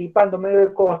participando medio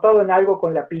de costado en algo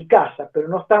con la Picasa, pero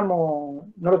no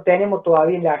lo tenemos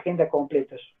todavía en la agenda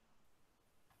completa.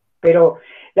 Pero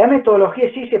la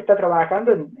metodología sí se está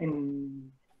trabajando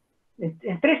en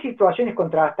tres situaciones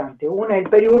contrastantes. Una es el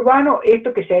periurbano,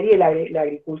 esto que sería la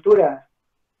agricultura,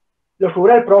 lo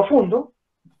rural profundo,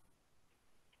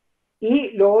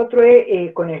 y lo otro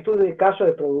es con estudio de caso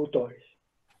de productores.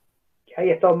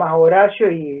 Ahí ha estado más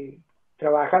Horacio y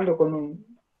trabajando con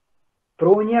un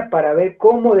Pruña para ver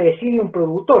cómo decide un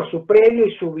productor, su previo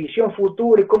y su visión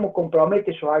futura y cómo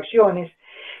compromete sus acciones,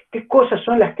 qué cosas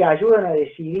son las que ayudan a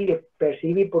decidir y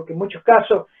percibir, porque en muchos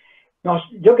casos,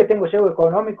 yo que tengo sesgo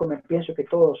económico, me pienso que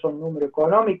todos son números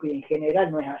económicos y en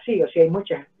general no es así, o sea, hay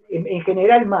muchas, en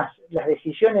general más, las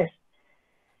decisiones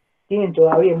tienen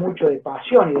todavía mucho de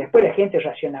pasión y después la gente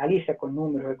racionaliza con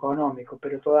números económicos,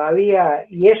 pero todavía,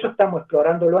 y eso estamos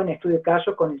explorándolo en estudio de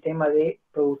caso con el tema de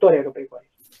productores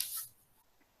agropecuarios.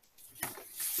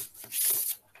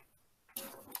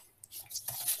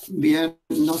 Bien,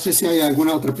 no sé si hay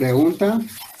alguna otra pregunta.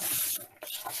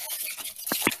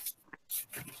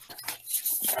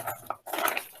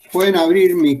 Pueden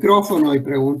abrir micrófono y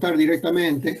preguntar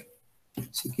directamente,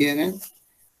 si quieren.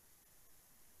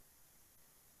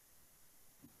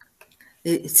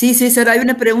 Sí, César, hay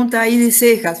una pregunta ahí de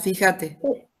cejas, fíjate.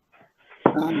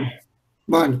 Ah,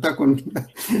 bueno, está con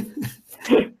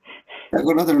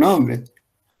otro nombre.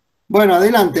 Bueno,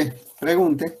 adelante,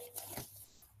 pregunte.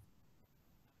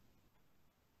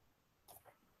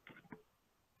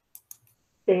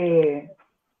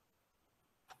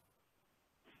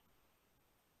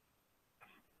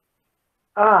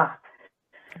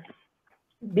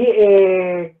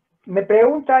 Me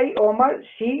pregunta ahí Omar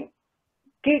si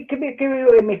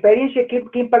en mi experiencia, ¿qué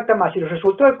impacta más? ¿Si los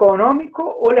resultados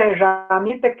económicos o las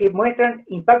herramientas que muestran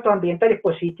impactos ambientales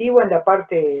positivos en la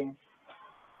parte,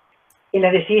 en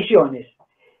las decisiones?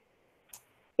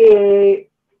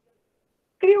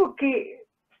 Creo que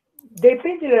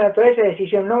depende de la naturaleza de la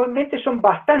decisión. Normalmente son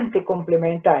bastante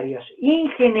complementarias. Y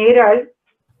en general,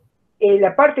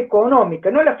 la parte económica,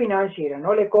 no la financiera,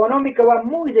 ¿no? La económica va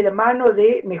muy de la mano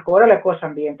de mejorar la cosa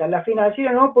ambiental. La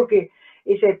financiera no, porque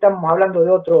estamos hablando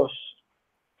de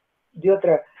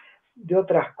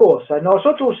otras cosas.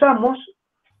 Nosotros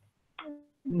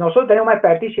tenemos más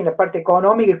experticia en la parte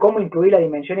económica y cómo incluir la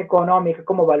dimensión económica,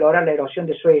 cómo valorar la erosión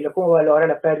de suelo, cómo valorar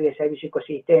la pérdida de servicio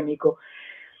ecosistémico.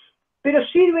 Pero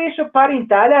sirve eso para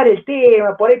instalar el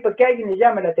tema, por ahí porque a alguien le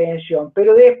llama la atención.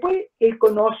 Pero después el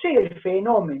conocer el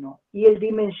fenómeno y el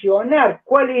dimensionar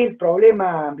cuál es el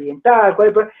problema ambiental,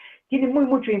 tiene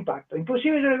mucho impacto.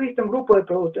 Inclusive yo lo he visto en grupos de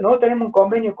productos. Nosotros tenemos un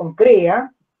convenio con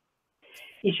CREA,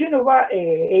 y si uno va,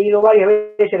 he ido varias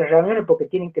veces a las reuniones porque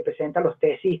tienen que presentar los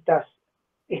tesistas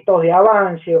estados de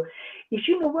avance, y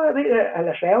si uno va a ver a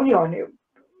las reuniones,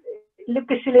 lo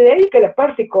que se le dedica a la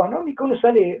parte económica, uno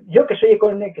sale, yo que estoy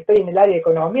en el área de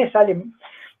economía, sale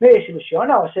medio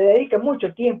desilusionado, se dedica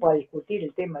mucho tiempo a discutir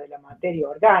el tema de la materia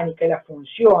orgánica, la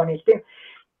función,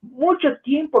 mucho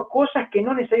tiempo a cosas que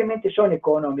no necesariamente son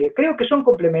económicas, creo que son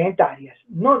complementarias,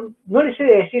 no les sé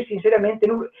decir sinceramente,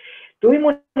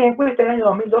 tuvimos una encuesta en el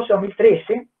año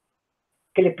 2012-2013,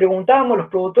 que le preguntábamos a los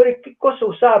productores qué cosa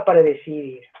usaba para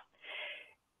decidir.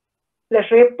 La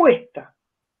respuesta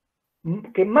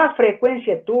que más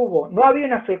frecuencia tuvo, no había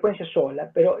una frecuencia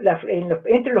sola, pero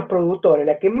entre los productores,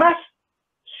 la que más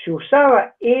se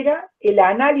usaba era el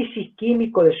análisis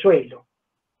químico de suelo.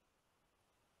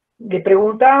 Le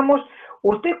preguntábamos,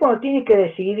 usted cuando tiene que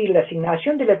decidir la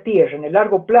asignación de la tierra en el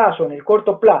largo plazo, en el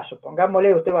corto plazo,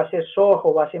 pongámosle, usted va a hacer soja,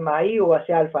 o va a hacer maíz, o va a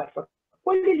hacer alfalfa,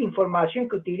 ¿cuál es la información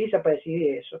que utiliza para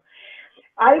decidir eso?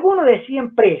 Algunos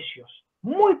decían precios,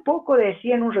 muy poco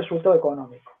decían un resultado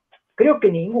económico. Creo que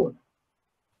ninguno.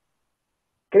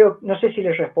 No sé si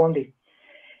les respondí.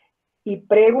 Y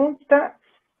pregunta...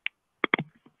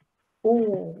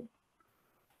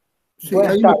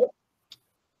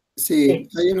 Sí,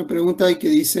 hay una pregunta ahí que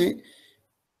dice,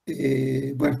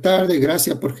 buenas tardes,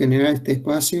 gracias por generar este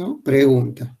espacio.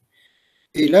 Pregunta,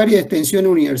 ¿el área de extensión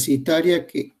universitaria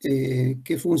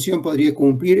qué función podría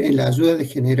cumplir en la ayuda de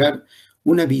generar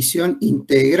una visión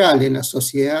integral en la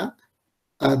sociedad?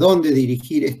 ¿A dónde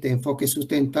dirigir este enfoque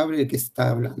sustentable del que se está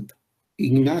hablando?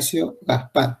 Ignacio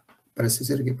Gaspar, parece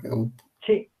ser que pregunta.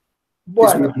 Sí, Es una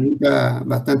bueno, pregunta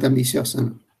bastante ambiciosa,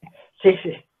 ¿no? sí,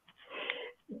 sí.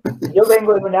 Yo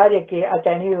vengo de un área que ha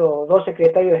tenido 2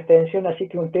 secretarios de extensión, así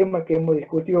que un tema que hemos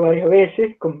discutido varias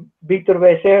veces con Víctor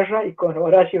Becerra y con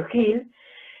Horacio Gil,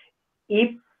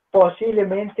 y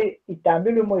posiblemente, y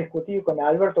también lo hemos discutido con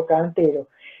Alberto Cantero.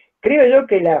 Creo yo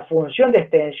que la función de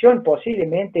extensión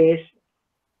posiblemente es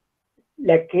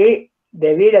la que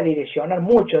debiera direccionar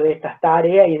mucho de estas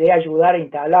tareas y de ayudar a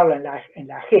instalarla en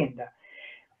la agenda.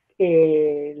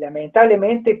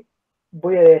 Lamentablemente,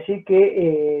 voy a decir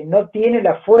que no tiene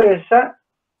la fuerza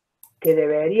que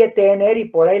debería tener, y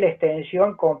por ahí la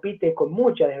extensión compite con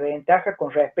mucha desventaja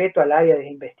con respecto al área de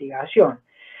investigación.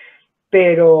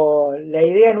 Pero la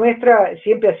idea nuestra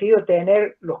siempre ha sido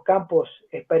tener los campos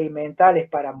experimentales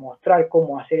para mostrar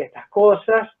cómo hacer estas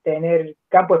cosas, tener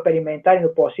campo experimental en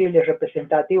lo posible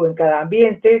representativo en cada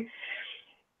ambiente.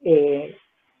 En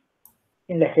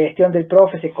la gestión del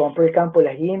profe se compró el campo de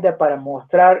las guindas para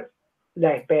mostrar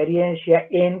la experiencia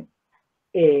en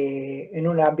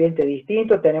un ambiente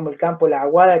distinto. Tenemos el campo de la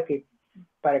aguada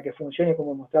para que funcione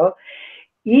como mostrado.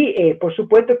 Y por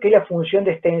supuesto que la función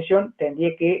de extensión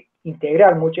tendría que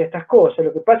integrar muchas de estas cosas.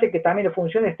 Lo que pasa es que también la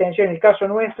función de extensión, en el caso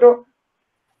nuestro,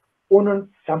 uno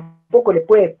tampoco le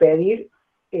puede pedir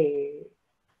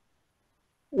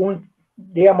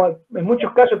digamos, en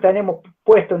muchos casos tenemos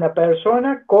puesto una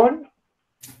persona con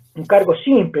un cargo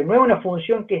simple, no es una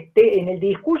función que esté en el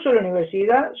discurso de la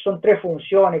universidad, son 3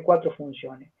 funciones, 4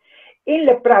 funciones. En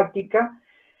la práctica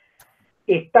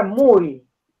está muy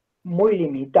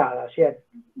limitada. O sea,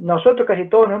 nosotros casi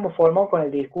todos nos hemos formado con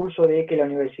el discurso de que la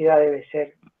universidad debe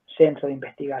ser centro de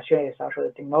investigación y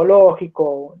desarrollo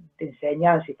tecnológico, de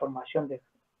enseñanza y formación de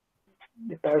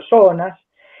personas,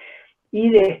 y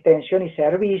de extensión y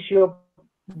servicio,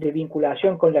 de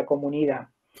vinculación con la comunidad.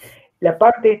 La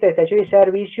parte de esta extensión y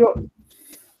servicio,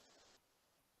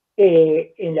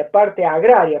 en la parte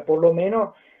agraria, por lo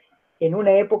menos, en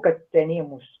una época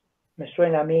teníamos, me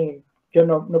suena a mí, yo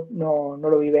no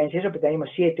lo vivencié eso, pero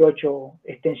teníamos 7, 8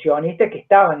 extensionistas que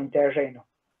estaban en terreno,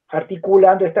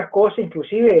 articulando estas cosas,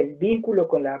 inclusive el vínculo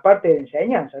con la parte de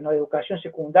enseñanza, ¿no? De educación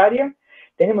secundaria.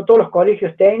 Tenemos todos los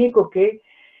colegios técnicos que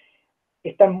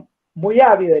están muy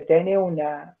ávidos de tener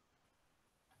una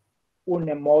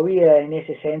movida en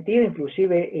ese sentido,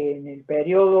 inclusive en el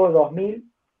periodo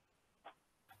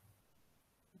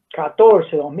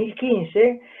 2014,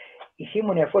 2015,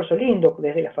 hicimos un esfuerzo lindo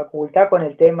desde la facultad con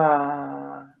el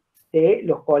tema de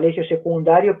los colegios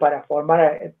secundarios para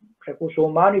formar recursos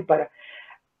humanos y para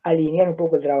alinear un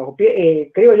poco el trabajo.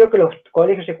 Creo yo que los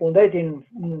colegios secundarios tienen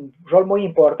un rol muy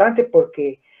importante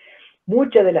porque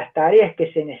muchas de las tareas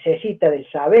que se necesita del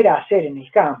saber hacer en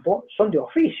el campo son de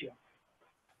oficio.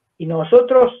 Y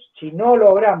nosotros, si no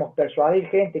logramos persuadir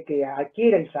gente que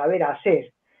adquiera el saber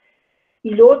hacer,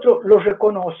 y lo otro lo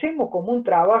reconocemos como un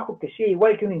trabajo que sea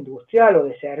igual que un industrial o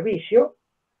de servicio,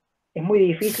 es muy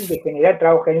difícil de generar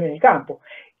trabajo genuino en el campo.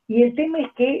 Y el tema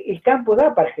es que el campo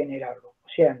da para generarlo. O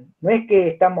sea, no es que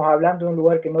estamos hablando de un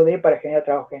lugar que no dé para generar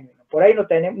trabajo genuino. Por ahí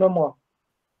tendríamos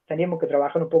que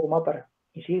trabajar un poco más para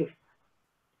incidir.